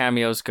far as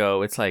cameos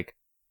go, it's like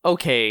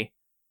okay.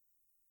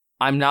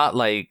 I'm not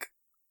like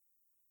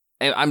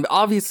I'm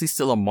obviously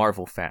still a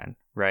Marvel fan,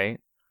 right?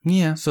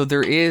 Yeah. So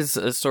there is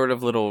a sort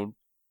of little,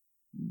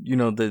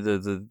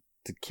 the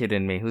kid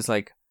in me who's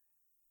like,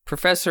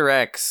 Professor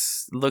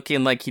X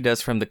looking like he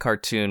does from the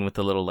cartoon with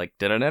the little like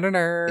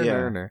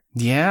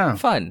yeah,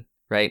 fun,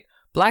 right?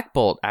 Black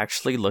Bolt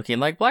actually looking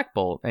like Black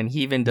Bolt, and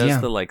he even does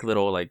the like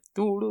little like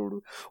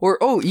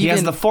he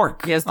has the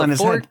fork. He has the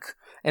fork,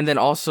 and then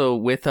also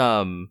with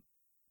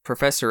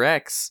Professor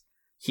X,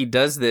 he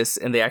does this,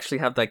 and they actually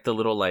have like the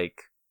little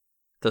like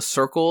the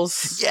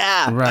circles.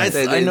 Yeah, right.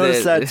 I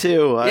noticed that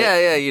too.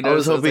 I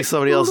was hoping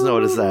somebody else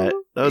noticed that.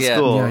 That was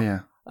cool. Yeah.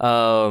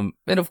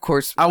 And of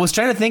course, I was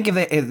trying to think if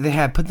they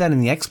had put that in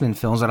the X-Men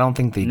films. I don't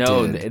think they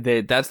did.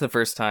 No, that's the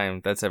first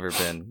time that's ever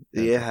been.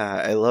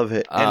 Yeah, I love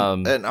it.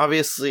 And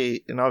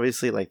obviously,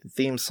 like the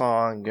theme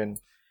song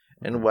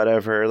and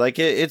whatever, like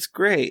it's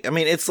great. I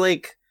mean, it's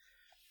like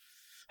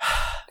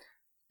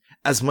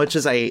as much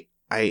as I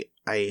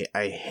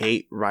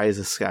hate Rise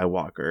of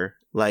Skywalker,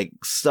 like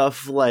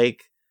stuff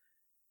like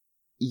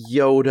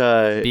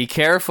Yoda. Be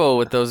careful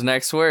with those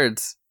next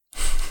words.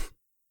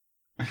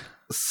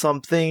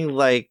 Something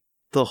like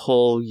the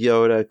whole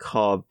Yoda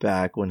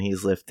callback when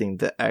he's lifting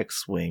the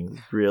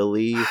X-Wing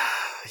really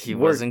he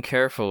wasn't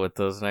careful with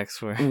those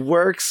next words.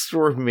 Works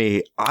for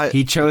me.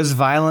 He chose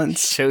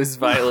violence.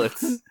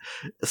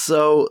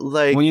 So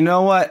like, well, you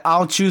know what?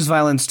 I'll choose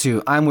violence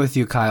too. I'm with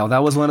you, Kyle.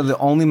 That was one of the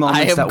only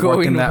moments that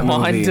worked in that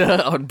movie.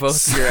 Wanda on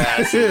both your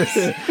asses.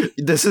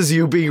 This is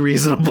you being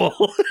reasonable.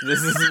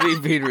 This is me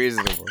being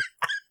reasonable.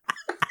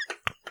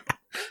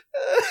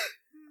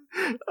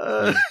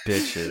 You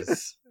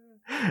bitches.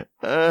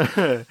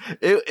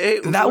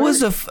 That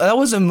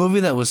was a movie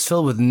that was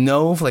filled with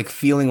no like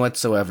feeling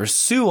whatsoever.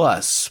 Sue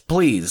us,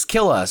 please,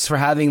 kill us for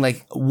having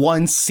like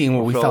one scene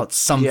where we felt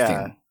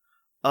something.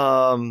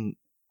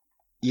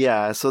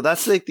 Yeah. So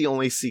that's like the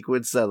only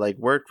sequence that like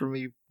worked for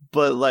me.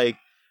 But like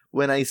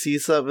when I see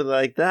something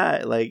like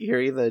that, like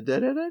hearing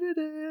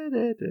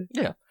the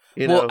yeah.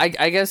 You well, know?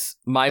 I guess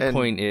my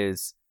point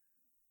is,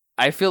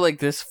 I feel like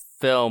this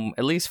film,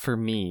 at least for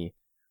me,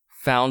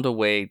 found a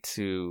way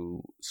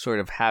to sort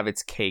of have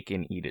its cake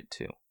and eat it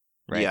too.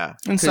 Right? Yeah.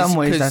 In some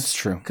ways, that's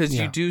true. Because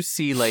you do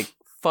see like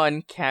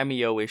fun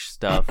cameo-ish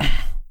stuff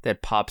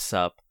that pops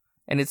up.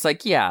 And it's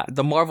like, yeah,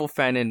 the Marvel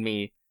fan in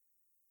me,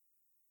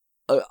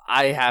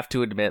 I have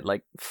to admit,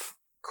 like,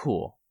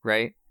 cool,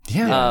 right?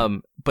 Yeah.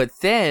 But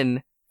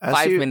then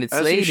 5 minutes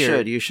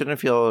later, you shouldn't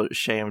feel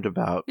ashamed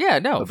about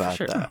for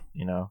sure. that,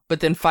 you know.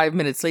 But then 5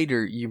 minutes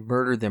later, you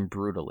murder them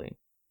brutally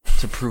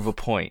to prove a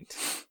point.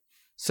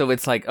 So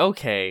it's like,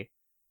 okay,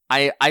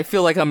 I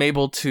feel like I'm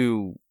able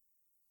to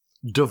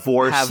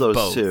divorce have those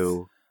both.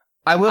 two.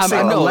 I will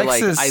say, no,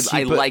 Alexis, like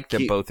I like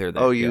that both are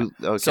there.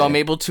 Okay. So I'm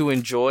able to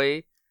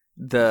enjoy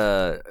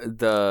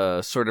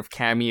the sort of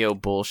cameo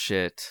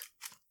bullshit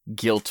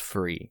guilt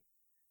free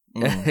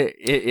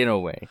in a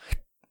way.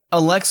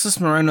 Alexis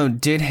Moreno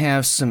did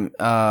have some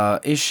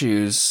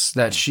issues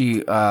that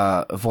she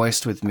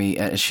voiced with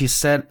me. She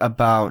said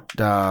about.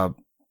 By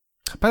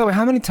the way,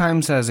 how many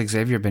times has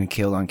Xavier been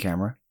killed on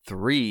camera?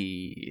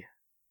 3.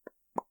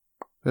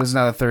 This is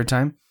now the third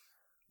time.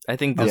 I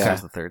think this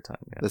was the third time.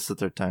 Yeah. This is the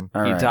third time.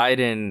 All he right. died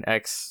in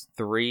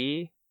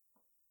X3,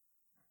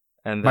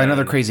 and By then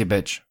another crazy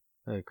bitch.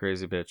 a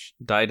crazy bitch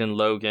died in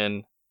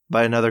Logan.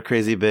 By another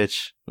crazy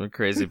bitch. A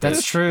crazy bitch.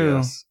 That's true.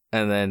 Yes.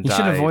 And then You should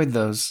died. Avoid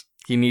those.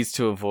 He needs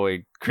to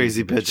avoid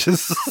Crazy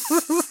bitches.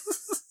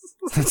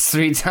 That's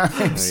 3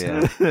 times.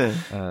 yeah.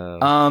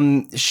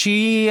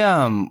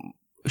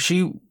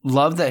 She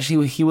loved that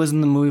he was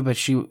in the movie, but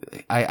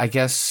I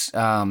guess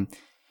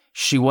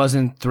she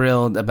wasn't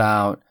thrilled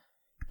about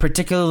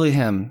particularly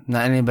him,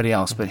 not anybody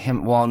else, but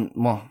him.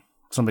 Well,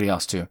 somebody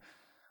else too.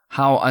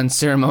 How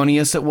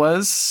unceremonious it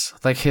was,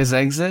 like his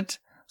exit.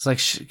 It's like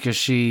because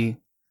she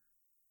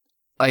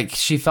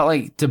felt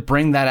like to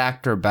bring that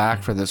actor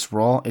back for this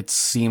role, it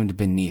seemed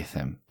beneath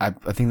him. I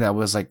think that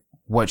was like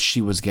what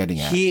she was getting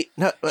at.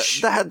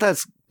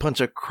 That's a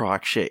bunch of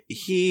crock shit.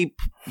 He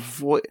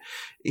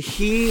voiced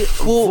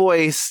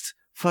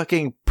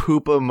fucking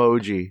poop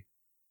emoji.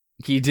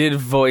 He did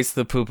voice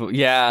the poop.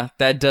 Yeah,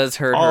 that does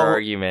hurt her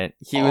argument.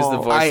 He was the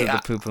voice of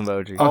the poop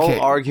emoji. All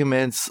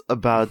arguments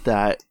about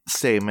that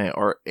statement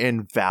are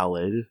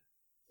invalid.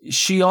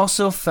 She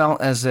also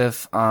felt as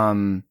if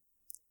I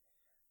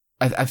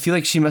feel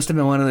like she must have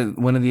been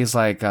one of these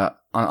like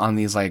on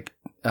these like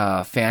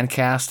fan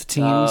cast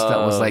teams that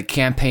was like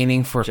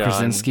campaigning for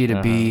Krasinski to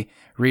be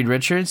Reed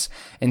Richards,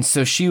 and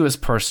so she was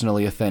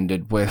personally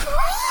offended with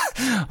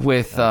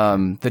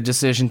the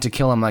decision to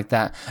kill him like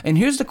that. And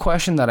here's the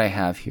question that I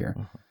have here: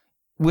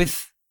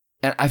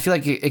 and I feel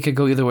like it could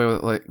go either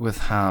way with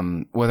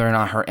whether or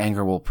not her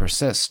anger will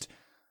persist.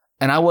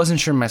 And I wasn't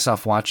sure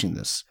myself watching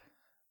this.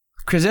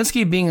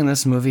 Krasinski being in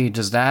this movie,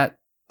 does that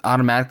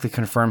automatically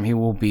confirm he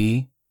will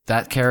be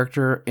that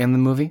character in the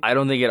movie? I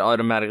don't think it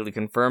automatically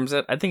confirms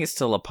it. I think it's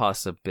still a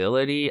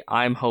possibility.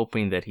 I'm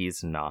hoping that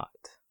he's not.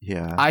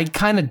 Yeah. I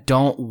kind of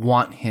don't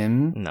want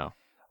him. No.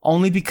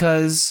 Only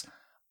because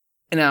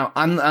now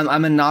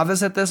I'm a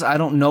novice at this. I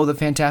don't know the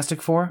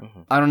Fantastic Four.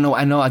 Mm-hmm. I don't know.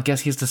 I guess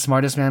he's the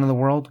smartest man in the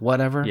world.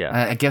 Whatever.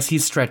 Yeah. I guess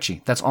he's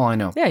stretchy. That's all I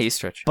know. Yeah, he's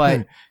stretchy.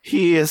 But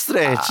he is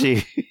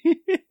stretchy.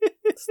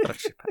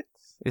 Stretchy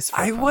pants.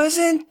 I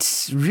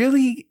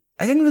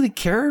didn't really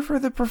care for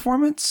the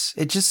performance.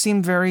 It just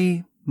seemed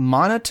very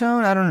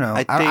monotone. I don't know.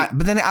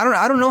 But then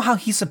I don't know how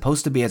he's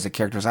supposed to be as a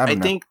character. So I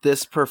think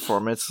this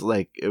performance,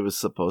 like, it was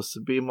supposed to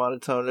be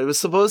monotone. It was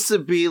supposed to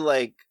be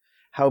like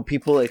how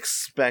people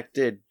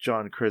expected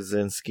John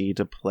Krasinski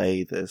to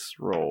play this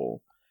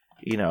role,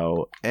 you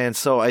know. And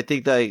so I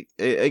think that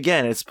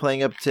again, it's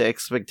playing up to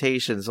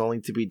expectations, only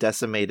to be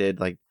decimated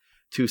like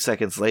 2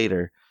 seconds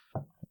later.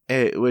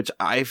 Which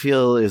I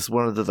feel is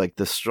one of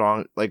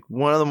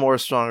one of the more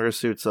stronger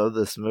suits of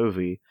this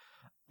movie.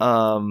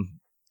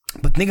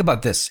 But think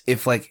about this: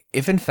 if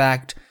in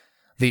fact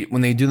when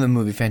they do the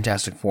movie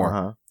Fantastic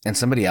Four and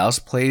somebody else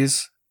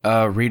plays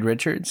Reed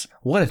Richards,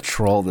 what a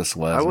troll this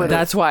was!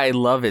 That's why I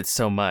love it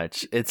so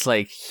much. It's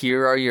like,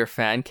 here are your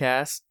fan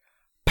cast.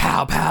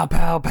 Pow, pow,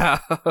 pow, pow.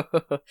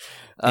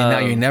 And now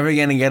you're never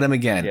gonna get him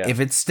again Yeah. if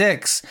it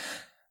sticks.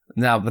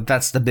 No, but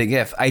that's the big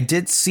if. I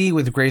did see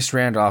with Grace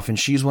Randolph, and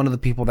she's one of the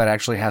people that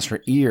actually has her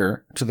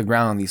ear to the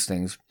ground on these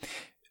things.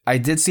 I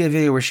did see a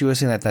video where she was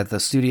saying that the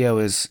studio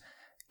is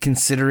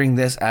considering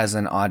this as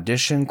an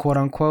audition, quote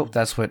unquote.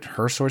 That's what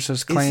her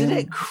sources claim. Isn't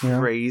it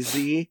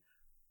crazy?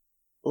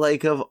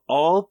 Like, of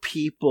all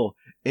people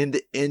in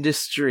the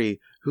industry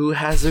who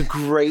has a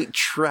great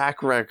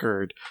track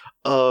record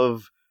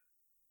of,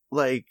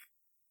 like,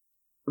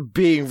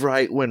 being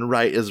right when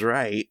right is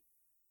right,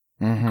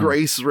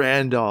 Grace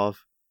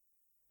Randolph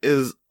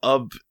is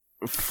up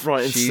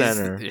front and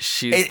center.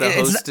 She's the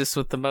hostess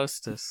with the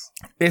mostest.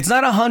 It's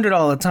not 100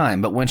 all the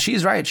time, but when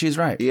she's right, she's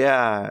right.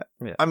 Yeah.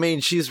 I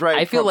mean, she's right.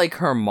 I feel like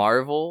her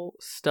Marvel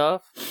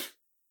stuff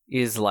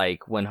is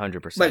like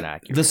 100%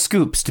 accurate. The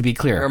scoops, to be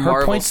clear.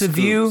 Her points of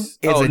view is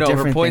a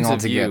different her points thing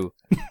of view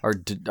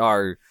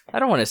are I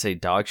don't want to say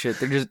dog shit.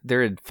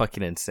 They're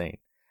fucking insane.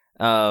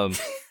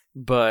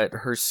 but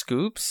her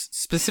scoops,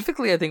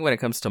 specifically I think when it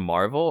comes to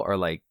Marvel, are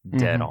like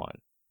dead on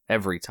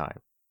every time.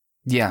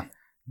 Yeah.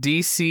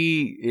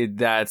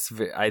 DC,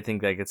 I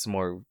think that gets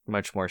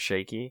much more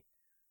shaky.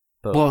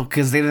 But, well,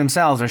 because they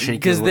themselves are shaky.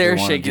 Because they're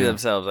shaky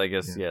themselves, I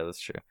guess. Yeah,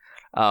 that's true.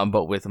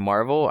 But with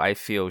Marvel, I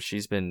feel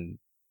she's been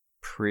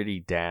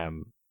pretty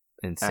damn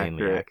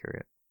insanely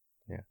accurate.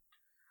 Yeah.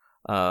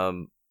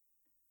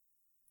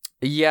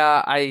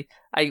 Yeah, I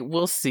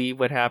will see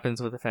what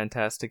happens with the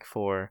Fantastic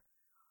Four.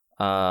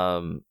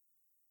 Would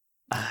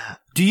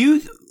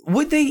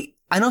they?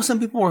 I know some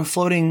people were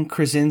floating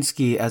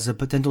Krasinski as a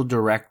potential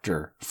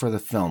director for the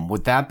film.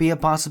 Would that be a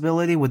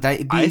possibility? Would that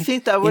be? I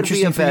think that would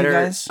be a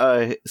better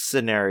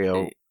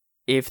scenario.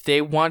 If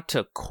they want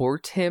to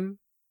court him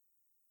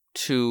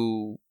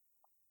to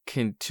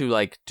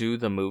like do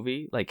the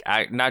movie, like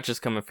not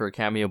just coming for a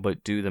cameo,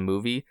 but do the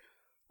movie.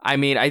 I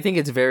mean, I think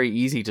it's very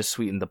easy to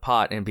sweeten the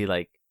pot and be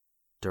like,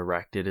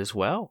 directed as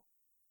well.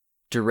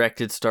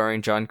 Directed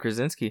starring John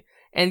Krasinski.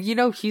 And,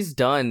 he's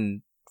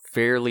done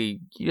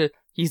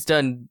he's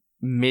done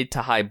mid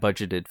to high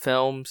budgeted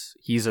films.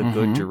 He's a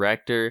good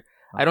director.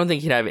 I don't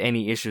think he'd have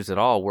any issues at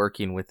all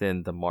working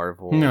within the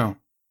Marvel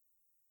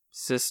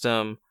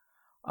system.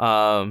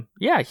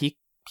 Yeah, he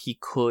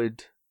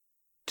could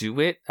do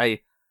it. Yeah,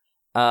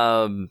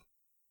 I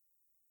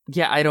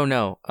don't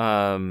know.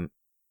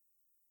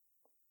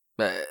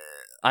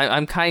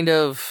 I'm kind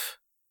of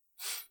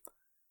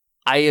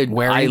I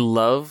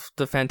love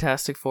the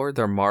Fantastic Four.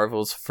 They're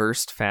Marvel's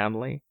first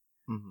family.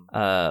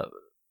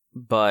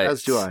 But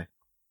as do I.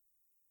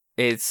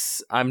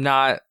 I'm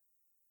not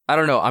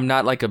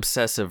like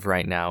obsessive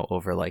right now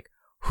over like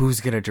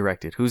who's gonna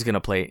direct it, who's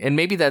gonna play it. And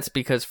maybe that's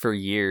because for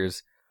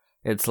years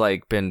it's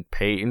like been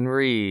Peyton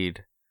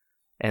Reed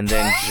and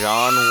then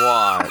John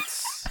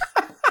Watts.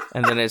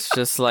 And then it's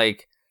just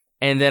like,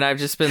 and then I've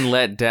just been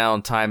let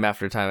down time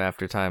after time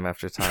after time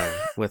after time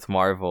with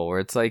Marvel, where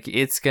it's like,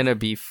 it's gonna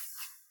be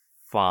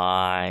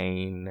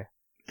fine.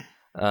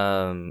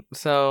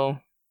 So,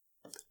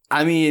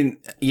 I mean,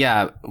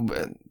 yeah,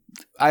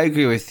 I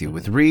agree with you.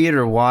 With Reed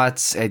or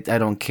Watts, I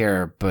don't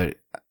care, but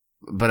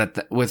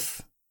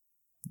with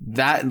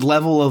that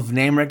level of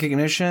name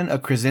recognition, a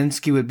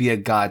Krasinski would be a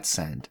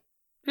godsend.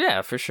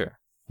 Yeah, for sure.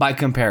 By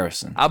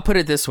comparison. I'll put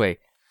it this way.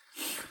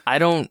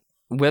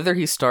 Whether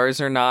he stars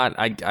or not,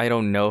 I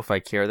don't know if I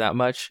care that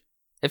much.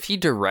 If he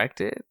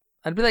directed,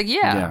 I'd be like,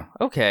 yeah.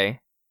 Okay.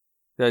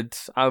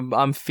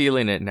 I'm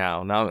feeling it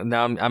now. Now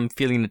I'm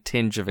feeling a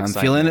tinge of excitement.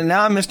 I'm feeling it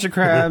now, Mr.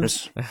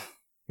 Krabs.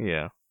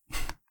 Yeah.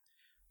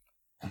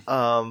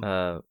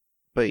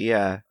 But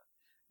yeah,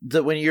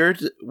 when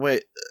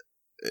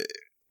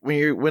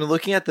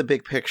looking at the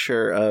big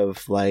picture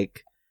of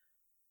like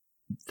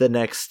the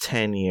next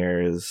 10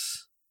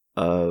 years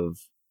of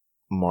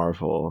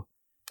Marvel,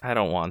 I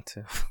don't want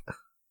to.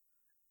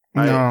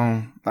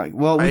 No.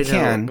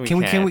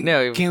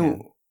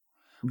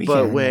 We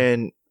can.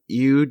 When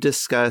you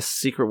discuss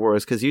Secret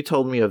Wars, because you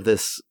told me of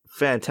this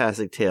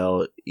fantastic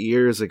tale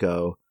years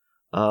ago.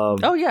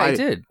 I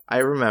did. I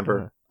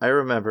remember. I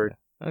remembered.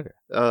 Okay.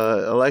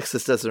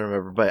 Alexis doesn't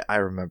remember, but I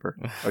remember.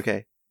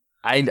 Okay.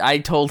 I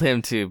told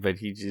him to, but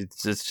he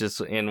just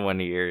in one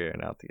ear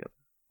and out the other.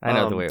 I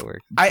know the way it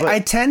works. I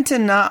tend to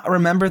not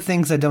remember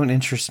things that don't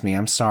interest me.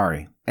 I'm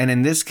sorry. And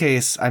in this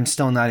case, I'm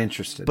still not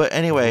interested. But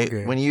anyway,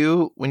 okay. when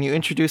you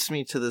introduced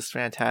me to this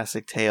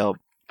fantastic tale,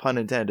 pun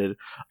intended,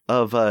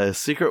 of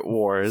Secret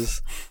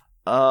Wars,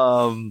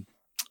 I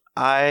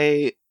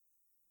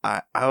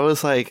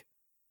was like,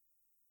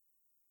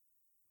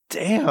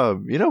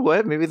 damn, you know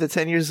what? Maybe the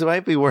 10 years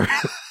might be worth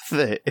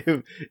it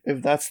if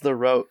that's the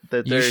route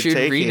that they're taking. You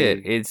should read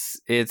it.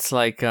 It's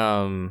like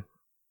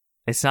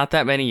it's not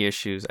that many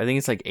issues. I think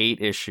it's like 8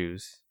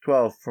 issues.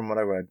 12 from what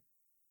I read.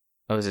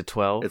 Oh, is it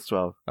 12? It's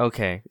 12.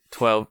 Okay.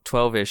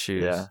 12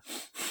 issues. Yeah.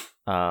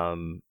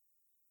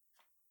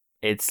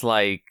 It's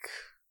like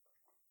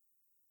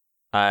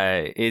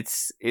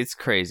it's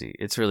crazy.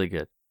 It's really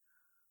good.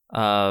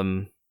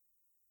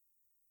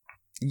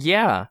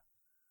 Yeah.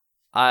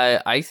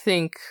 I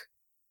think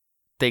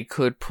they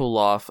could pull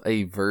off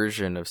a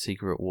version of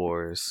Secret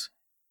Wars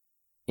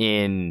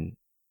in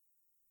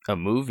a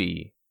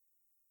movie,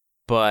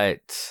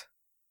 but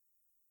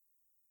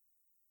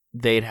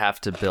they'd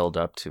have to build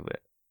up to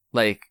it.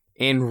 Like,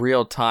 in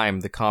real time,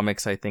 the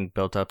comics, I think,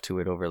 built up to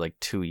it over, like,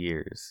 2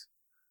 years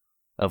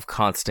of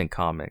constant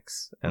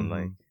comics. And,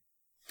 like...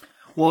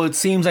 Well, it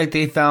seems like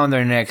they found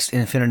their next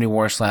Infinity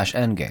War /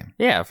 Endgame.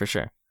 Yeah, for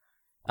sure.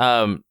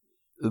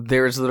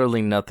 There's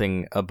literally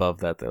nothing above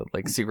that, though.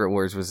 Like, Secret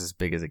Wars was as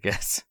big as it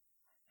gets.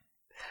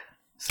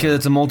 Because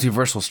it's a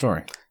multiversal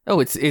story.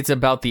 Oh, it's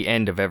about the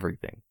end of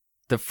everything.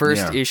 The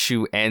first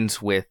issue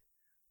ends with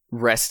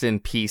rest in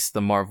peace,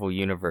 the Marvel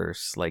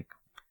Universe, like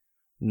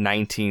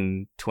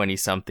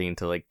 1920-something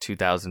to like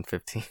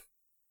 2015,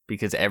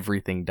 because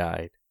everything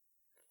died.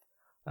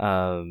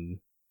 And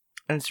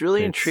it's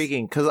really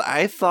intriguing, because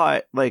I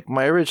thought, like,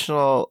 my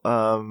original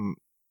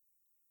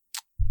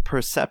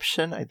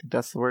perception, I think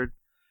that's the word,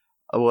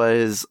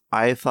 was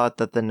I thought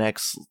that the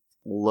next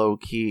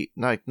Loki,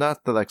 not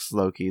the next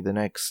Loki, the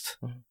next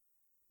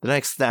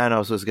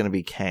Thanos was going to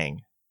be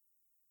Kang.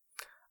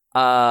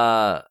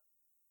 I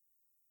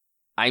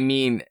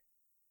mean,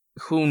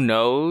 who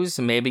knows?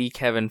 Maybe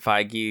Kevin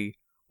Feige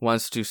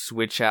wants to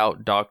switch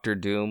out Doctor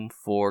Doom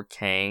for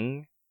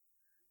Kang.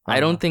 I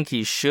don't think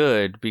he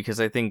should, because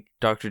I think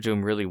Doctor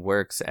Doom really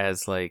works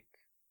as like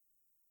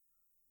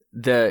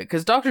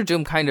because Doctor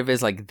Doom kind of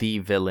is like the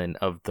villain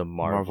of the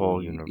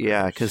Marvel universe.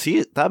 Yeah, because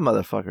that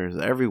motherfucker is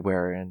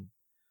everywhere in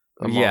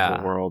the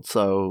Marvel world.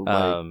 So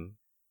like,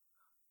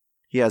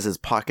 he has his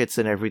pockets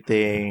and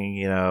everything.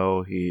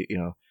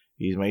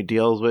 He's made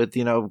deals with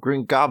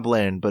Green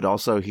Goblin, but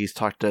also he's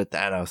talked to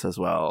Thanos as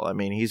well. I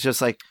mean, he's just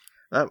like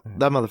that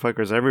motherfucker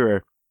is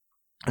everywhere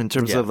in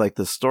terms of like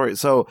the story.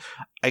 So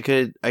I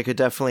could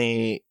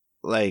definitely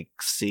like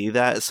see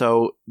that.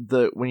 So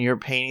when you're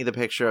painting the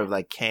picture of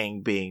like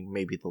Kang being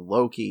maybe the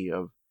Loki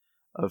of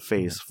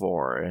Phase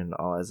 4 and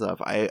all that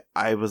stuff,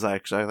 I was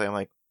actually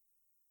I'm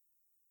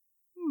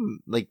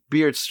like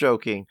beard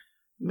stroking.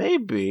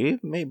 Maybe.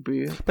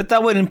 But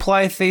that would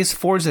imply Phase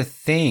 4 is a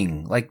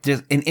thing, like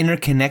just an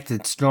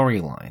interconnected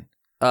storyline.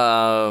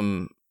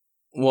 Well,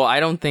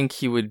 I don't think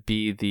he would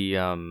be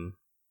the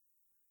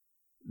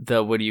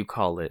what do you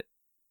call it?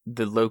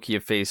 The Loki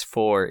of Phase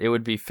 4. It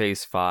would be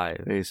Phase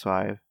 5. Phase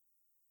 5.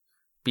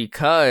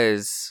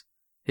 Because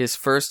his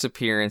first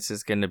appearance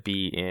is going to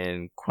be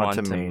in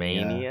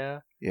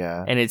Quantumania.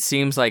 Yeah. And it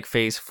seems like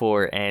Phase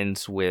 4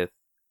 ends with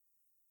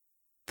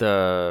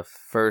the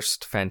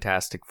first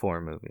Fantastic Four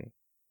movie.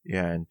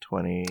 Yeah, in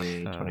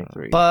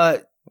 2023.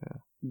 But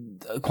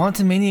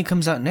Quantumania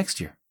comes out next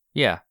year.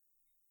 Yeah.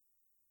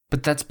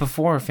 But that's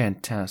before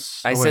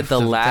Fantastic. I said the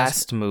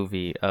last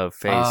movie of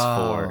Phase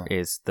 4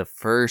 is the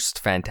first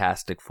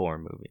Fantastic Four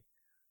movie.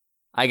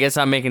 I guess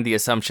I'm making the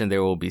assumption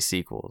there will be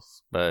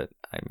sequels, but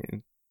I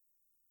mean,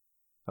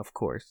 of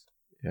course.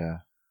 Yeah.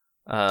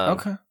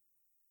 Okay.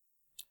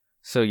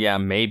 So yeah,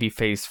 maybe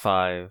Phase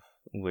 5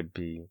 would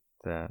be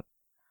that.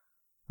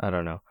 I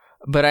don't know.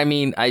 But I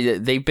mean,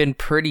 they've been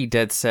pretty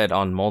dead set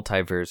on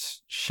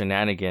multiverse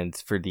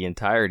shenanigans for the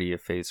entirety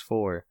of Phase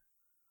 4.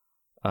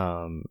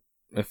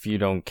 If you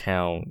don't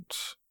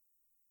count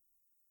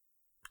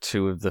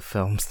 2 of the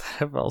films that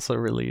have also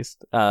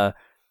released. But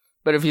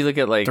if you look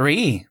at like...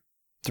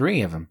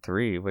 3 of them.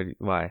 3?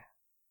 Why?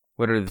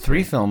 What are the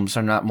 3 films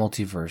are not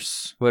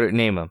multiverse.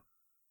 Name them.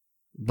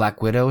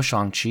 Black Widow,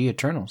 Shang-Chi,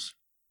 Eternals.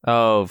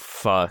 Oh,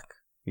 fuck.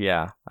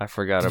 Yeah, I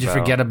forgot Did you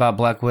forget about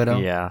Black Widow?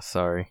 Yeah,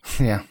 sorry.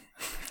 Yeah.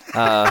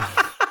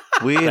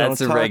 We That's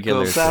don't a talk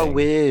regular about thing.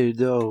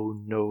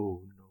 Widow.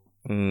 No.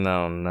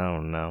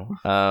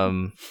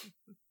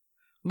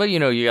 But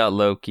you got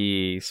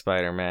Loki,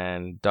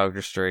 Spider-Man,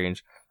 Doctor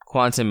Strange.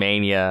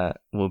 Quantumania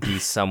will be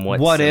somewhat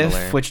What similar.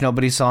 If, which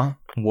nobody saw.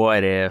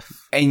 What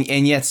If? And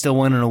yet still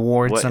won an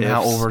award What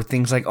somehow ifs? over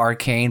things like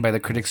Arcane by the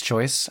Critics'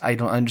 Choice. I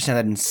don't understand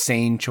that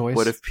insane choice.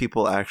 What if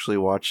people actually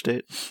watched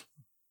it?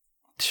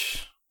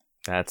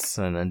 That's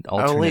an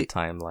alternate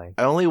timeline.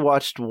 I only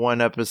watched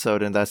one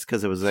episode, and that's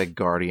because it was like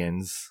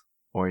Guardians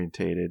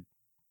orientated.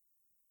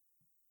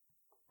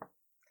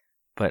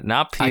 But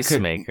not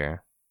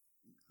Peacemaker.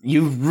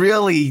 You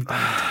really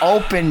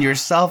opened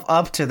yourself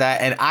up to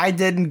that, and I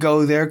didn't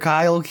go there,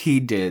 Kyle. He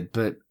did,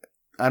 but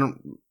I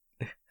don't...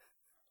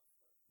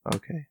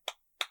 Okay.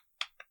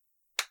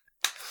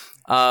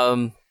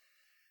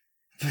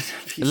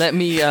 Let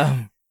me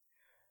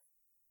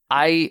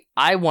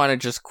I want to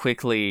just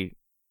quickly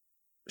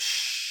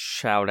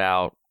shout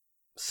out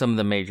some of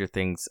the major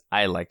things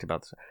I liked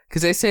about this,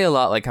 because I say a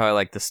lot like how I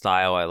like the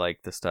style, I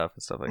like the stuff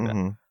and stuff like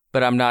that,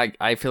 but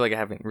I feel like I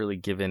haven't really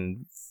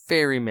given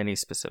very many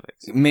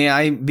specifics. May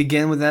I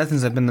begin with that,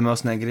 since I've been the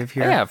most negative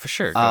here? Yeah, for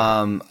sure.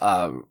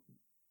 Rachel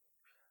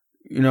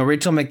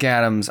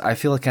McAdams, I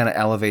feel it kind of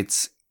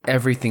elevates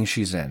everything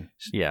she's in.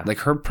 Yeah. Like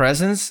her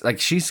presence, like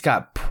she's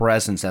got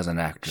presence as an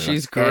actor.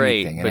 She's like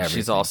great, anything and but everything.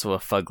 she's also a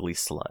fugly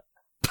slut.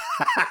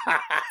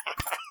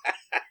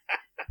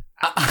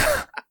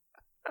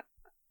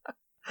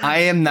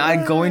 I am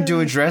not going to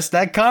address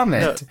that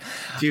comment.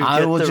 Do you I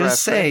get will the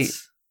just reference?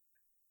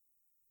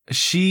 say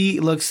she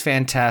looks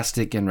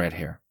fantastic in red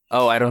hair.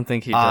 Oh, I don't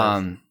think he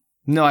does.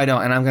 No, I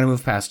don't, and I'm going to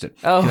move past it.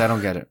 Oh. 'Cause I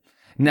don't get it.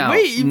 Now,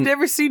 wait, you've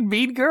never seen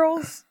Mean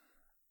Girls?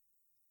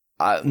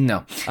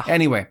 no.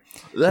 Anyway,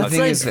 the That's thing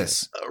like is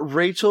this.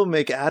 Rachel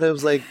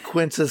McAdams, like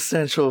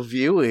quintessential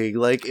viewing.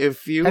 Like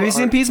if you Have you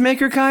seen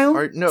Peacemaker,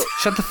 Kyle? no,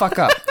 Shut the fuck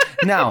up.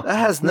 Now, that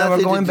has now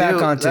nothing we're going to back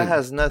do. onto That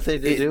has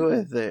nothing to do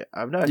with it.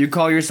 I'm not. You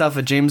call yourself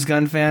a James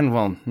Gunn fan?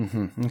 Well,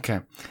 okay.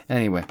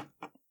 Anyway.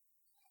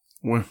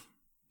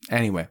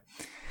 Anyway.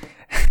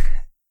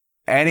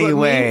 But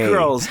Mean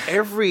Girls,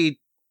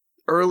 every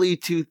early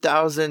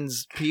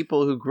 2000s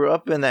people who grew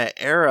up in that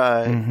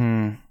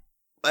era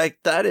like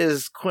that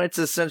is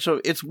quintessential.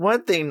 It's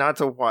one thing not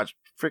to watch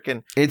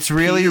freaking. It's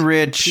really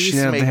rich,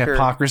 the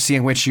hypocrisy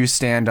in which you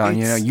stand on.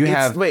 You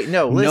have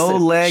no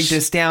leg to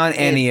stand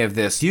any of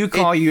this. You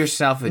call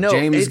yourself a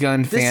James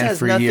Gunn fan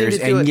for years,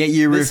 and yet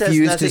you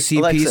refuse to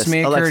see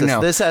Peacemaker.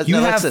 Alexis, you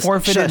have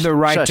forfeited the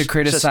right to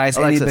criticize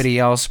anybody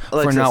else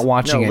for not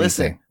watching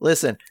anything.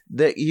 Listen.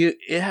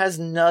 It has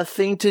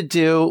nothing to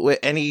do with,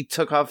 and he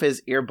took off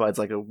his earbuds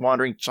like a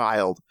wandering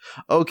child.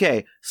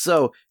 Okay,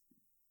 so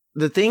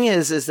the thing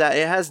is that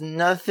it has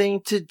nothing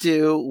to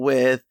do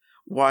with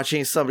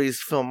watching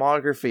somebody's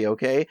filmography,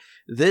 okay?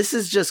 This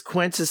is just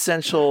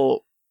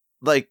quintessential,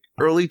 like,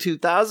 early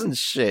 2000s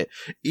shit.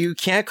 You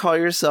can't call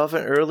yourself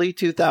an early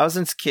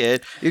 2000s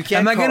kid. You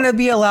can't. Am I going to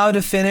be allowed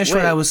to finish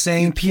what I was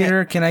saying,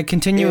 Peter? Can I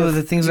continue with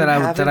the things that I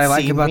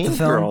like about the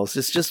film? Girls.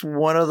 It's just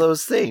one of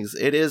those things.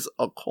 It is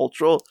a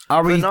cultural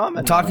phenomenon.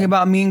 Are we talking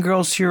about Mean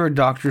Girls here or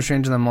Doctor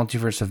Strange in the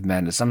Multiverse of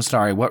Madness? I'm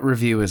sorry, what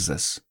review is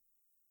this?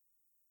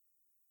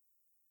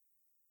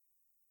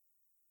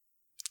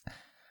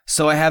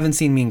 So I haven't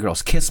seen Mean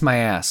Girls. Kiss my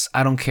ass.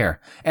 I don't care.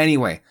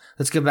 Anyway,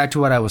 let's get back to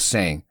what I was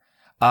saying.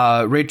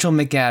 Rachel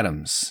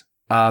McAdams,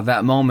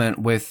 that moment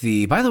with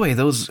by the way,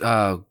 those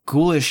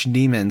ghoulish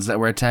demons that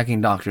were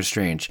attacking Doctor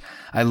Strange.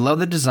 I love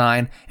the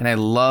design and I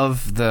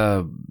love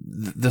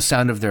the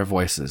sound of their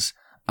voices.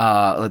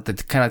 Like the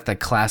kind of like that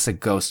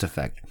classic ghost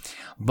effect.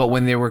 But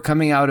when they were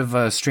coming out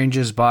of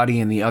Strange's body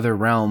in the other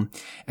realm,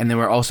 and they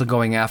were also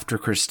going after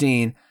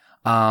Christine,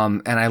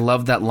 and I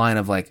love that line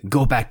of like,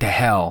 go back to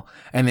hell.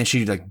 And then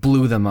she like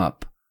blew them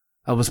up.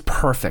 That was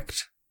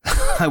perfect.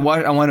 I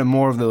wanted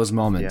more of those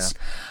moments.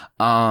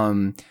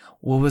 Yeah.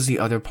 What was the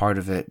other part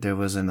of it? There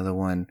was another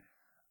one.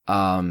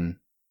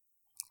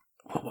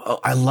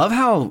 I love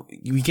how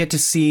we get to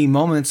see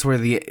moments where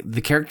the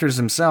characters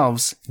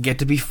themselves get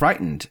to be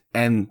frightened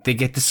and they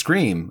get to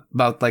scream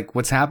about like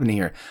what's happening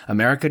here.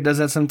 America does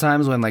that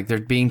sometimes when like they're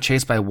being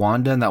chased by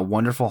Wanda in that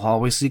wonderful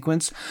hallway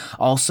sequence.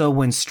 Also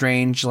when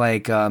Strange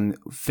like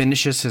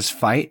finishes his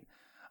fight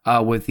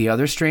with the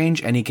other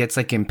Strange and he gets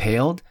like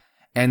impaled,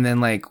 and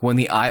then like when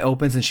the eye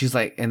opens and she's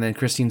like, and then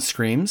Christine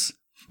screams,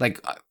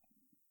 like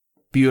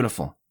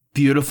beautiful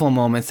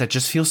moments that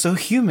just feel so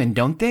human,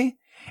 don't they?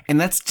 And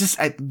that's just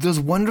those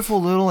wonderful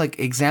little like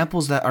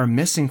examples that are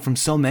missing from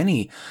so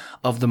many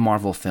of the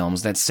Marvel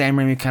films that Sam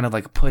Raimi kind of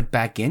like put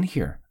back in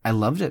here. I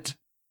loved it.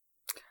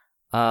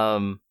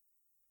 I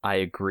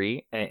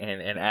agree.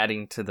 And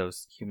adding to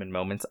those human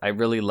moments, I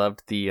really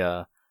loved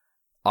the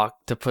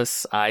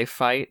octopus eye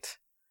fight.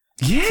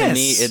 Yes. To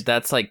me,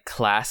 that's like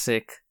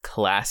classic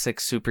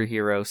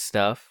superhero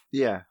stuff.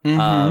 Yeah.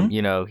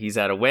 Mm-hmm. He's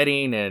at a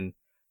wedding and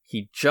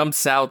he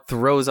jumps out,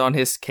 throws on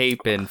his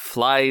cape, and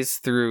flies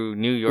through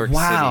New York City.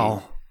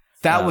 Wow.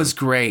 That was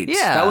great.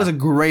 Yeah. That was a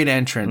great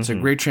entrance, a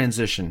great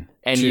transition.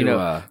 And,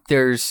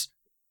 there's,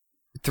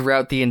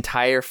 throughout the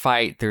entire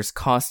fight, there's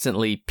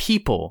constantly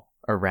people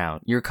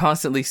around. You're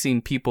constantly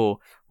seeing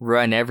people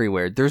run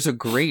everywhere. There's a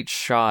great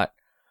shot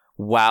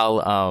while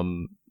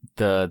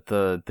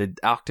the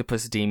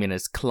octopus demon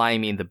is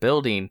climbing the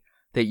building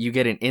that you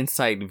get an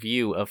inside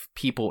view of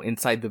people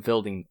inside the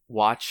building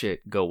watch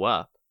it go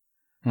up.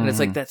 And it's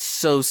like, that's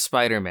so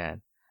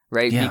Spider-Man,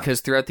 right? Yeah.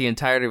 Because throughout the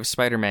entirety of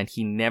Spider-Man,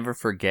 he never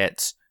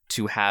forgets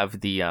to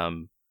have the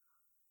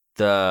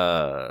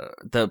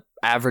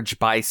average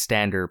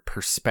bystander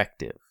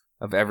perspective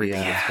of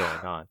everything that's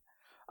going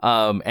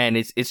on. And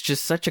it's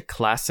just such a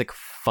classic,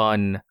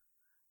 fun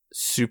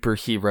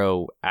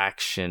superhero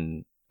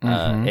action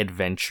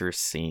adventure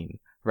scene,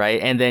 right?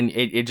 And then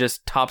it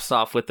just tops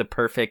off with the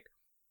perfect,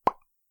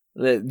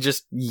 that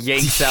just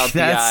yanks out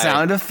the eye. That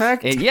sound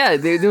effect? And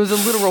there was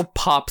a literal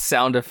pop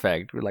sound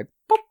effect. We're like,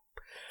 boop.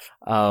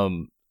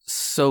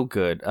 So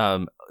good.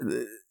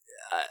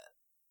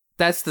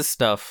 That's the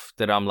stuff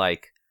that I'm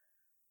like,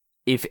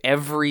 if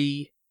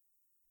every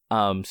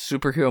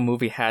superhero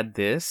movie had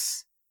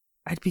this,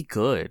 I'd be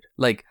good.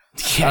 Like,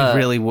 yeah, I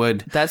really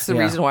would. That's the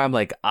reason why I'm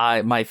like,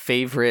 my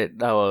favorite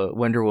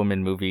Wonder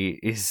Woman movie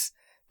is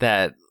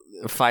that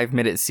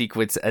 5-minute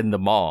sequence in the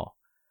mall.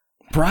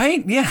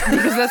 Right? Yeah.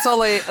 Because that's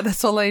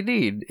all I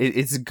need.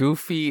 It's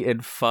goofy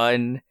and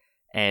fun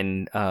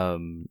and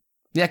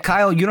yeah,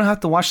 Kyle, you don't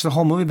have to watch the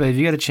whole movie, but if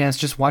you get a chance,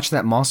 just watch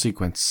that mall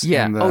sequence.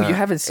 Yeah. You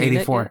haven't seen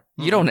 84. it?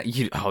 You don't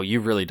you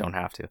really don't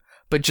have to.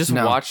 But just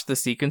watch the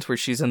sequence where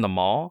she's in the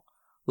mall.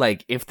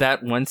 Like, if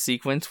that one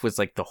sequence was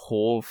like the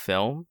whole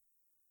film,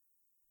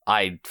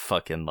 I'd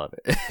fucking love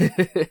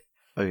it.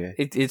 Okay.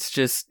 It's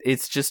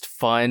just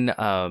fun.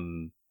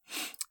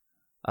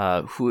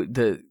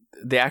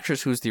 The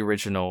actress who's the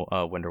original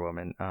Wonder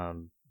Woman,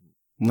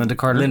 Linda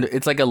Carter.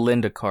 It's like a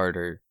Linda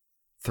Carter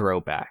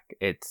throwback.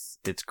 It's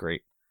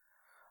great.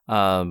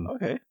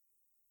 Okay.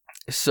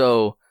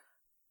 So,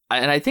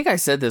 and I think I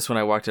said this when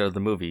I walked out of the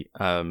movie.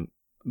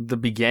 The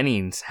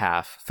beginnings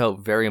half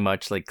felt very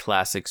much like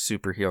classic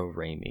superhero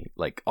Raimi,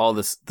 like all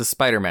the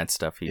Spider-Man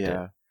stuff he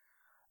did.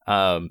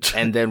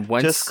 And then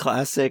once just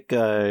classic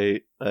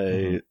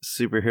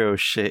superhero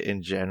shit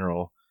in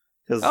general.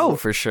 Oh,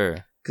 for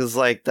sure. Because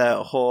like that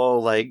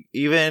whole like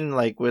even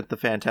like with the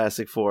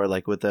Fantastic Four,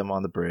 like with them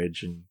on the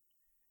bridge and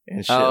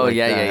shit like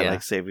that,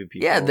 like saving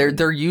people. Yeah,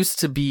 there used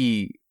to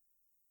be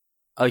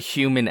a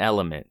human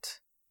element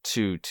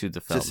to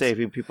the film, to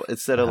saving people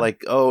instead of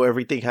like, oh,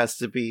 everything has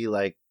to be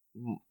like,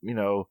 you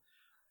know,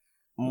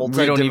 multidimensional.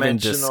 We don't even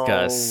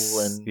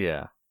discuss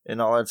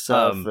and all that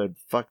stuff, and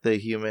fuck the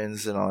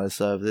humans and all that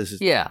stuff. This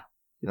is you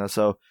know,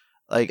 so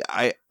like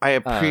I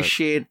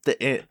appreciate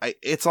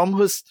it's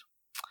almost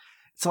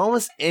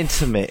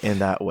intimate in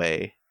that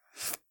way.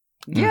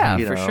 Yeah,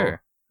 you for know?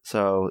 sure.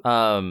 So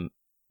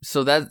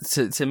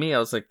that to me, I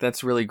was like,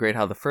 that's really great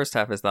how the first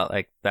half is not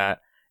like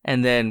that,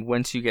 and then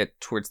once you get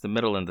towards the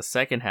middle in the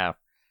second half,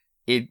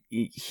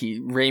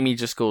 Raimi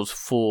just goes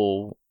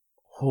full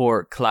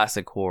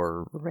classic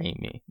horror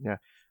Raimi. Yeah.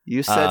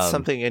 You said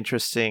something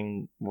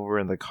interesting when we were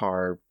in the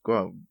car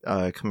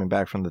coming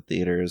back from the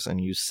theaters,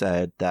 and you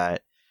said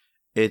that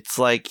it's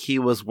like he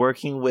was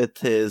working with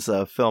his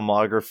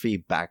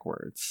filmography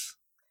backwards.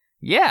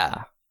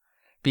 Yeah,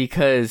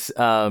 because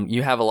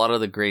you have a lot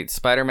of the great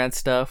Spider-Man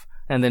stuff,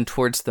 and then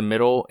towards the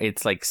middle,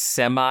 it's like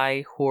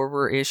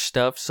semi-horror-ish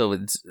stuff, so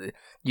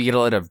you get a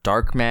lot of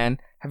Darkman.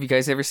 Have you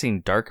guys ever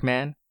seen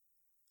Darkman?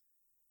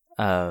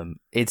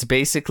 It's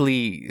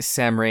basically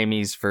Sam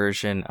Raimi's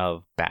version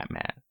of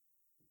Batman.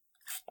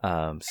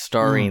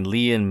 Starring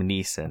Liam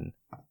Neeson.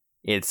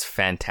 It's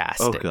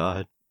fantastic. Oh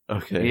god.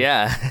 Okay.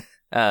 Yeah.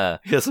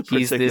 He has a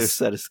particular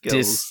set of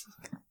skills.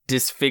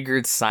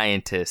 Disfigured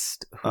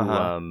scientist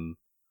who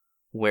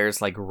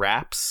wears like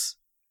wraps,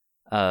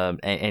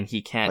 and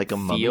he can't like a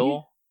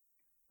feel.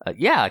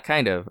 Yeah,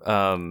 kind of.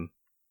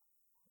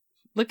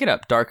 Look it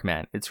up,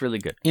 Darkman. It's really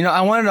good. You know,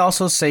 I wanted to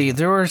also say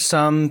there were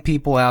some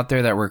people out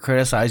there that were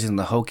criticizing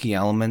the hokey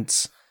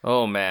elements.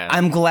 Oh, man.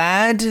 I'm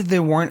glad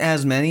there weren't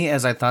as many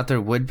as I thought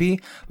there would be,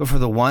 but for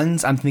the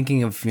ones, I'm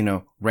thinking of, you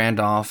know,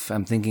 Randolph,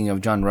 I'm thinking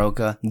of John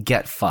Roca,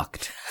 get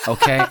fucked,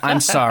 okay? I'm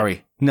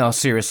sorry. No,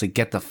 seriously,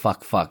 get the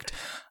fuck fucked.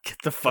 Get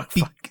the fuck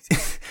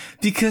fucked.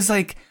 Because,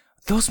 like,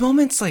 those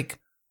moments, like,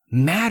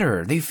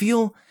 matter. They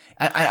feel,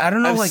 I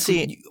don't know,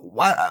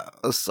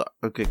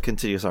 okay,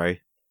 continue,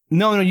 sorry.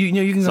 No,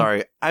 you can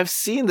Sorry, I've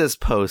seen this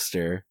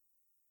poster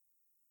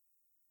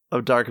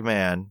of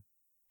Darkman.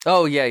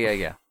 Oh, yeah.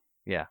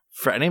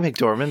 Franny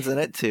McDormand's in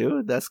it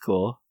too. That's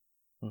cool.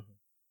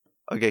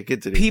 Mm-hmm. Okay,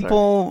 continue.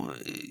 People,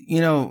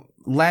 you know,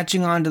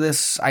 latching onto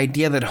this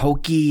idea that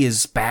hokey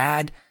is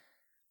bad.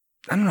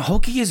 I don't know.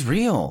 Hokey is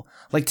real.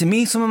 Like, to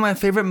me, some of my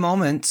favorite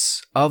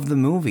moments of the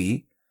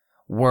movie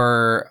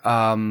were,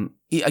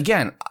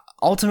 again,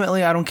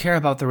 ultimately, I don't care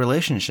about the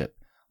relationship.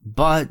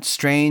 But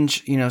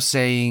Strange, you know,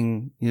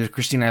 saying, you know,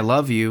 Christine, I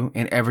love you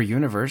in every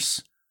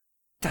universe.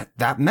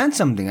 That meant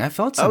something. I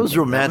felt something. That was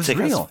romantic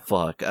as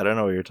fuck. I don't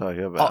know what you're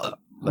talking about.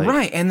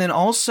 Right. And then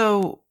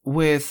also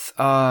with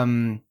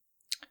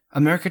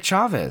America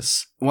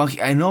Chavez. Well,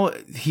 I know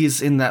he's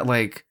in that,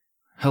 like,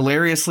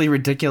 hilariously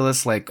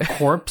ridiculous, like,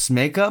 corpse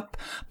makeup.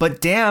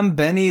 But damn,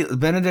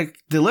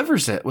 Benedict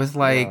delivers it with,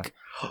 like...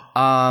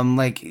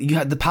 like you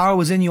had the power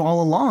was in you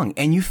all along,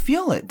 and you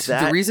feel it.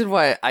 The reason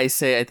why I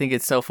say I think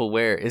it's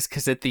self-aware is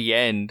because at the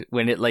end,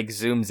 when it like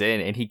zooms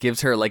in and he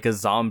gives her like a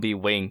zombie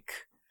wink,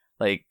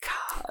 like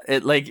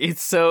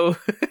it's so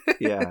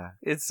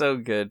it's so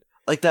good.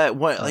 Like that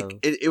one, like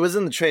it was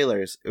in the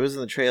trailers. It was in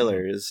the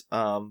trailers.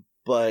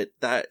 But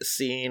that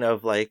scene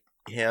of like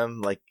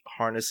him like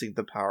harnessing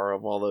the power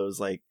of all those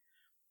like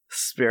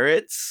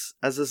spirits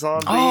as a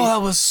zombie. Oh,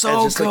 that was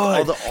so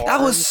good. Like,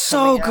 that was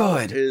so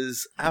good.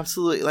 Is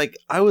absolutely like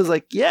I was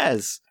like,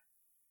 yes,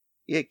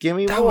 yeah, give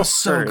me more. That was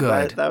so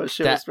good. That was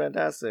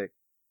fantastic.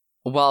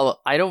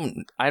 Well, I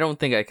don't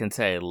think I can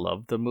say I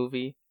love the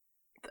movie.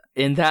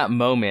 In that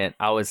moment,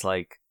 I was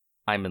like,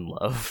 I'm in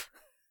love.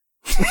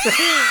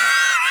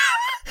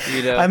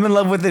 You know? I'm in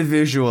love with it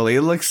visually.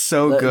 It looks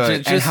so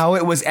good, and how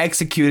it was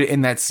executed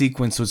in that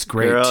sequence was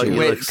great too. You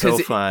look so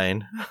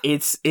fine.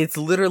 It's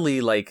literally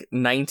like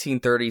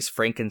 1930s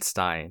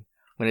Frankenstein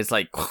when it's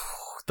like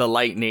the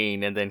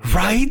lightning, and then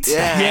right,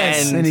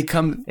 yes, and he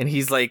and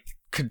he's like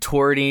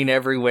contorting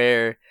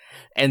everywhere,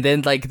 and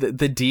then like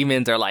the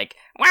demons are like,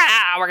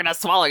 "Wow, we're gonna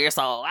swallow your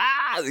soul!"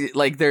 Ah!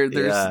 Like they're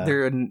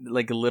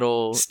like a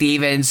little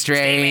Stephen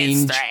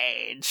Strange.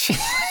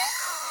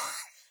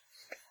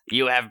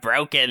 You have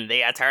broken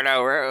the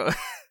eternal rule.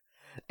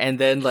 And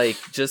then, like,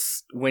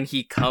 just when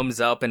he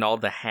comes up and all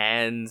the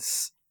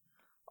hands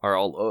are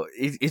all...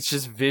 it's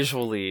just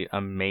visually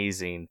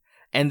amazing.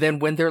 And then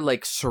when they're,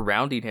 like,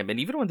 surrounding him, and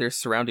even when they're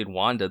surrounding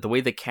Wanda, the way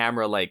the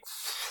camera, like...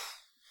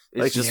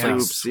 It's like just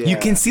swoops, you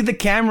can see the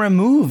camera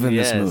move in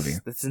this movie.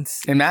 That's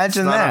insane.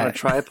 Imagine it's not that. on a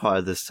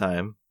tripod this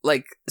time.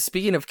 Like,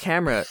 speaking of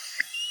camera,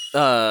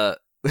 well,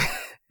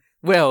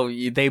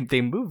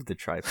 they moved the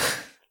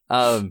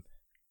tripod.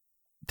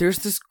 There's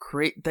this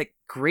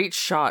great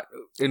shot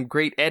and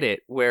great edit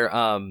where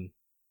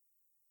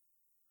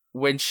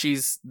when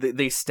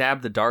they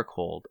stab the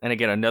Darkhold, and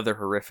again another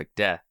horrific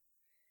death,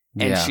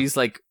 and she's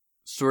like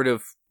sort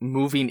of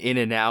moving in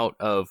and out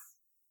of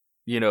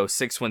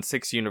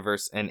 616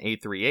 universe and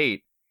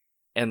 838,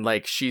 and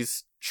like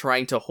she's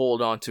trying to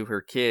hold on to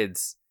her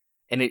kids,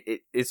 and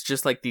it's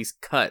just like these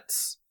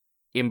cuts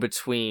in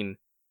between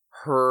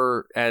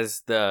her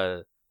as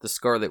the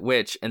Scarlet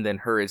Witch and then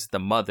her as the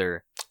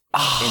mother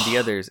and the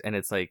others, and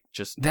it's like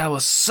just that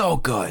was so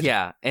good.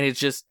 Yeah, and it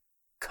just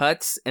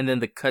cuts, and then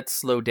the cuts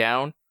slow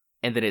down,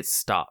 and then it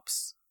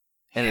stops,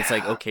 and it's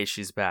like, okay,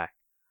 she's back.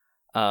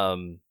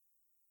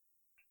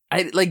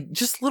 I like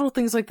just little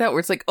things like that where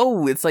it's like,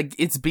 oh, it's like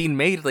it's being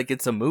made like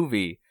it's a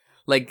movie.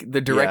 Like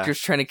the director's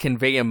trying to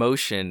convey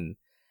emotion,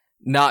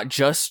 not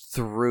just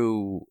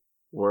through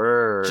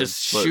words,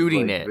 just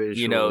shooting like it,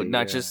 visually,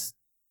 not just.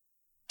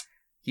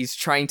 He's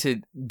trying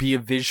to be a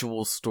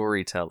visual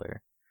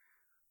storyteller.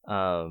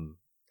 And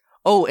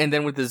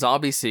then with the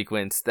zombie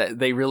sequence, that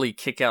they really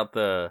kick out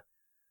the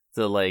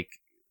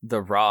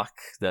rock,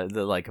 the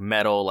like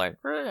metal, like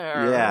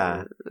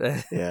yeah.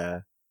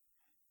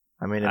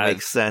 I mean, it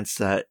makes sense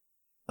that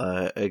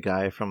a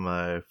guy from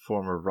a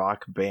former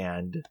rock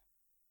band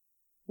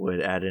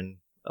would add in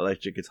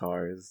electric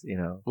guitars,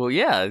 Well,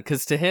 yeah,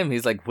 because to him,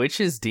 he's like,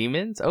 witches,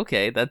 demons?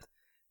 Okay, that's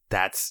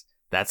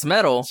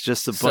metal. It's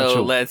just a bunch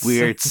of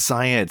weird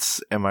science,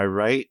 am I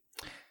right?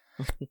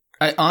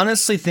 I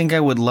honestly think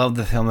I would love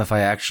the film if I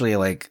actually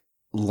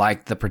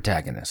liked the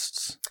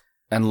protagonists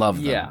and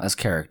loved them as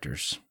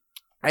characters.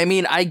 I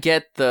mean, I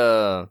get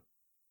the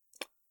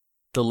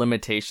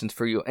limitations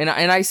for you, and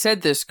I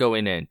said this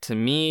going in. To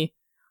me,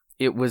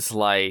 it was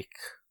like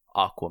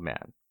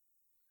Aquaman,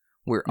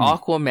 where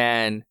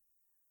Aquaman,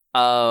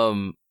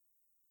 I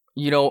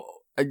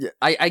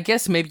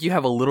guess maybe you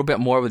have a little bit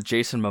more with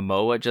Jason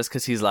Momoa just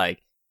because he's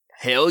like,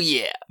 hell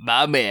yeah,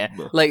 my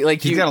man.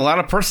 Like he's got a lot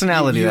of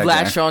personality. You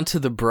latch on to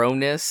the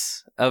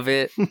broness of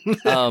it,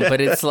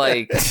 but it's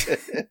like,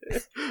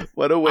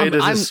 what a way to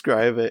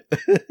describe it.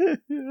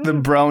 The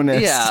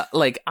broness. Yeah,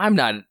 like I'm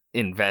not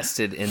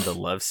invested in the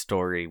love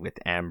story with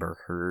Amber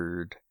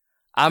Heard.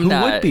 Who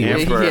would be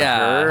Amber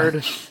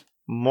Heard?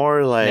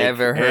 More like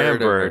Never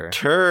heard Amber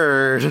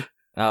Turd.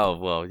 Oh,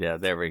 well, yeah,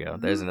 there we go.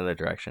 There's another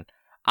direction.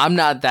 I'm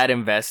not that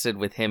invested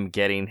with him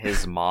getting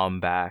his mom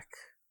back,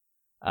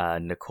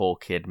 Nicole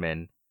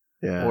Kidman,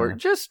 or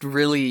just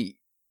really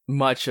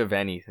much of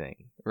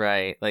anything,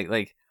 right?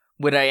 Like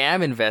what I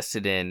am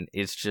invested in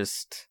is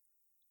just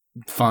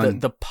fun.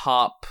 The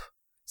pop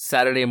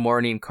Saturday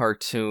morning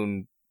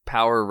cartoon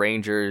Power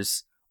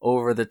Rangers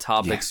over the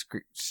top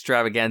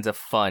extravaganza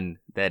fun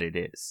that it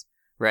is,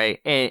 right?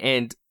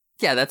 And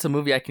yeah, that's a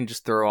movie I can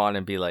just throw on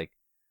and be like,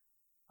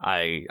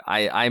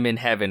 I'm in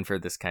heaven for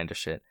this kind of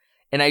shit.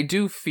 And I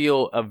do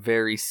feel a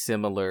very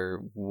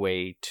similar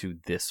way to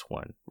this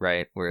one,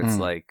 right? Where it's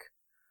like,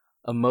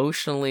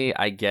 emotionally,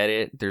 I get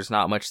it. There's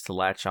not much to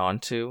latch on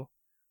to.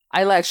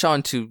 I latch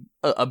on to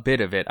a bit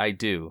of it, I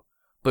do.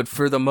 But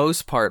for the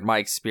most part, my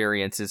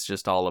experience is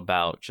just all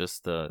about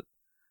just the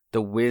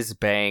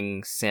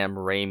whiz-bang Sam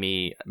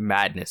Raimi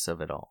madness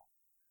of it all.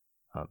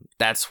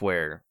 That's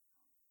where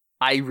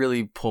I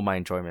really pull my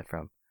enjoyment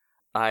from.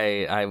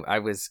 I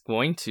was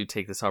going to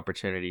take this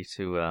opportunity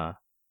to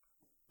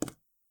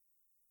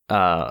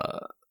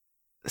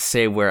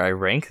say where I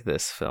rank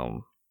this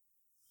film.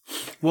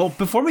 Well,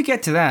 before we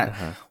get to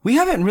that, we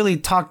haven't really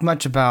talked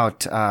much about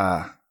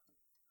the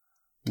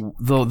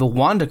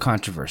Wanda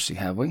controversy,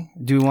 have we?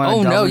 Do we want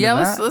to? Oh no,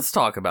 yeah, let's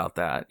talk about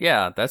that.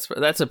 Yeah,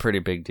 that's a pretty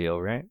big deal,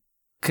 right?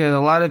 Because a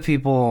lot of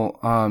people,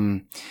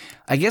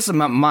 I guess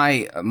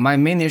my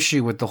main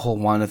issue with the whole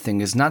Wanda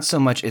thing is not so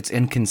much its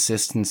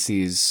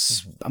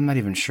inconsistencies. I'm not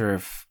even sure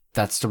if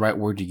that's the right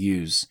word to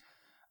use.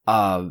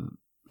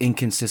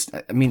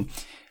 Inconsistent. I mean,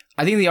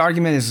 I think the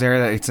argument is there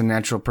that it's a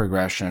natural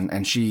progression,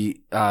 and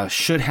she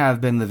should have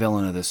been the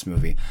villain of this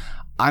movie.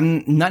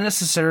 I'm not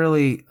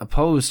necessarily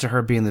opposed to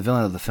her being the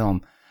villain of the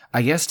film.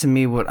 I guess to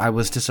me, what I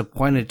was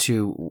disappointed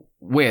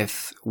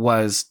with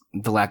was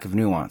the lack of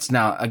nuance.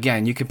 Now,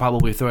 again, you could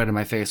probably throw it in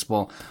my face.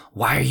 Well,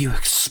 why are you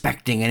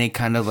expecting any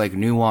kind of like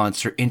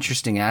nuance or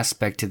interesting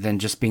aspect to then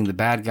just being the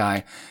bad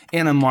guy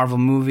in a Marvel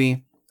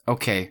movie?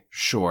 Okay,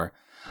 sure.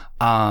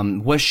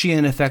 Was she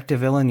an effective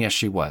villain? Yes,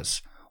 she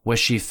was. Was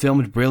she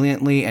filmed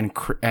brilliantly and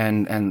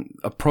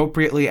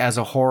appropriately as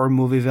a horror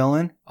movie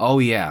villain? Oh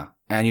yeah,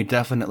 and you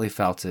definitely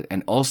felt it.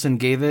 And Olsen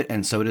gave it,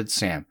 and so did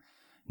Sam.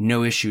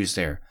 No issues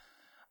there.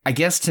 I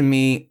guess to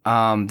me,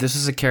 this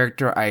is a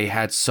character I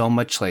had so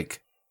much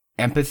like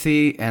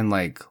empathy and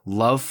like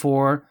love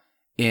for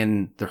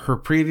in her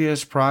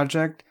previous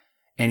project,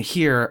 and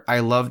here I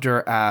loved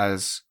her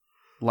as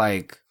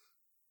like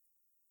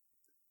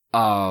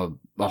a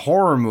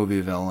horror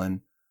movie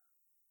villain.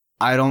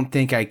 I don't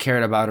think I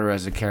cared about her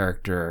as a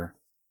character.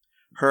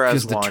 Her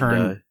as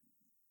Wanda.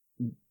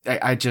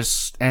 I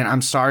just, and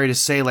I'm sorry to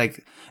say,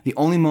 like the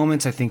only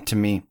moments I think to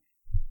me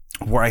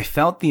where I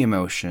felt the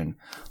emotion,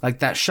 like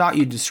that shot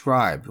you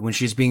described when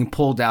she's being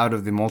pulled out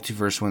of the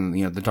multiverse when,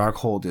 the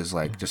Darkhold is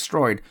like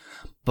destroyed.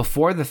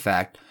 Before the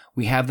fact,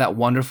 we have that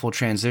wonderful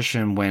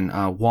transition when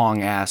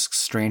Wong asks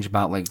Strange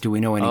about like, do we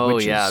know any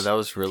witches? Oh yeah, that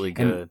was really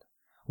good. And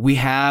we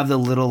have the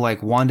little like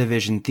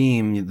WandaVision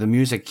theme, the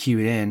music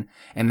cued in,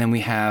 and then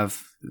we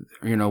have,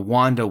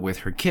 Wanda with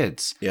her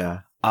kids. Yeah.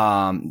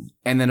 And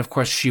then of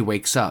course she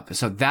wakes up.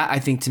 So that, I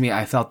think, to me,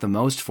 I felt the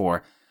most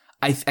for.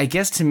 I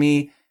guess to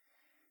me,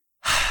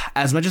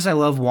 as much as I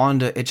love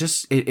Wanda,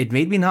 it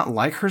made me not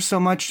like her so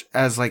much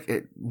as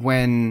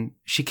when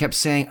she kept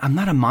saying, "I'm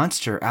not a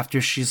monster,"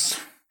 after she's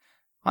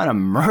on a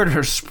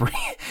murder spree,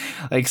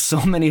 like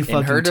so many fucking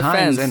times. In her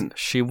defense, and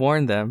she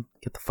warned them,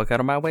 "Get the fuck out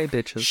of my way,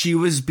 bitches." She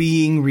was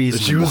being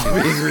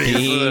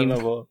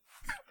reasonable.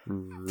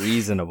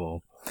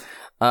 Reasonable.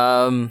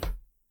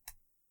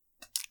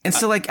 And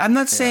so, I'm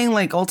not saying,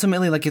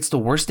 ultimately, it's the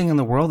worst thing in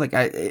the world.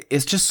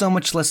 It's just so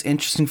much less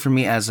interesting for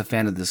me as a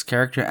fan of this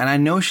character. And I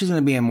know she's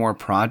going to be in more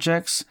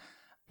projects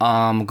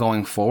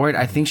going forward.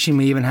 I think she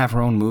may even have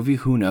her own movie.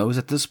 Who knows?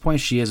 At this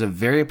point, she is a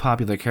very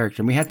popular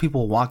character. And we had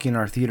people walking in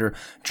our theater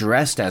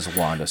dressed as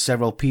Wanda,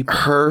 several people.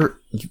 I'm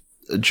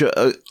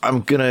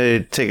going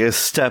to take a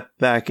step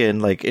back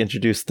and,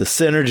 introduce the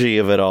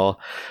synergy of it all.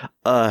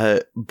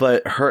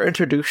 But her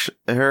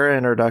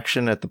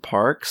introduction at the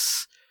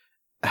parks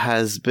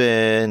has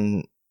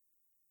been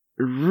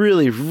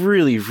really,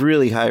 really,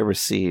 really high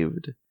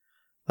received.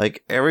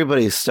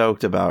 Everybody's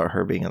stoked about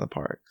her being in the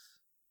parks.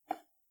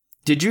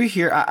 Did you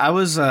hear? I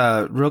was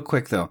real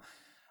quick though,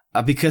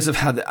 because of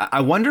how I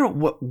wonder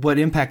what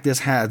impact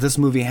this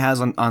movie has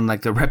on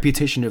the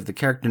reputation of the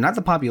character, not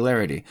the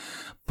popularity,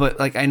 but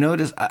I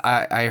noticed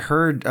I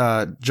heard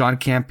John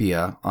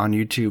Campea on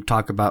YouTube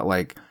talk about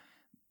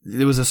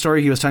there was a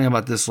story he was talking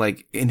about this,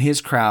 in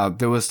his crowd,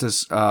 there was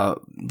this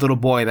little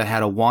boy that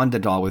had a Wanda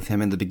doll with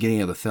him in the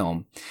beginning of the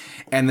film.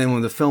 And then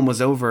when the film was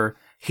over,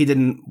 he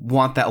didn't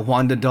want that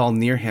Wanda doll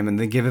near him and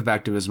then give it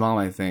back to his mom,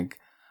 I think,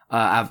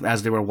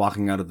 as they were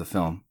walking out of the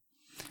film.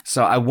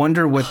 So I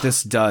wonder what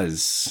this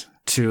does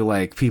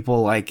to,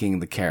 people liking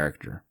the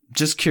character.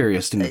 Just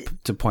curious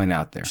to point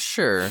out there.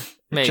 Sure,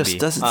 maybe. It just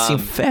doesn't seem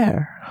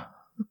fair.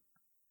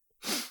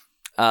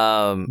 Yeah.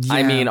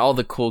 I mean, all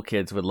the cool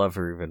kids would love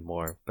her even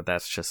more, but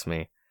that's just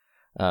me.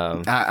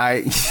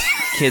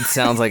 Kid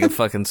sounds like a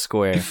fucking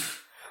square.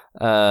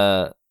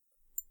 You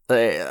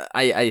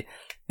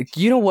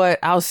know what?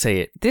 I'll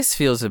say it. This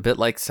feels a bit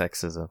like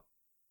sexism.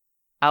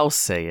 I'll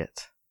say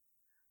it.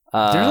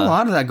 There's a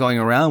lot of that going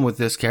around with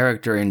this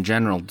character in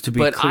general, to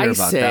be clear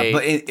about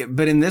that.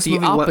 But in this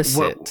movie,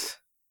 opposite.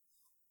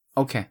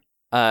 Okay.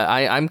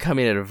 I'm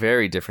coming at a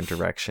very different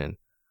direction.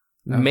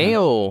 Okay.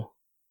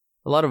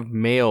 A lot of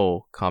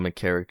male comic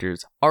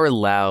characters are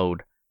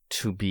allowed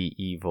to be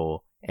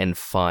evil and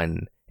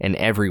fun, and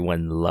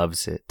everyone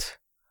loves it.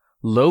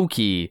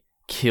 Loki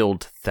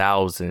killed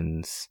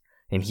thousands,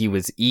 and he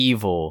was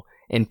evil,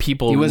 and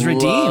people He was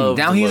redeemed.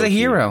 Now he's Loki. A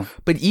hero.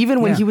 But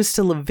even when he was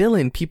still a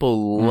villain,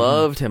 people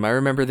loved him. I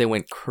remember they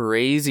went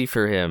crazy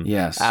for him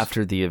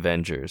after the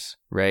Avengers,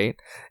 right?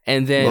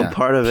 And then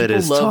part of it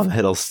is Tom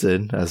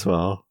Hiddleston as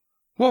well.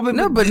 Well, but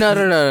no.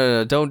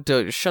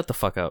 Don't shut the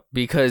fuck up,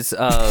 because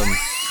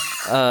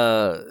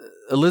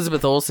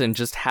Elizabeth Olsen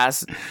just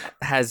has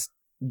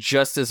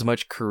just as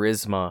much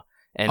charisma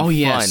and fun.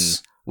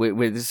 Yes.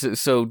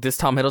 So this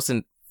Tom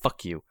Hiddleston,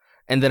 fuck you.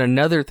 And then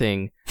another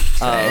thing,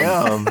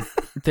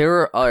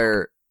 there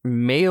are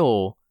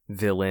male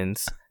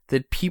villains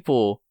that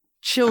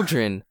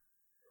children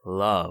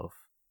love,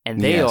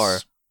 and they are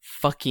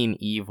fucking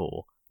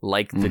evil,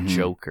 like the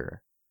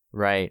Joker,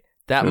 right?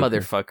 That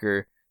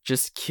motherfucker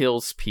just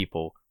kills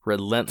people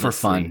relentlessly for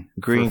fun.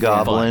 Green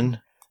Goblin.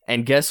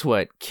 And guess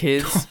what?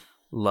 Kids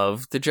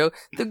love the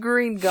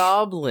Green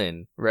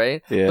Goblin,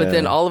 right? Yeah. But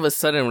then all of a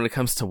sudden, when it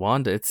comes to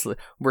Wanda, it's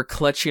we're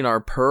clutching our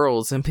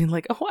pearls and being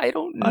like, "Oh, I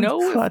don't know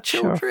if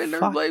children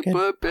are like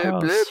blah blah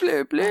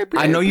blah blah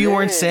blah." I know you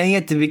weren't saying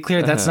it. To be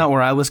clear, that's not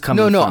where I was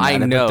coming from. No, I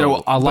know. There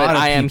were a lot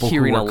of I am people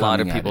hearing who a lot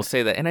of people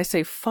say that, and I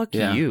say, "Fuck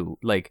you!"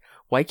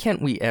 Why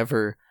can't we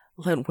ever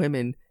let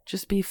women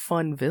just be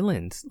fun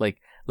villains?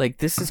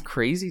 This is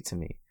crazy to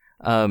me.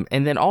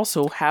 And then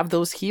also have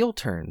those heel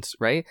turns,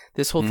 right?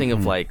 This whole thing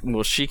of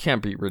well, she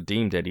can't be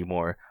redeemed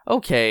anymore.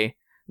 Okay,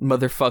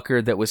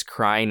 motherfucker that was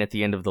crying at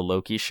the end of the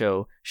Loki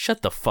show,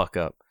 shut the fuck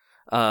up.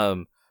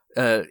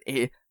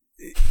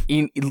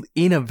 In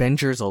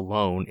Avengers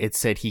alone, it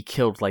said he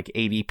killed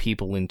 80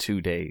 people in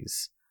 2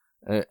 days.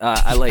 I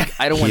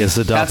don't want.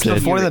 That's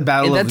before the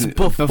battle.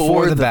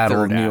 Before the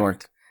battle of New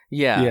York.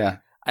 Yeah.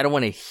 I don't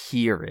want to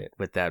hear it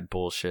with that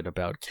bullshit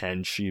about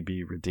can she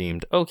be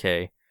redeemed?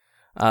 Okay.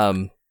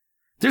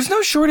 There's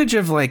no shortage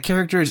of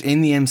characters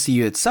in the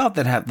MCU itself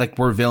that have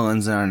were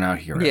villains and are now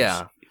heroes.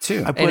 Yeah,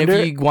 too. And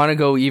if you want to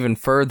go even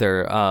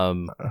further,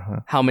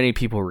 how many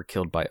people were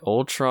killed by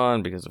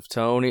Ultron because of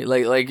Tony?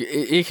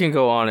 It can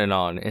go on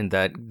in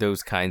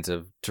those kinds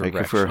of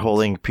directions. If we're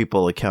holding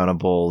people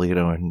accountable,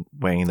 and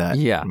weighing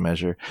that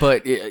measure.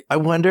 But I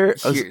wonder,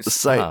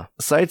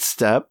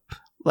 sidestep.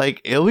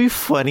 It'll be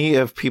funny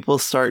if people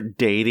start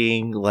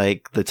dating the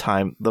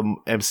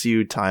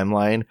MCU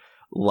timeline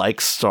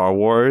like Star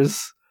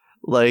Wars.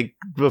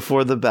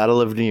 Before the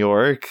Battle of New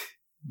York,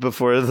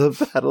 before the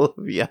Battle of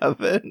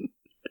Yavin.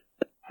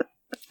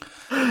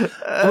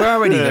 We're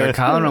already there,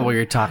 Kyle. I don't know what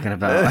you're talking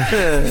about.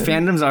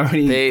 Fandom's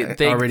already they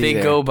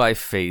there. Go by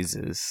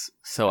phases,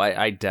 so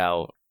I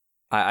doubt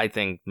I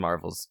think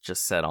Marvel's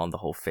just set on the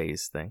whole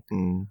phase thing.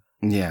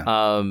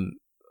 Yeah.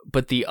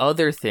 But the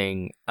other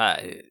thing,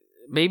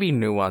 maybe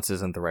nuance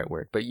isn't the right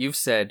word, but you've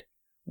said,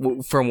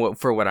 for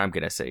what I'm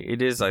going to say,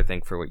 it is, I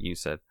think, for what you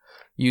said.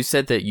 You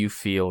said that you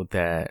feel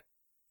that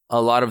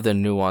a lot of the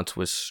nuance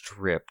was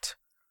stripped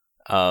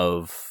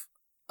of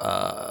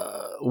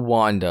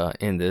Wanda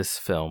in this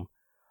film.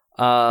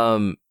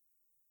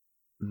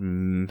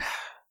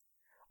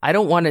 I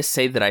don't want to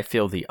say that I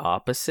feel the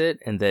opposite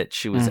and that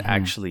she was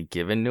actually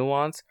given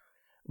nuance,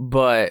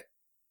 but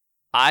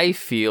I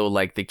feel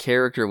like the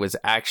character was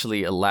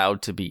actually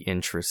allowed to be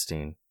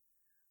interesting.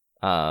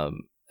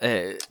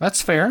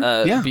 That's fair.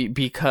 Yeah.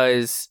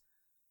 Because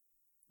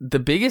the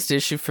biggest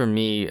issue for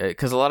me,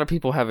 because a lot of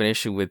people have an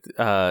issue with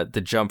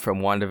the jump from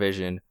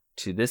WandaVision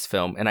to this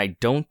film, and I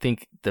don't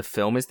think the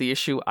film is the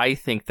issue. I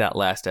think that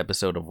last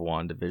episode of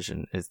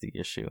WandaVision is the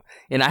issue.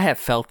 And I have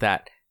felt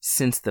that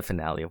since the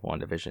finale of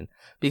WandaVision.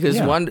 Because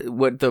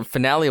what the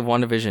finale of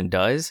WandaVision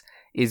does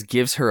is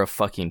gives her a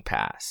fucking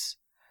pass.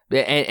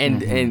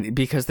 And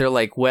because they're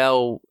like,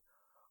 well,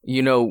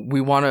 you know,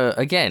 we want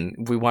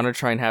to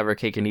try and have our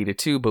cake and eat it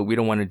too, but we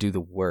don't want to do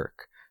the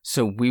work.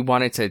 So we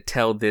wanted to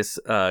tell this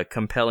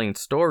compelling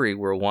story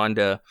where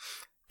Wanda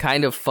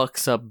kind of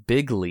fucks up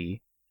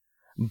bigly,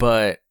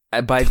 but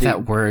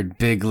that word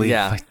bigly.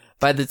 Yeah.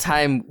 By the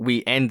time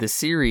we end the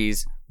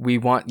series, we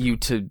want you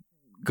to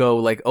go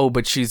like, oh,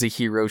 but she's a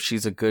hero,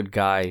 she's a good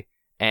guy,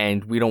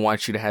 and we don't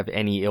want you to have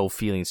any ill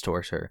feelings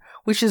towards her,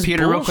 which is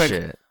Peter, bullshit.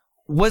 real quick.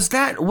 Was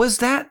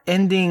that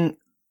ending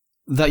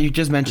that you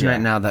just mentioned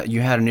right now that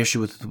you had an issue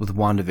with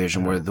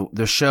WandaVision, where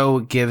the show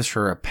gives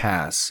her a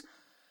pass?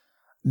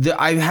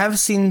 I have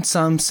seen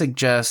some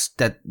suggest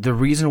that the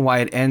reason why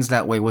it ends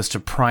that way was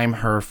to prime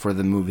her for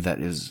the movie that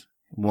is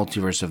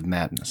Multiverse of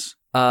Madness.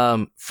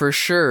 For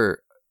sure,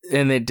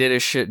 and they did a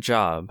shit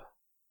job.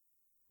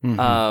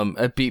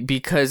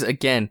 Because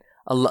again,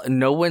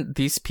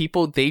 these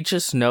people, they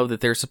just know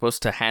that they're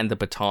supposed to hand the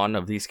baton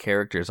of these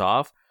characters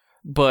off.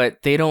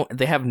 But they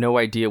have no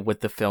idea what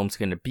the film's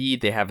going to be.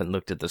 They haven't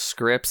looked at the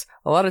scripts.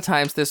 A lot of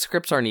times the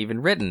scripts aren't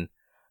even written.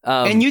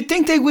 And you'd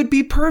think they would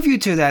be purview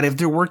to that if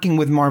they're working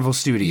with Marvel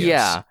Studios.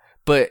 Yeah,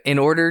 but in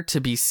order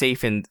to be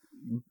safe and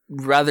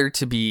rather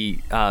to be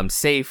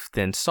safe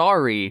than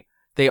sorry,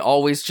 they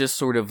always just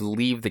sort of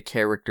leave the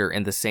character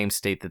in the same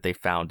state that they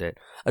found it.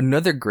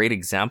 Another great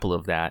example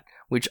of that,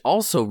 which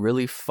also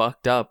really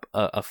fucked up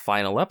a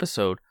final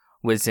episode,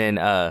 was in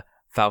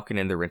Falcon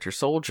and the Winter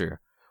Soldier,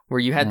 where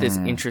you had this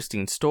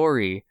interesting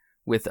story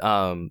with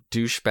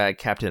douchebag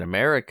Captain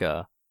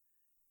America,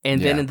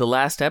 and then in the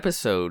last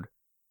episode,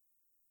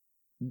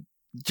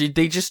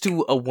 they just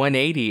do a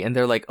 180, and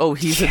they're like, oh,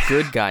 he's a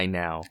good guy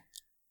now.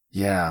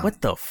 Yeah.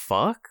 What the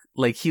fuck?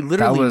 Like, he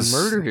literally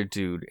murdered a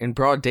dude in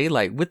broad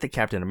daylight with the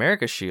Captain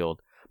America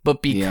shield,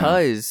 but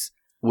because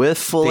with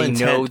full they intent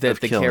know that of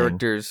the killing.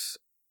 Characters...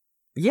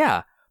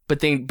 Yeah, but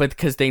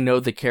because they know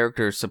the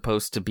character is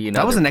supposed to be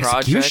another That was an project,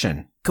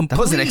 execution. Complete.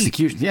 That was an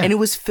execution, yeah. And it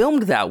was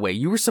filmed that way.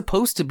 You were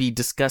supposed to be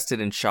disgusted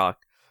and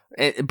shocked.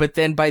 But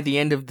then by the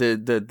end of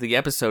the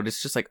episode,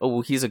 it's just like, oh,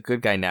 well, he's a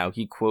good guy now.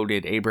 He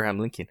quoted Abraham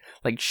Lincoln.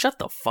 Like, shut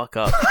the fuck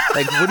up.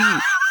 Like,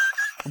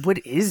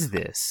 what is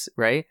this,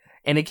 right?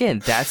 And again,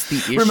 that's the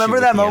issue. Remember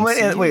that moment?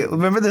 MCU.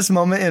 Remember this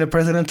moment in a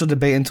presidential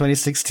debate in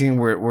 2016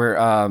 where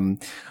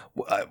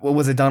what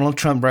was it? Donald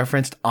Trump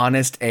referenced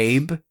Honest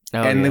Abe,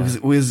 and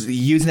it was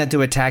using that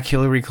to attack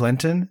Hillary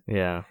Clinton.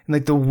 Yeah, and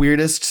like the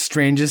weirdest,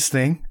 strangest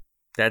thing.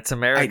 That's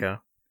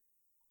America.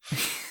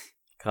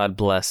 God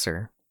bless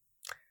her.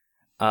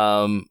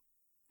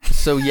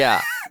 So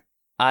yeah,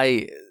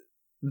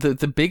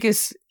 the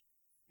biggest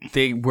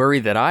worry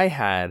that I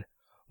had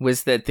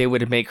was that they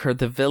would make her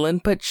the villain,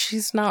 but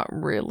she's not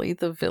really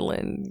the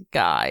villain,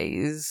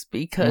 guys,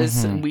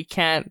 because we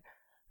can't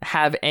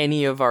have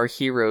any of our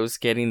heroes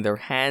getting their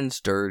hands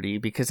dirty,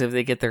 because if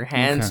they get their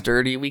hands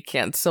dirty, we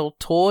can't sell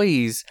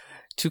toys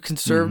to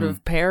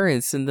conservative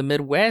parents in the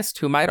Midwest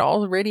who might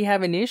already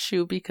have an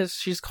issue because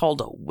she's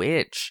called a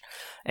witch.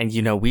 And,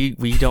 you know, we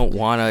don't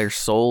want our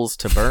souls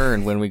to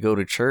burn when we go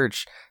to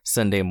church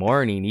Sunday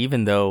morning,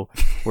 even though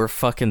we're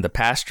fucking the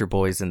pastor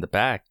boys in the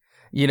back.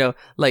 You know,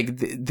 like,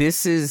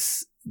 this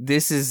is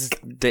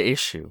the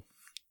issue.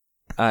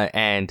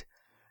 And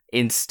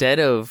instead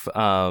of,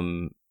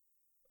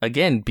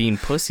 again, being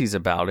pussies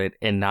about it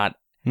and not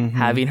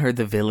having her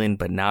the villain,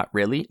 but not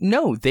really,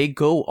 no, they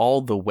go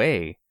all the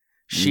way.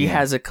 She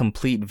has a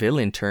complete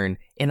villain turn,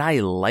 and I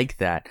like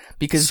that,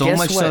 because so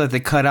much so that they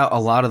cut out a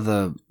lot of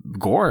the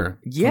gore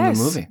from the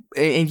movie.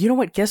 And you know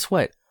what? Guess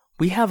what?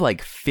 We have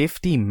like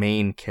 50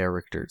 main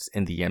characters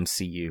in the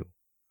MCU.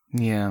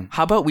 Yeah.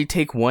 How about we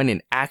take one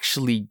and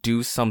actually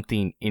do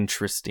something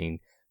interesting?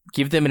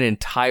 Give them an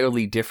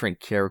entirely different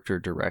character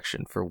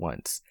direction for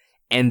once.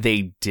 And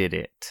they did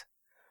it.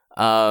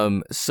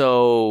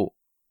 So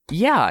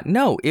yeah,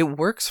 no, it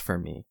works for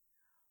me.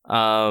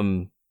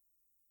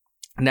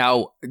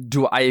 Now,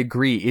 do I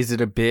agree? Is it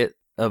a bit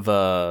of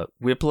a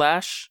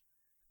whiplash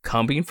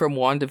coming from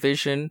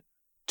WandaVision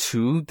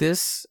to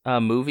this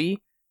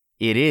movie?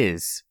 It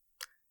is.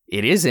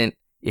 It isn't.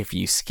 if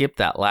you skip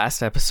that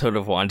last episode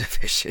of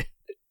WandaVision,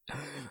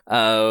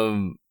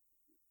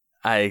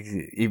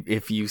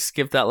 if you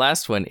skip that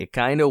last one, it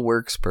kind of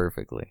works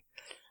perfectly.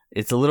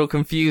 It's a little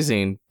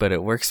confusing, but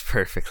it works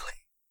perfectly.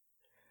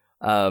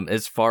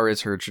 As far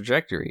as her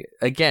trajectory,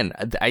 again,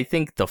 I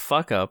think the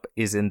fuck up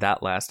is in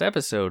that last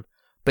episode,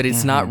 but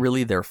it's not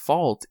really their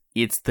fault.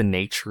 It's the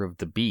nature of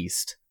the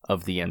beast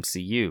of the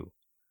MCU,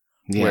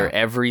 where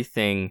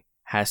everything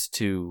has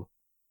to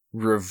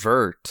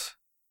revert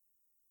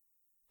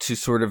to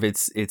sort of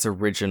its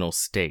original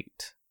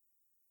state.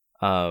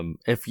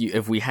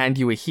 If we hand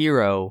you a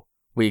hero,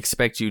 we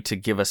expect you to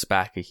give us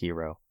back a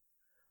hero,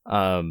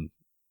 and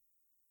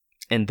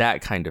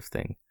that kind of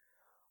thing.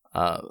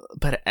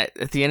 But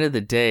at the end of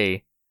the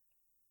day,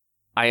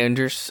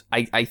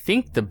 I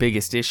think the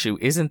biggest issue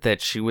isn't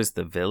that she was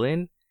the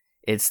villain.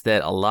 It's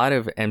that a lot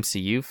of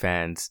MCU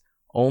fans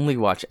only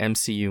watch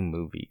MCU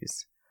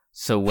movies.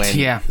 So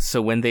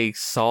when they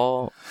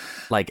saw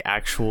like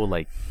actual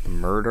like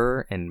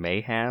murder and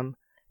mayhem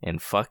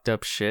and fucked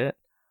up shit,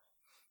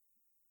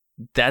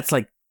 that's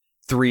like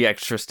 3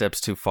 extra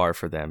steps too far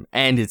for them,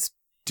 and it's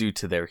due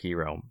to their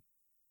hero.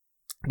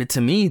 But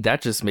to me,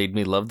 that just made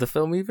me love the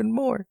film even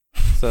more.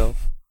 So,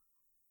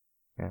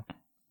 yeah.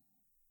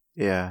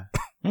 Yeah.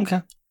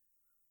 Okay.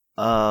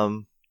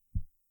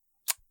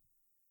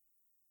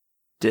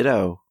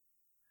 Ditto.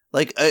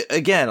 Like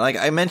again, like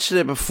I mentioned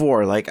it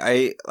before,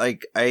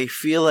 I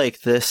feel like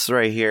this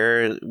right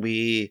here,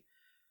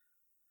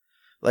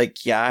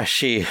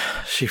 she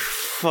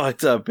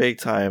fucked up big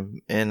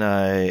time in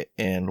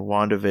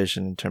WandaVision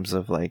in terms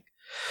of like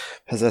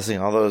possessing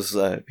all those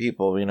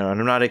people, and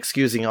I'm not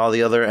excusing all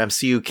the other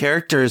MCU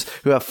characters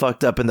who have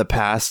fucked up in the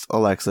past,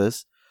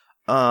 Alexis.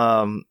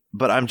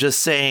 But I'm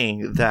just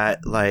saying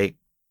that, like,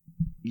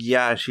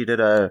 yeah, she did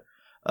a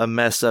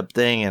messed up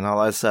thing and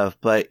all that stuff,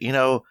 but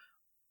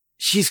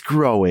she's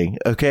growing,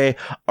 okay?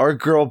 Our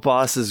girl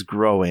boss is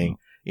growing,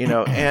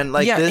 and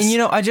like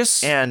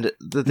this. And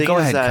the thing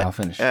is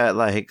that,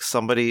 like,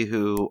 somebody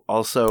who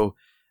also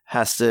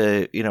has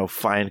to,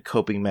 find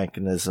coping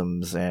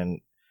mechanisms and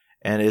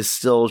is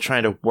still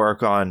trying to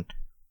work on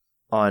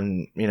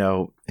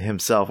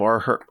himself or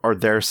her or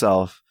their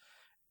self,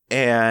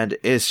 and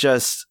it's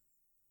just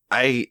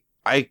I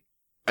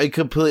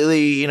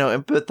completely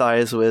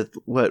empathize with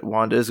what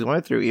Wanda is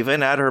going through,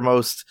 even at her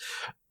most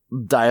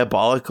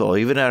diabolical,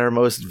 even at her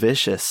most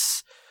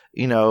vicious,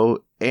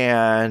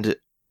 and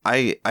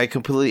I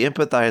completely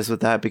empathize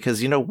with that,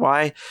 because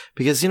why?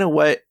 Because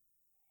what?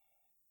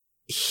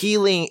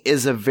 Healing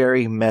is a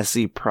very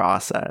messy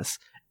process.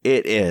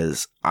 It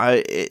is.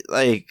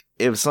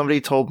 If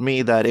somebody told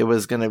me that it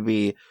was going to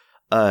be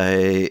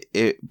a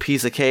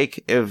piece of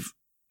cake, if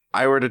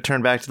I were to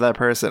turn back to that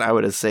person, I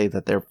would say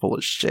that they're full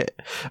of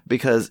shit,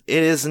 because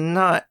it is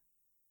not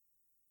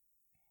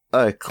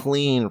a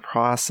clean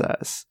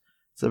process.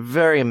 It's a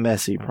very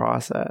messy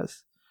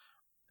process.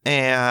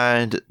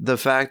 And the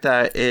fact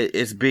that it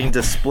is being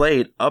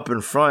displayed up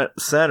in front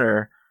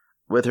center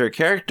with her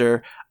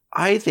character,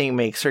 I think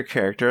makes her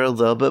character a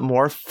little bit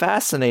more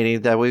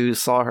fascinating than we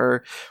saw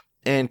her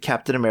in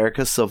Captain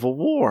America Civil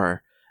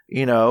War,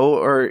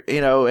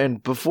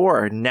 and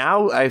before.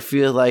 Now I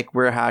feel like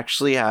we're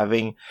actually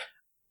having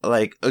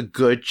like a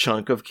good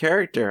chunk of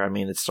character. I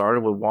mean, it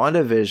started with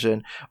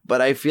WandaVision, but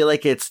I feel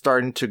like it's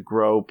starting to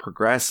grow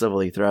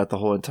progressively throughout the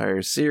whole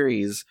entire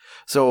series.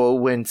 So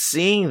when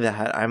seeing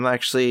that, I'm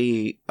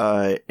actually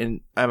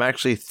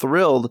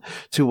thrilled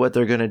to what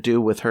they're going to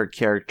do with her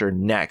character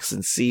next,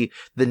 and see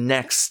the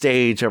next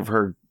stage of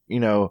her,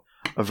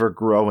 of her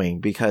growing,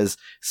 because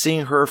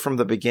seeing her from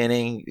the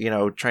beginning,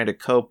 trying to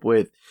cope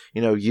with,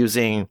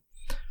 using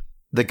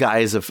the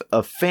guise of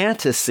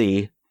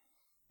fantasy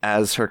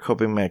as her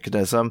coping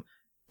mechanism,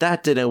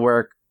 that didn't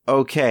work.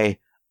 Okay,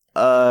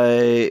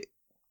 let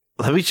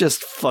me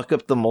just fuck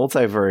up the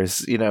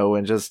multiverse,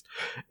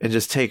 and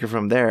just take her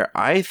from there.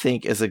 I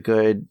think is a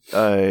good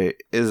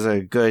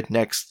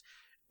next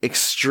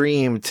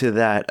extreme to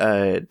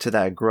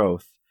that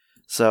growth.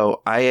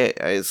 So I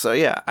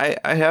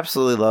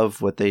absolutely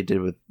love what they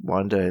did with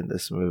Wanda in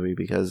this movie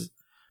because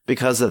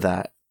of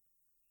that.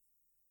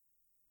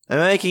 Am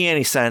I making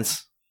any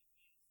sense?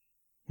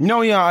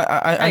 No,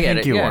 yeah, I get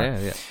think it. you are.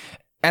 Yeah.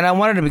 And I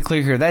wanted to be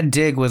clear here, that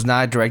dig was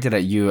not directed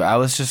at you.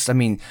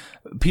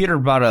 Peter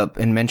brought up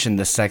and mentioned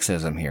the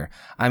sexism here.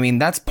 I mean,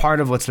 that's part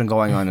of what's been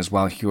going on as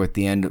well here at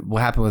the end.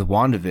 What happened with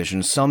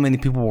WandaVision, so many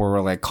people were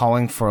like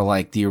calling for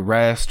like the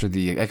arrest or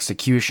the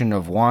execution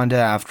of Wanda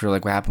after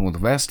like what happened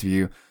with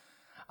Westview.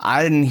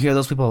 I didn't hear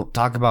those people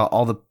talk about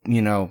all the,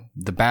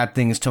 the bad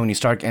things Tony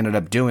Stark ended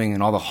up doing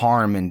and all the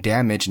harm and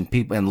damage and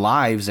people and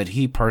lives that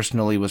he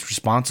personally was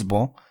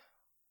responsible.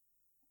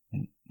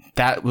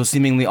 That was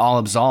seemingly all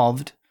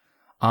absolved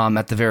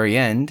at the very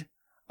end.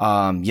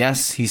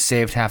 Yes, he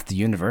saved half the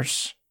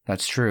universe.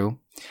 That's true.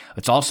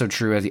 It's also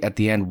true at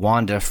the end,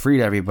 Wanda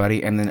freed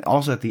everybody. And then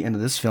also at the end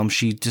of this film,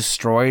 she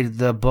destroyed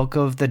the Book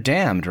of the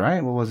Damned,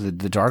 right? What was it?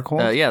 The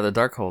Darkhold? Yeah, the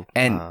Darkhold.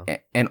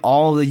 And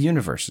all the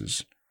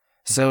universes.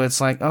 So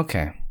it's like,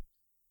 okay.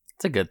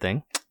 It's a good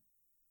thing.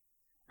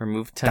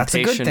 Remove That's a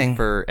good temptation thing.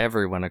 for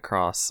everyone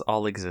across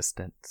all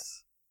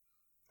existence.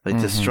 Like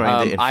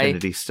destroying the I-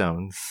 Infinity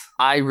Stones.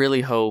 I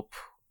really hope,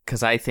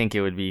 because I think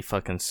it would be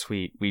fucking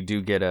sweet, we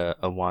do get a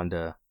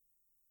Wanda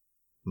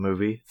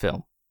Movie.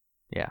 film.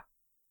 Yeah.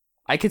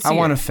 I could see I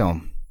want it. a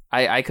film.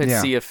 I could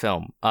Yeah. see a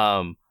film.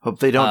 Hope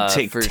they don't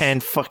take for- 10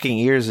 fucking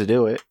years to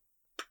do it.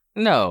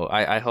 No,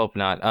 I hope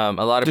not. A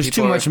lot of There's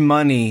people too much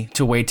money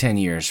to wait 10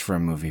 years for a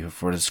movie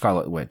for the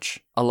Scarlet Witch.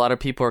 a lot of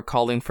people are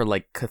calling for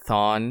like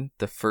Chthon,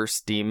 the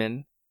first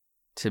demon,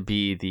 to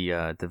be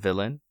the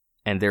villain,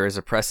 and there is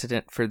a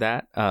precedent for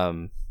that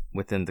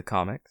within the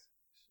comics.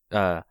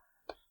 They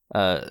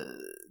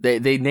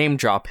name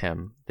drop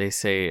him. They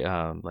say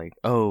like,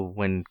 oh,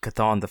 when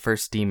Chthon, the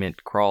first demon,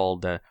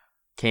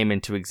 came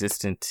into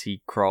existence,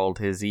 he crawled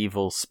his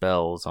evil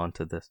spells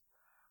onto this.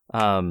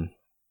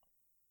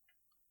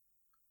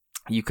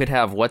 You could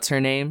have what's her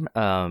name,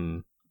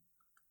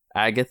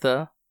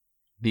 Agatha,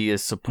 be a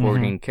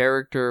supporting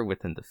character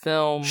within the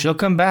film. She'll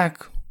come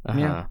back. Uh-huh.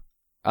 Yeah.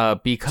 She's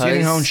Because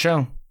getting her own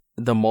show.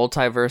 the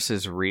multiverse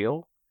is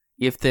real.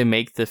 If they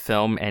make the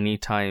film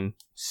anytime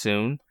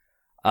soon,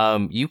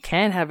 you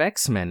can have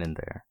X-Men in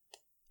there,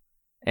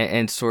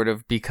 and sort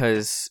of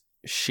because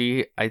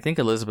I think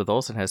Elizabeth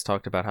Olsen has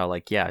talked about how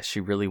like she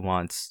really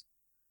wants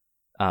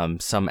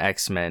some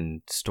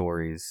X-Men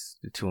stories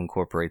to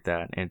incorporate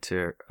that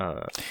into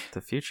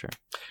the future.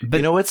 But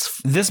You know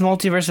what's... this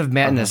Multiverse of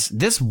Madness,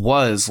 this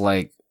was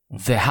like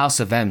the House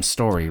of M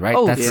story, right?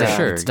 Oh, That's for it.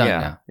 sure. It's done Yeah.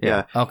 now.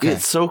 Yeah. Okay.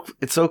 It's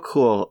so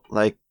cool.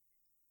 Like,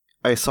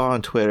 I saw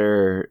on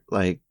Twitter,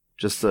 like,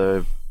 just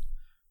a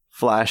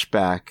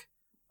flashback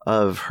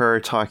of her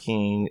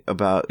talking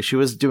about... She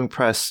was doing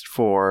press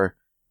for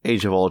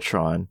Age of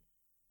Ultron.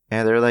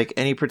 And they're like,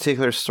 any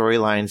particular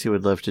storylines you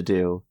would love to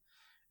do?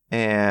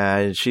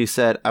 And she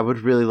said, I would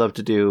really love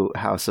to do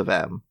House of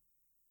M.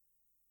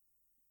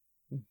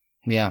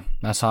 Yeah,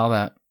 I saw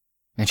that.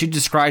 And she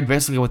described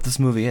basically what this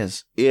movie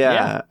is.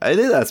 Yeah. I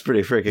think that's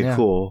pretty freaking Yeah.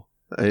 cool.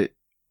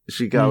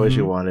 She got what she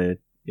Mhm. wanted,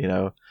 you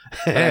know?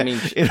 I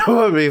mean- you know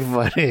what would be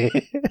funny?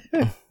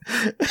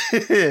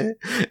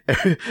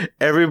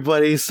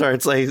 Everybody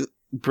starts like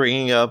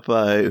bringing up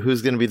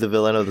who's going to be the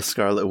villain of the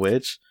Scarlet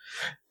Witch.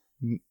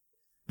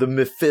 The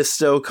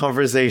Mephisto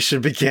conversation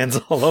begins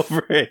all over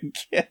again.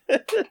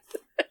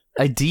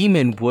 A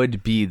demon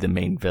would be the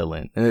main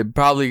villain.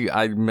 Probably,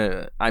 I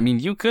mean,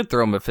 you could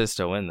throw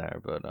Mephisto in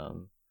there, but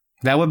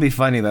That would be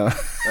funny, though.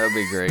 that would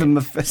be great. The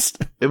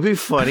Mephisto. It'd be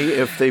funny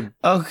if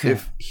Okay.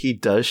 if he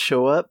does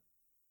show up,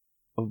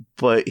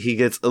 but he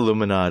gets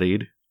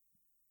Illuminati'd.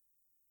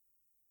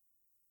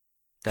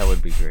 That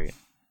would be great.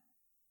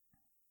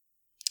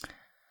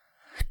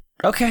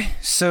 Okay,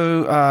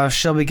 so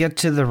shall we get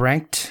to the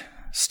ranked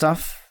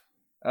stuff?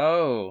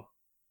 Oh,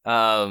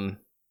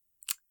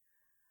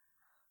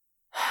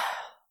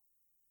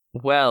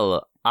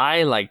 well,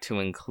 I like to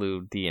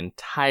include the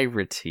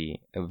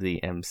entirety of the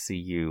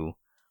MCU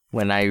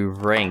when I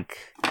rank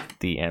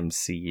the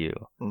MCU.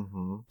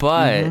 Mm-hmm.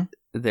 But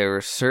there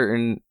are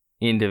certain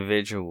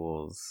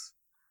individuals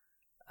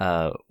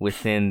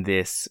within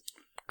this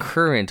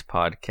current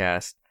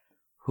podcast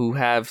who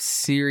have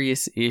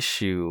serious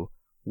issue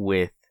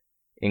with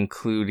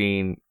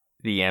including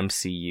the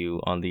MCU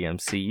on the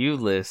MCU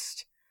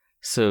list.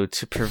 So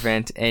to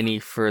prevent any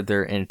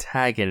further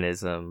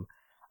antagonism,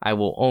 I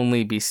will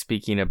only be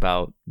speaking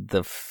about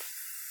the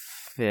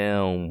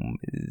films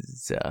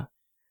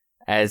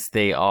as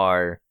they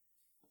are.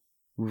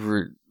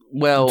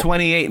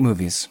 28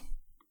 movies.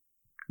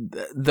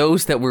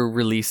 Those that were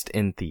released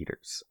in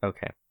theaters.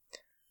 Okay.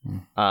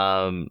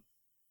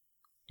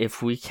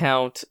 If we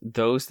count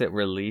those that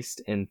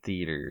released in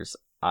theaters,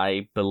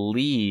 I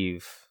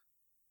believe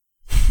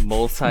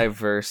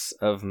Multiverse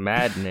of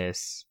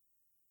Madness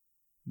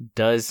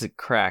does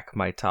crack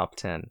my top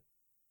 10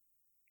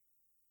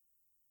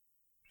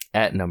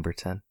 at number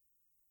 10.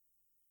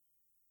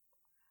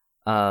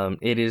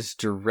 It is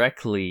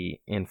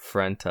directly in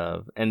front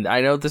of, and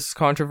I know this is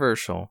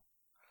controversial,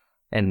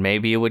 and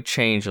maybe it would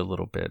change a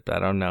little bit, but I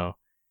don't know,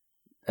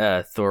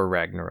 Thor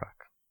Ragnarok.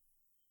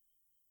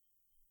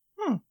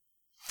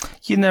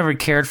 You never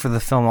cared for the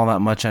film all that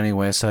much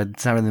anyway, so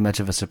it's not really much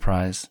of a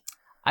surprise.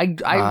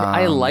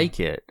 I like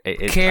it.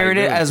 Cared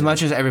I it really as do.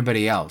 much as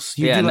everybody else.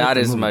 You Yeah, do like not the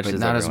as movie, much but as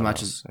not as everyone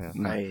much else, as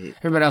yeah. no. I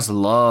Everybody else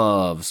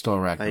loves Thor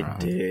Ragnarok.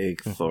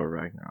 dig Thor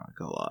Ragnarok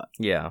a lot.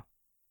 Yeah.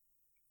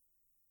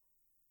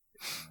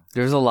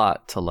 There's a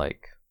lot to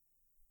like.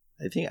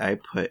 I think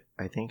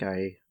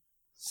I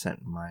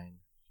sent my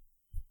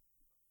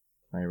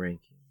ranking.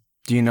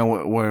 Do you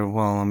know where?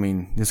 Well, I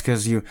mean, it's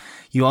because you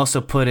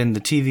also put in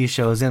the TV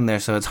shows in there,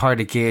 so it's hard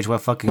to gauge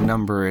what fucking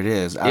number it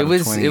is. It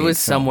was 28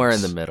 somewhere in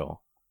films. the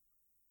middle.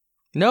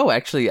 No,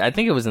 actually, I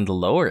think it was in the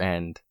lower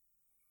end.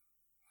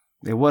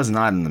 It was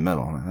not in the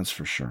middle. That's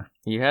for sure.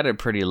 You had it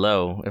pretty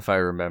low, if I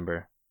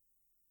remember.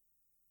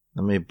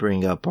 Let me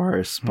bring up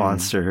our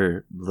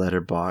sponsor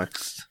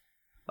Letterboxd.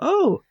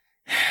 Oh,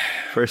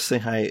 first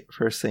thing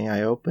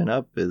I open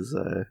up is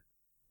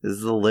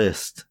the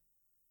list.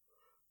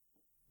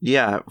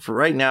 Yeah, for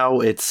right now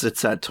it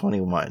sits at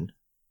 21.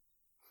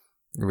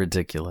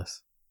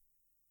 Ridiculous.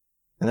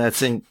 And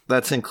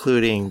that's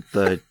including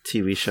the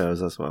TV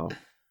shows as well.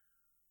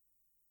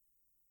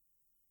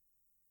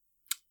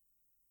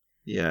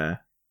 Yeah.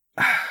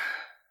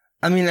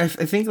 I mean, I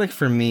think like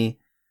for me,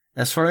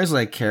 as far as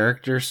like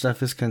character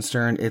stuff is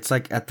concerned, it's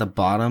like at the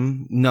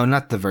bottom. No,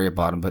 not the very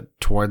bottom, but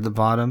toward the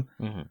bottom.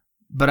 Mm-hmm.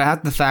 But I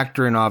have to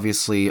factor in,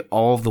 obviously,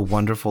 all of the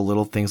wonderful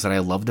little things that I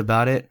loved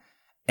about it.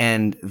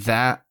 And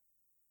that,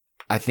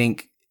 I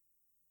think,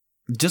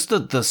 just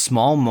the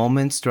small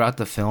moments throughout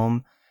the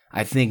film,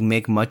 I think,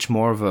 make much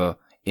more of a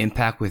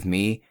impact with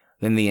me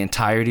than the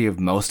entirety of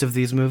most of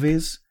these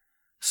movies.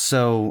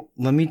 So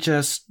let me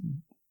just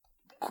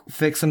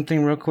fix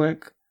something real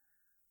quick.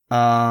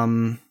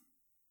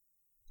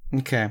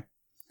 Okay.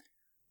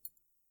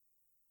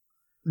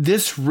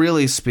 This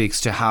really speaks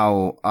to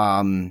how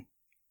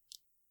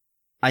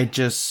I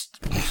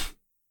just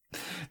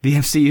the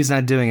MCU's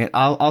not doing it.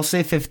 I'll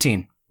say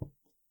 15.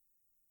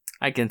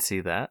 I can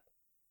see that.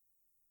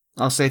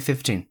 I'll say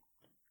 15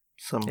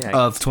 Yeah,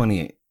 of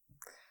 28.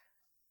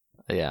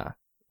 Yeah,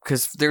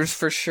 because there's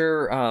for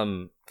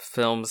sure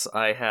films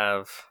I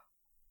have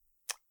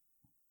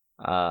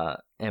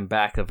in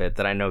back of it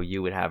that I know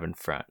you would have in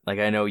front. Like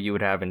I know you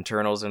would have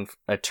Eternals in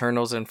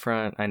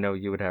front. I know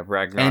you would have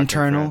Ragnarok.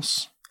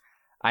 Eternals.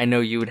 I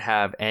know you would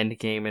have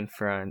Endgame in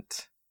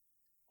front.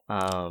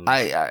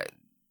 I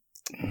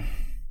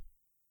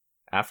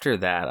After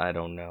that, I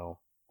don't know.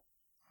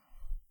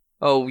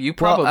 Oh, you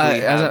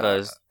probably have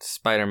a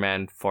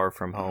Spider-Man Far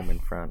From Home in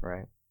front,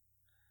 right?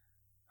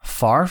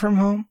 Far From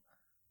Home?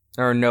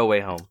 Or No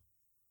Way Home.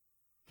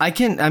 I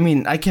can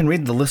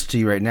read the list to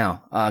you right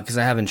now, because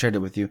I haven't shared it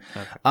with you.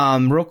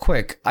 Okay. Real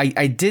quick,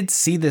 I did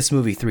see this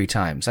movie 3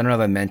 times. I don't know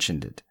if I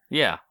mentioned it.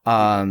 Yeah.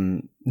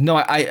 No,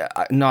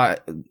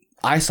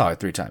 I saw it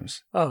 3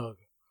 times. Oh.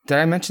 Did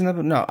I mention that?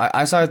 No,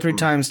 I saw it 3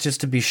 times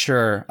just to be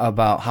sure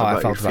about how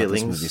I felt about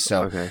this movie.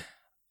 So, okay.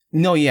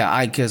 No,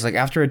 yeah, because like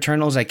after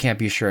Eternals, I can't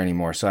be sure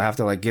anymore. So I have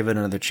to like give it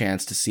another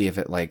chance to see if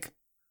it like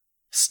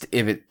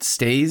if it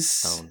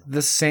stays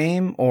the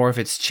same or if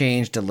it's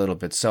changed a little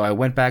bit. So I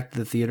went back to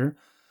the theater,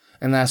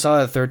 and then I saw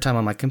it a 3rd time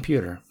on my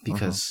computer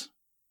because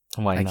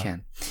Why not? I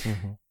can.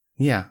 Mm-hmm.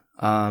 Yeah.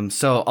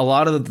 So a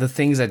lot of the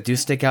things that do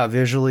stick out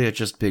visually are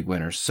just big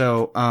winners.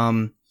 So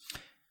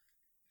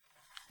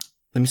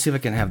let me see if I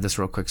can have this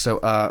real quick. So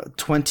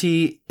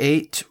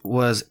 28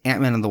 was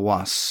Ant-Man and the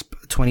Wasp.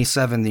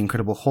 27, The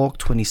Incredible Hulk.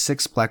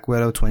 26, Black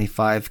Widow.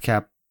 25,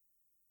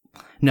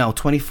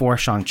 24,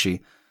 Shang-Chi.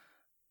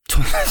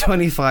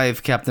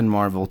 25, Captain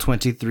Marvel.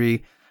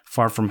 23,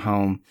 Far From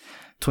Home.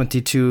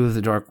 22,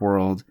 The Dark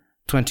World.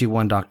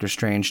 21, Doctor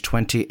Strange.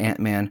 20,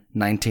 Ant-Man.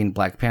 19,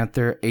 Black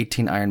Panther.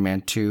 18, Iron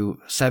Man 2.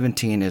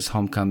 17 is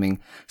Homecoming.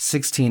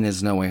 16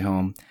 is No Way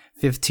Home.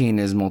 15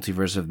 is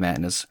Multiverse of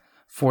Madness.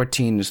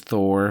 14 is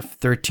Thor.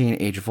 13,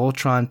 Age of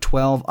Ultron.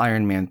 12,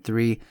 Iron Man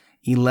 3.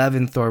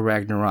 11, Thor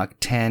Ragnarok.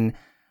 10,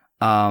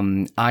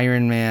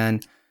 Iron Man.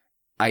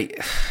 I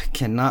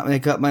cannot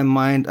make up my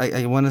mind.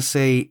 I want to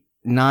say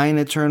 9,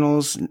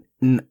 Eternals.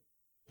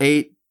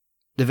 8,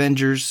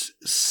 Avengers.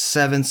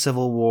 7,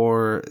 Civil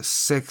War.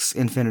 6,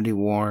 Infinity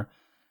War.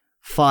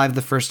 5,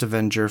 The First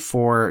Avenger.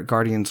 4,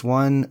 Guardians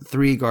 1.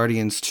 3,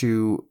 Guardians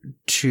 2.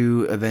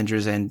 2,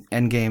 Avengers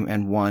Endgame.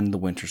 And 1, The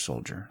Winter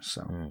Soldier.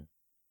 So...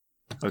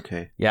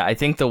 Okay. Yeah, I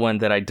think the one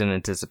that I didn't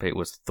anticipate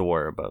was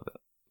Thor above it.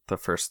 The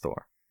first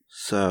Thor.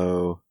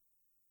 So,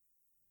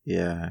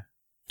 yeah.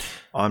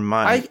 On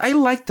my... I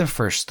like the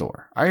first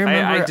Thor. I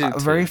remember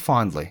it very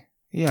fondly.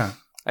 Yeah.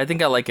 I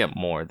think I like it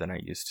more than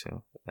I used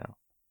to. Yeah.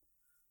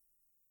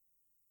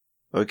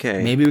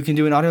 Okay. Maybe we can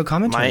do an audio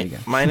commentary again.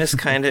 Mine is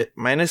kind of...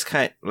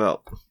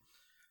 Well,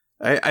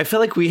 I feel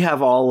like we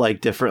have all like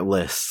different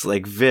lists.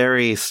 Like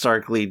very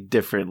starkly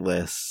different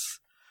lists.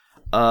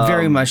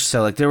 Very much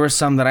so. Like there were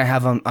some that I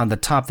have on the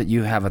top that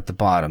you have at the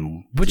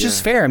bottom, which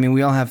is fair. I mean,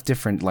 we all have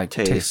different like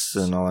tastes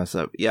and all that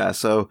stuff. Yeah.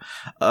 So,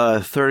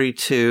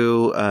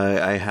 32,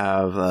 I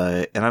have,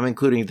 and I'm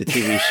including the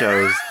TV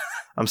shows.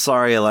 I'm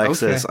sorry,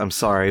 Alexis. Okay. I'm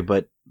sorry,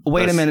 but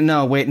wait a minute.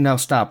 No,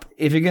 stop.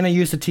 If you're going to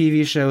use the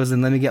TV shows,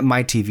 then let me get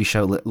my TV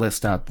show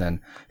list out then.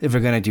 If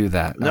we're going to do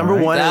that.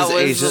 Number one is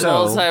Agents.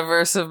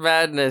 Multiverse of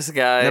Madness,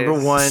 guys. Number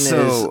one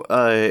is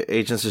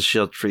Agents of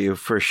S.H.I.E.L.D. for you,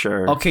 for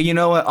sure. Okay, you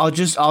know what? I'll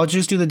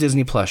just do the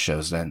Disney Plus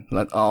shows then.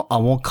 I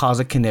won't cause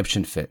a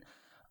conniption fit.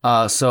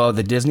 So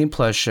the Disney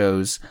Plus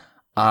shows,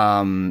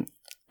 I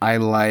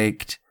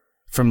liked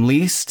from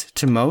least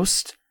to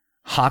most,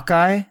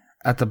 Hawkeye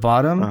at the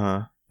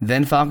bottom,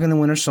 then Falcon and the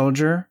Winter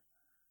Soldier.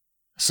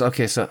 So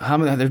how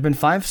many? There's been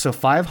 5. So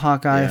 5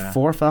 Hawkeye,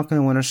 4 Falcon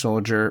and Winter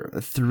Soldier,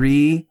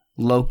 3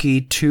 Loki,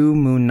 2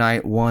 Moon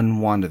Knight, 1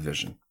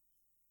 WandaVision.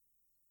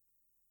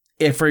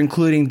 If we're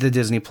including the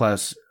Disney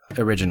Plus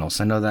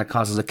originals, I know that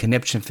causes a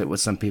conniption fit with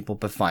some people,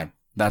 but fine,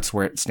 that's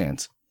where it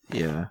stands.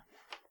 Yeah.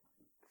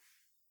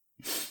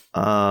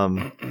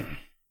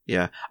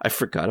 Yeah. I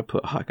forgot to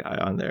put Hawkeye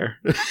on there.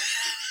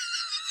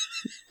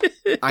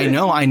 I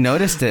know. I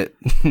noticed it.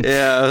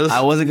 Yeah.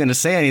 I wasn't gonna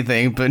say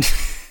anything, but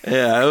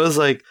yeah, I was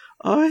like,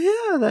 oh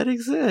yeah, that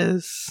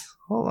exists.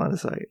 Hold on a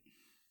second.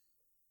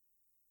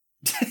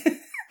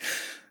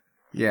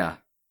 Yeah.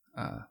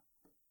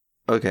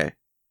 Okay.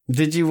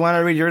 Did you want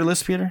to read your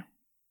list, Peter?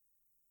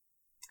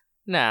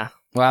 Nah.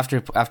 Well,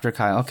 after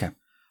Kyle. Okay.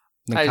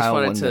 Then I just Kyle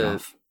wanted wouldn't get to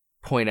off.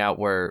 point out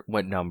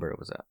what number it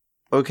was at.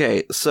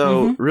 Okay,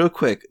 so real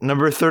quick,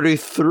 number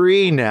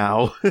 33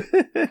 now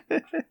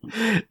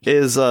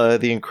is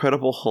The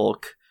Incredible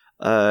Hulk.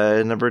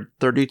 Number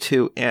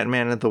 32,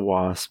 Ant-Man and the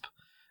Wasp.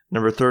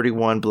 Number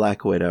 31,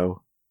 Black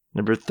Widow.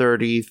 Number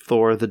 30,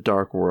 Thor: The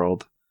Dark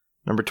World.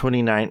 Number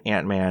 29,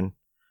 Ant-Man.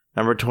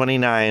 Number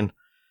 29,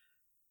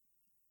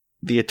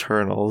 The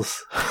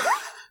Eternals.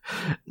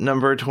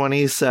 Number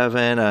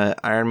 27,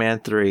 Iron Man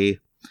 3.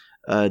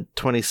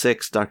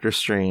 26, Doctor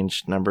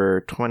Strange.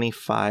 Number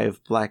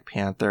 25, Black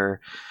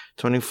Panther.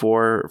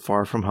 24,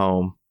 Far From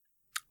Home.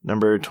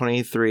 Number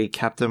 23,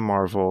 Captain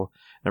Marvel.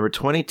 Number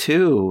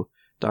 22,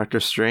 Doctor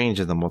Strange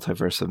in the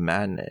Multiverse of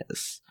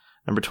Madness.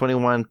 Number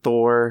 21,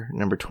 Thor.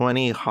 Number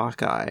 20,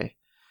 Hawkeye.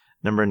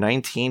 Number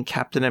 19,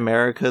 Captain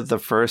America: The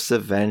First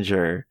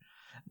Avenger.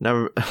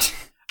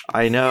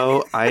 I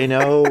know.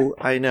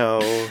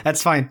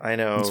 That's fine. I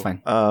know. That's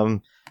fine.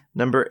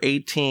 Number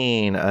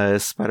 18,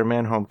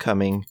 Spider-Man: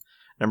 Homecoming.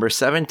 Number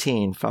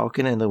 17,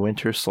 Falcon and the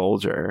Winter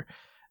Soldier.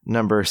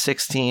 Number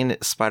 16,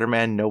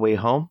 Spider-Man: No Way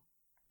Home.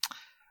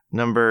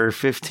 Number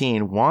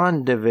 15,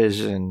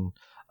 WandaVision.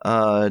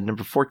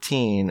 Number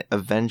 14,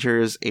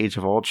 Avengers: Age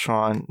of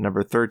Ultron.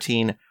 Number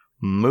 13,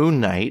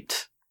 Moon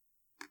Knight.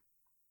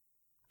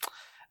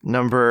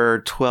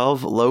 Number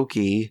 12,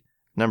 Loki.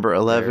 Number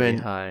 11,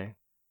 high.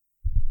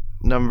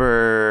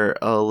 Number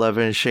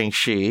 11,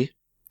 Shang-Chi.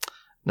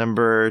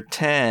 Number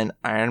 10,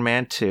 Iron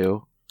Man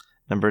 2.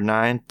 Number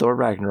 9, Thor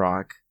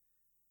Ragnarok.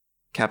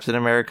 Captain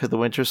America: The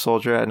Winter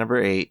Soldier at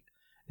number 8.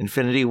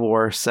 Infinity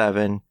War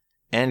 7.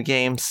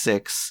 Endgame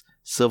 6.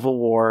 Civil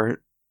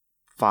War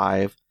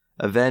 5.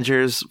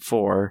 Avengers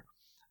 4.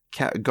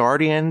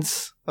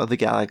 Guardians of the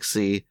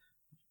Galaxy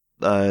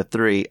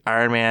 3.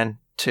 Iron Man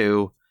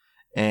 2.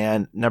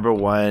 And number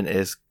 1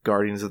 is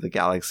Guardians of the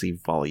Galaxy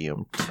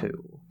Volume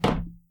 2.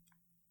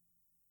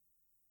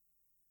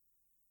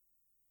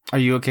 Are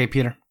you okay,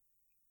 Peter?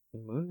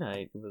 Moon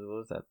Knight, what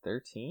was that,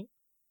 13?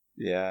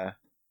 Yeah.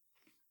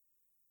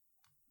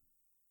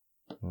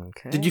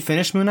 Okay. Did you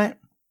finish Moon Knight?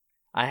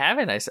 I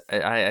haven't. I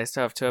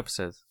still have 2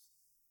 episodes.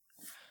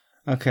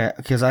 Okay,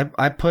 because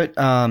I put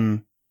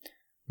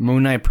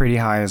Moon Knight pretty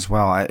high as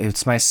well.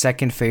 It's my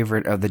second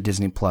favorite of the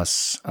Disney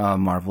Plus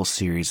Marvel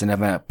series, and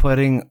if I'm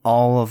putting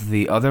all of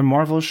the other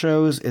Marvel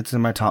shows, it's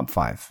in my top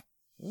 5.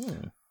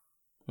 Mm.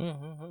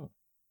 Mm-hmm.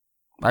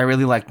 I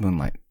really liked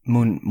Moonlight.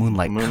 Moon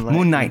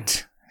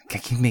Knight. I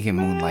keep making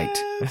Moonlight.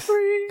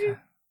 Free,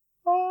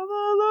 all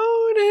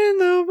alone in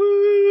the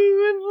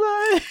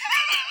moonlight.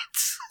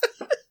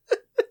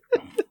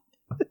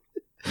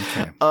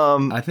 Okay.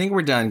 I think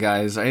we're done,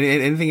 guys.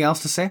 Anything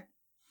else to say?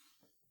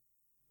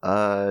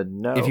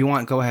 No. If you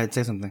want, go ahead,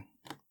 say something.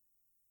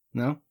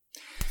 No?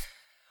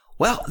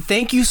 Well,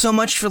 thank you so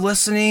much for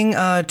listening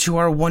to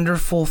our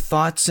wonderful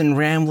thoughts and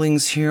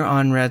ramblings here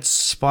on Red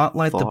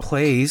Spotlight, the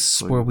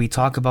place where we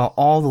talk about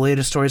all the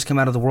latest stories come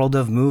out of the world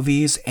of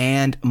movies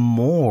and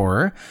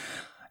more.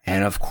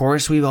 And of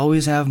course, we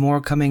always have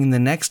more coming. The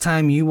next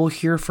time you will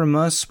hear from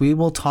us, we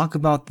will talk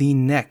about the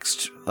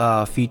next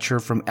feature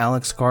from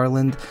Alex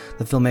Garland,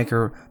 the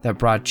filmmaker that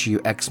brought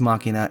you Ex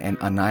Machina and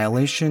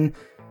Annihilation.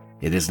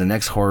 It is the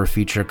next horror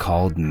feature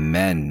called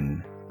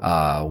Men,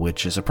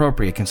 which is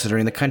appropriate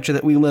considering the country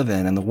that we live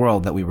in and the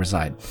world that we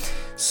reside.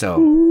 So,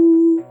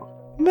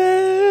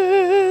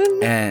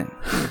 Men!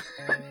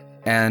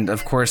 And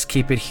of course,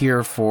 keep it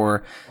here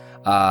for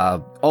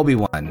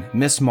Obi-Wan,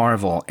 Miss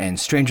Marvel, and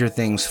Stranger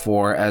Things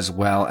 4, as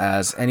well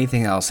as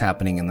anything else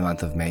happening in the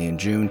month of May and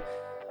June.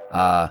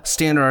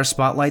 Stay under our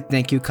spotlight.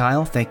 Thank you,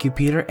 Kyle. Thank you,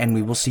 Peter. And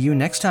we will see you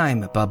next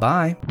time.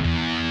 Bye-bye.